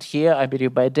mentioned here, I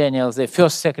believe by Daniel, the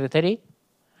first secretary,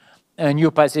 a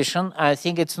new position. I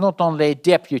think it's not only a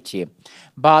deputy,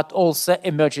 but also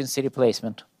emergency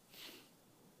replacement.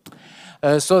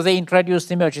 So they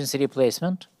introduced emergency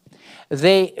replacement.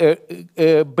 They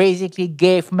basically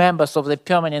gave members of the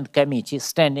permanent committee,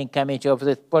 standing committee of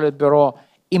the Politburo,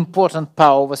 important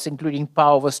powers, including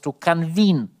powers to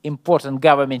convene important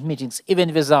government meetings,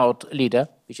 even without leader,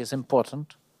 which is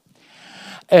important.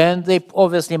 And they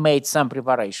obviously made some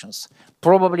preparations.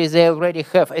 Probably they already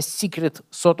have a secret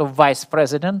sort of vice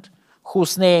president,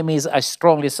 whose name is, I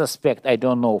strongly suspect, I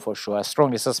don't know for sure, I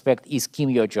strongly suspect is Kim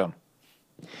Yo-jong.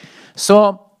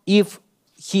 So if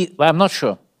he, I'm not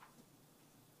sure,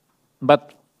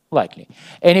 but likely.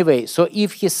 Anyway, so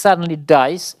if he suddenly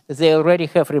dies, they already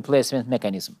have replacement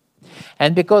mechanism.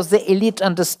 And because the elite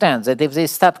understands that if they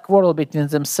start quarrel between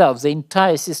themselves, the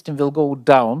entire system will go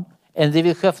down and they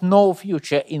will have no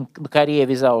future in Korea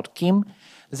without Kim,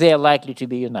 they are likely to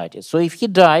be united. So if he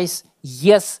dies,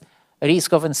 yes,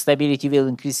 risk of instability will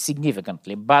increase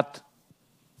significantly, but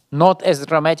not as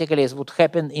dramatically as would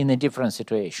happen in a different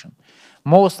situation.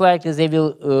 Most likely they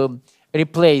will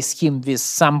replace him with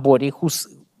somebody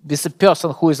with a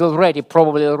person who is already,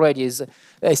 probably already is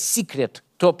a secret,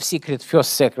 top secret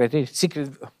first secretary,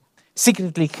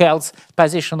 secretly held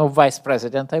position of vice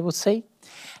president, I would say.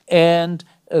 And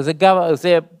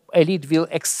the elite will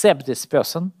accept this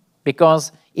person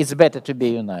because it's better to be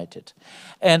united.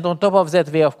 And on top of that,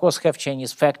 we of course have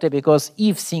Chinese factor, because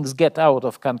if things get out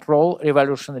of control,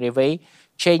 revolutionary way,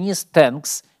 Chinese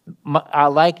tanks are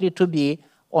likely to be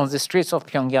on the streets of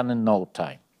Pyongyang in no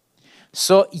time.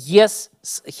 So yes,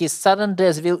 his sudden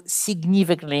death will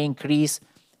significantly increase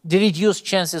the reduced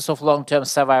chances of long-term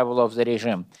survival of the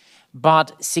regime.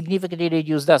 But significantly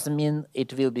reduced doesn't mean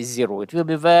it will be zero. It will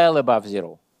be well above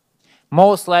zero.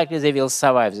 Most likely they will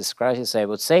survive this crisis, I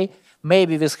would say,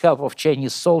 maybe with help of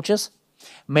Chinese soldiers,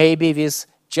 maybe with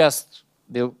just,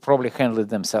 they'll probably handle it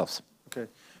themselves. Okay.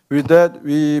 With that,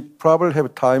 we probably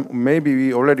have time. Maybe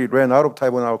we already ran out of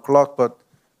time on our clock, but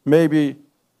maybe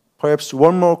perhaps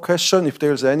one more question, if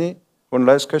there's any. One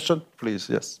last question, please,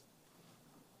 yes.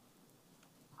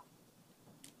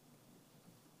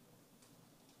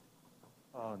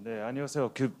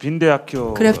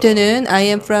 Good afternoon. I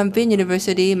am from Bin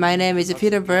University. My name is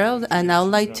Peter Berl, and I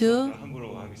would like to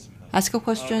ask a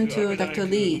question to Dr.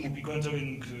 Lee.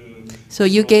 So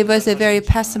you gave us a very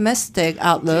pessimistic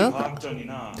outlook,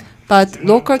 but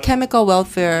local chemical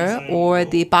welfare or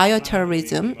the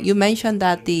bioterrorism, you mentioned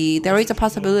that there is a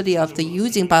possibility of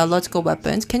using biological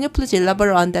weapons. Can you please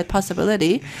elaborate on that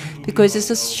possibility? Because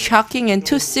this is shocking and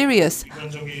too serious.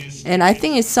 And I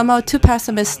think it's somehow too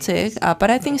pessimistic, but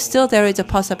I think still there is a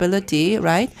possibility,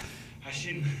 right?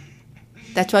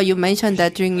 That's why you mentioned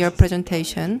that during your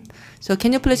presentation. So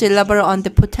can you please elaborate on the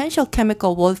potential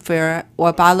chemical warfare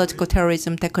or biological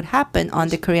terrorism that could happen on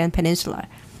the Korean Peninsula?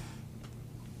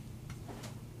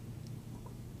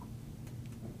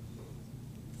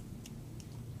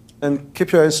 And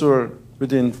keep your answer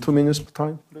within 2 minutes per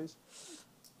time, please.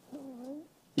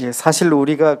 예, 사실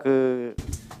우리가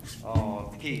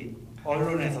특히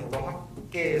언론에서도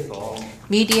학계에서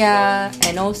Media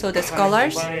and also the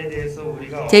scholars,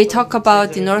 they talk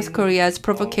about the North Korea's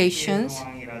provocations.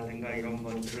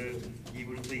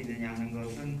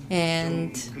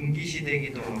 And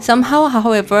somehow,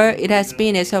 however, it has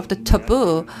been a sort of the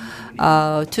taboo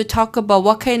to talk about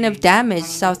what kind of damage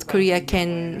South Korea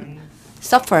can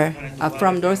suffer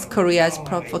from North Korea's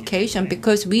provocation,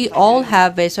 because we all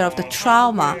have a sort of the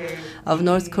trauma of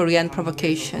North Korean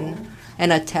provocation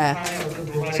and attack.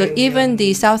 So even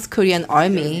the South Korean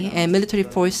army and military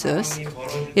forces,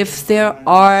 if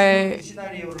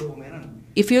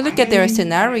you look at their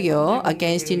scenario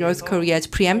against the North Korea's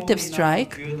preemptive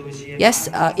strike, yes,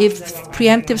 if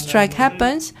preemptive strike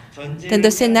happens, then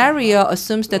the scenario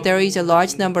assumes that there is a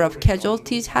large number of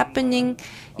casualties happening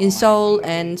in Seoul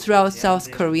and throughout South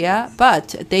Korea, but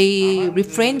they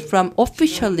refrain from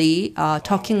officially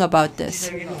talking about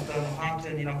this.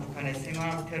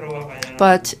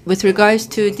 But with regards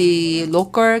to the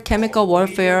local chemical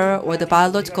warfare or the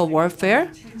biological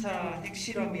warfare,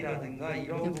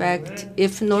 in fact,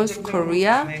 if North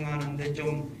Korea,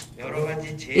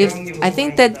 I think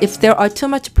that if there are too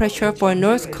much pressure for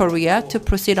North Korea to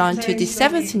proceed on to the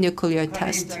 7th nuclear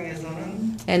test,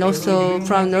 and also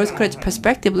from North Korea's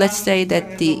perspective, let's say that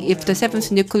if the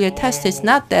 7th nuclear test is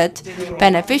not that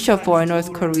beneficial for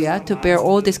North Korea to bear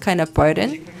all this kind of burden,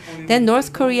 then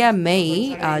North Korea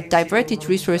may divert its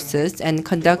resources and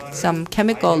conduct some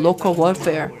chemical local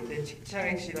warfare.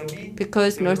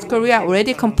 Because North Korea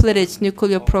already completed its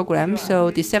nuclear program, so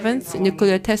the 7th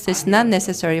nuclear test is not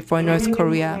necessary for North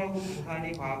Korea.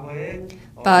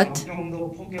 But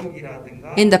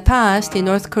in the past,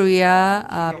 North Korea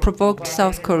provoked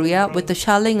South Korea with the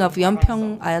shelling of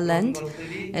Yeonpyeong Island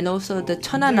and also the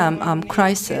Cheonanam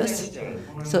crisis.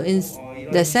 So in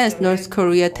that sense, North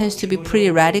Korea tends to be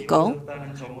pretty radical.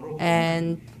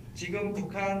 And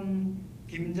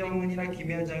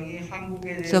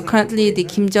so currently the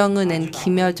Kim Jong-un and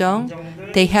Kim Yo-jong,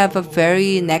 they have a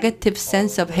very negative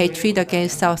sense of hatred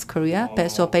against South Korea.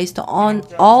 So based on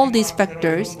all these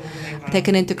factors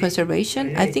taken into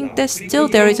consideration, I think that still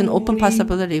there is an open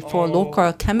possibility for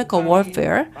local chemical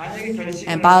warfare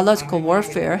and biological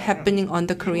warfare happening on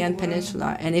the Korean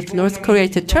peninsula. And if North Korea is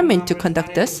determined to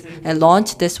conduct this and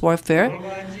launch this warfare,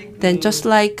 then just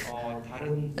like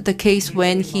the case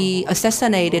when he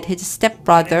assassinated his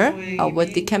stepbrother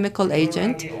with the chemical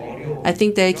agent, I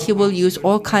think that he will use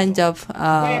all kinds of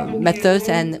methods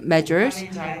and measures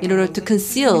in order to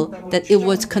conceal that it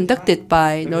was conducted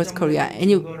by North Korea,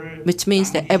 which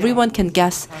means that everyone can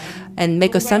guess and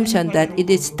make assumption that it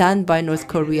is done by North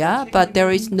Korea, but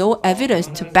there is no evidence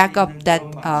to back up that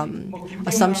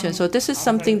assumption. So this is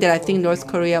something that I think North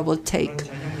Korea will take.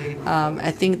 I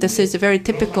think this is a very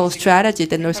typical strategy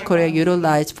that North Korea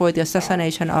utilized for the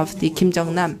assassination of the Kim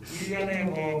Jong-nam.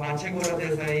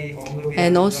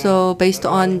 And also based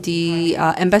on the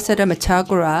Ambassador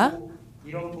Machagura,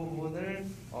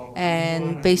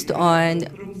 and based on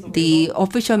the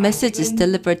official messages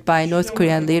delivered by North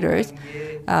Korean leaders,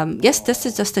 yes, this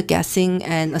is just a guessing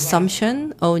and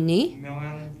assumption only.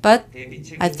 But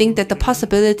I think that the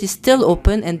possibility is still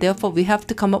open, and therefore we have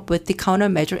to come up with the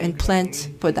countermeasure and plans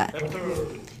for that.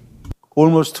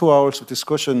 Almost 2 hours of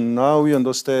discussion. Now we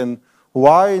understand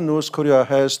why North Korea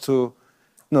has to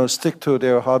stick to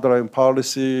their hardline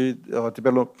policy,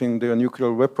 developing their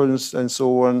nuclear weapons and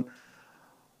so on.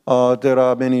 There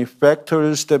are many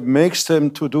factors that makes them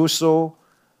to do so.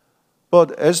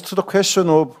 But as to the question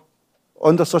of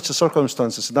under such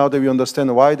circumstances, now that we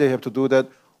understand why they have to do that,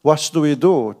 what should we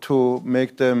do to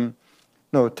make them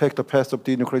take the path of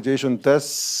denuclearization? That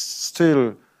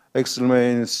still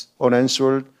remains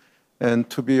unanswered and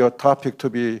to be a topic to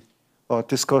be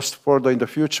discussed further in the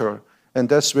future. And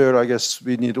that's where I guess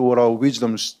we need all our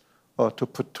wisdoms to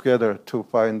put together to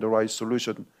find the right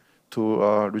solution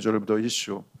to resolve the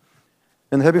issue.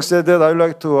 And having said that, I'd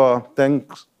like to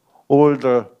thank all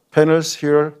the panelists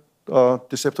here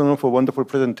this afternoon for a wonderful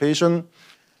presentation,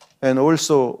 and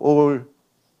also all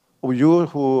of you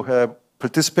who have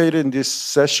participated in this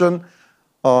session,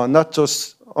 not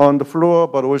just on the floor,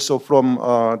 but also from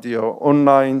the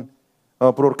online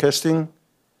broadcasting.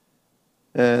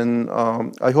 And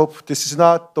I hope this is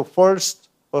not the first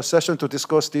session to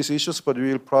discuss these issues, but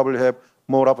we will probably have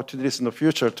more opportunities in the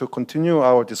future to continue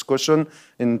our discussion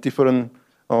in different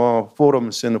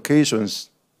forums and occasions.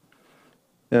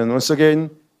 And once again,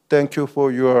 thank you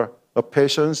for your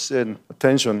patience and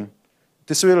attention.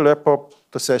 This will wrap up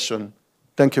the session.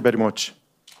 Thank you very much.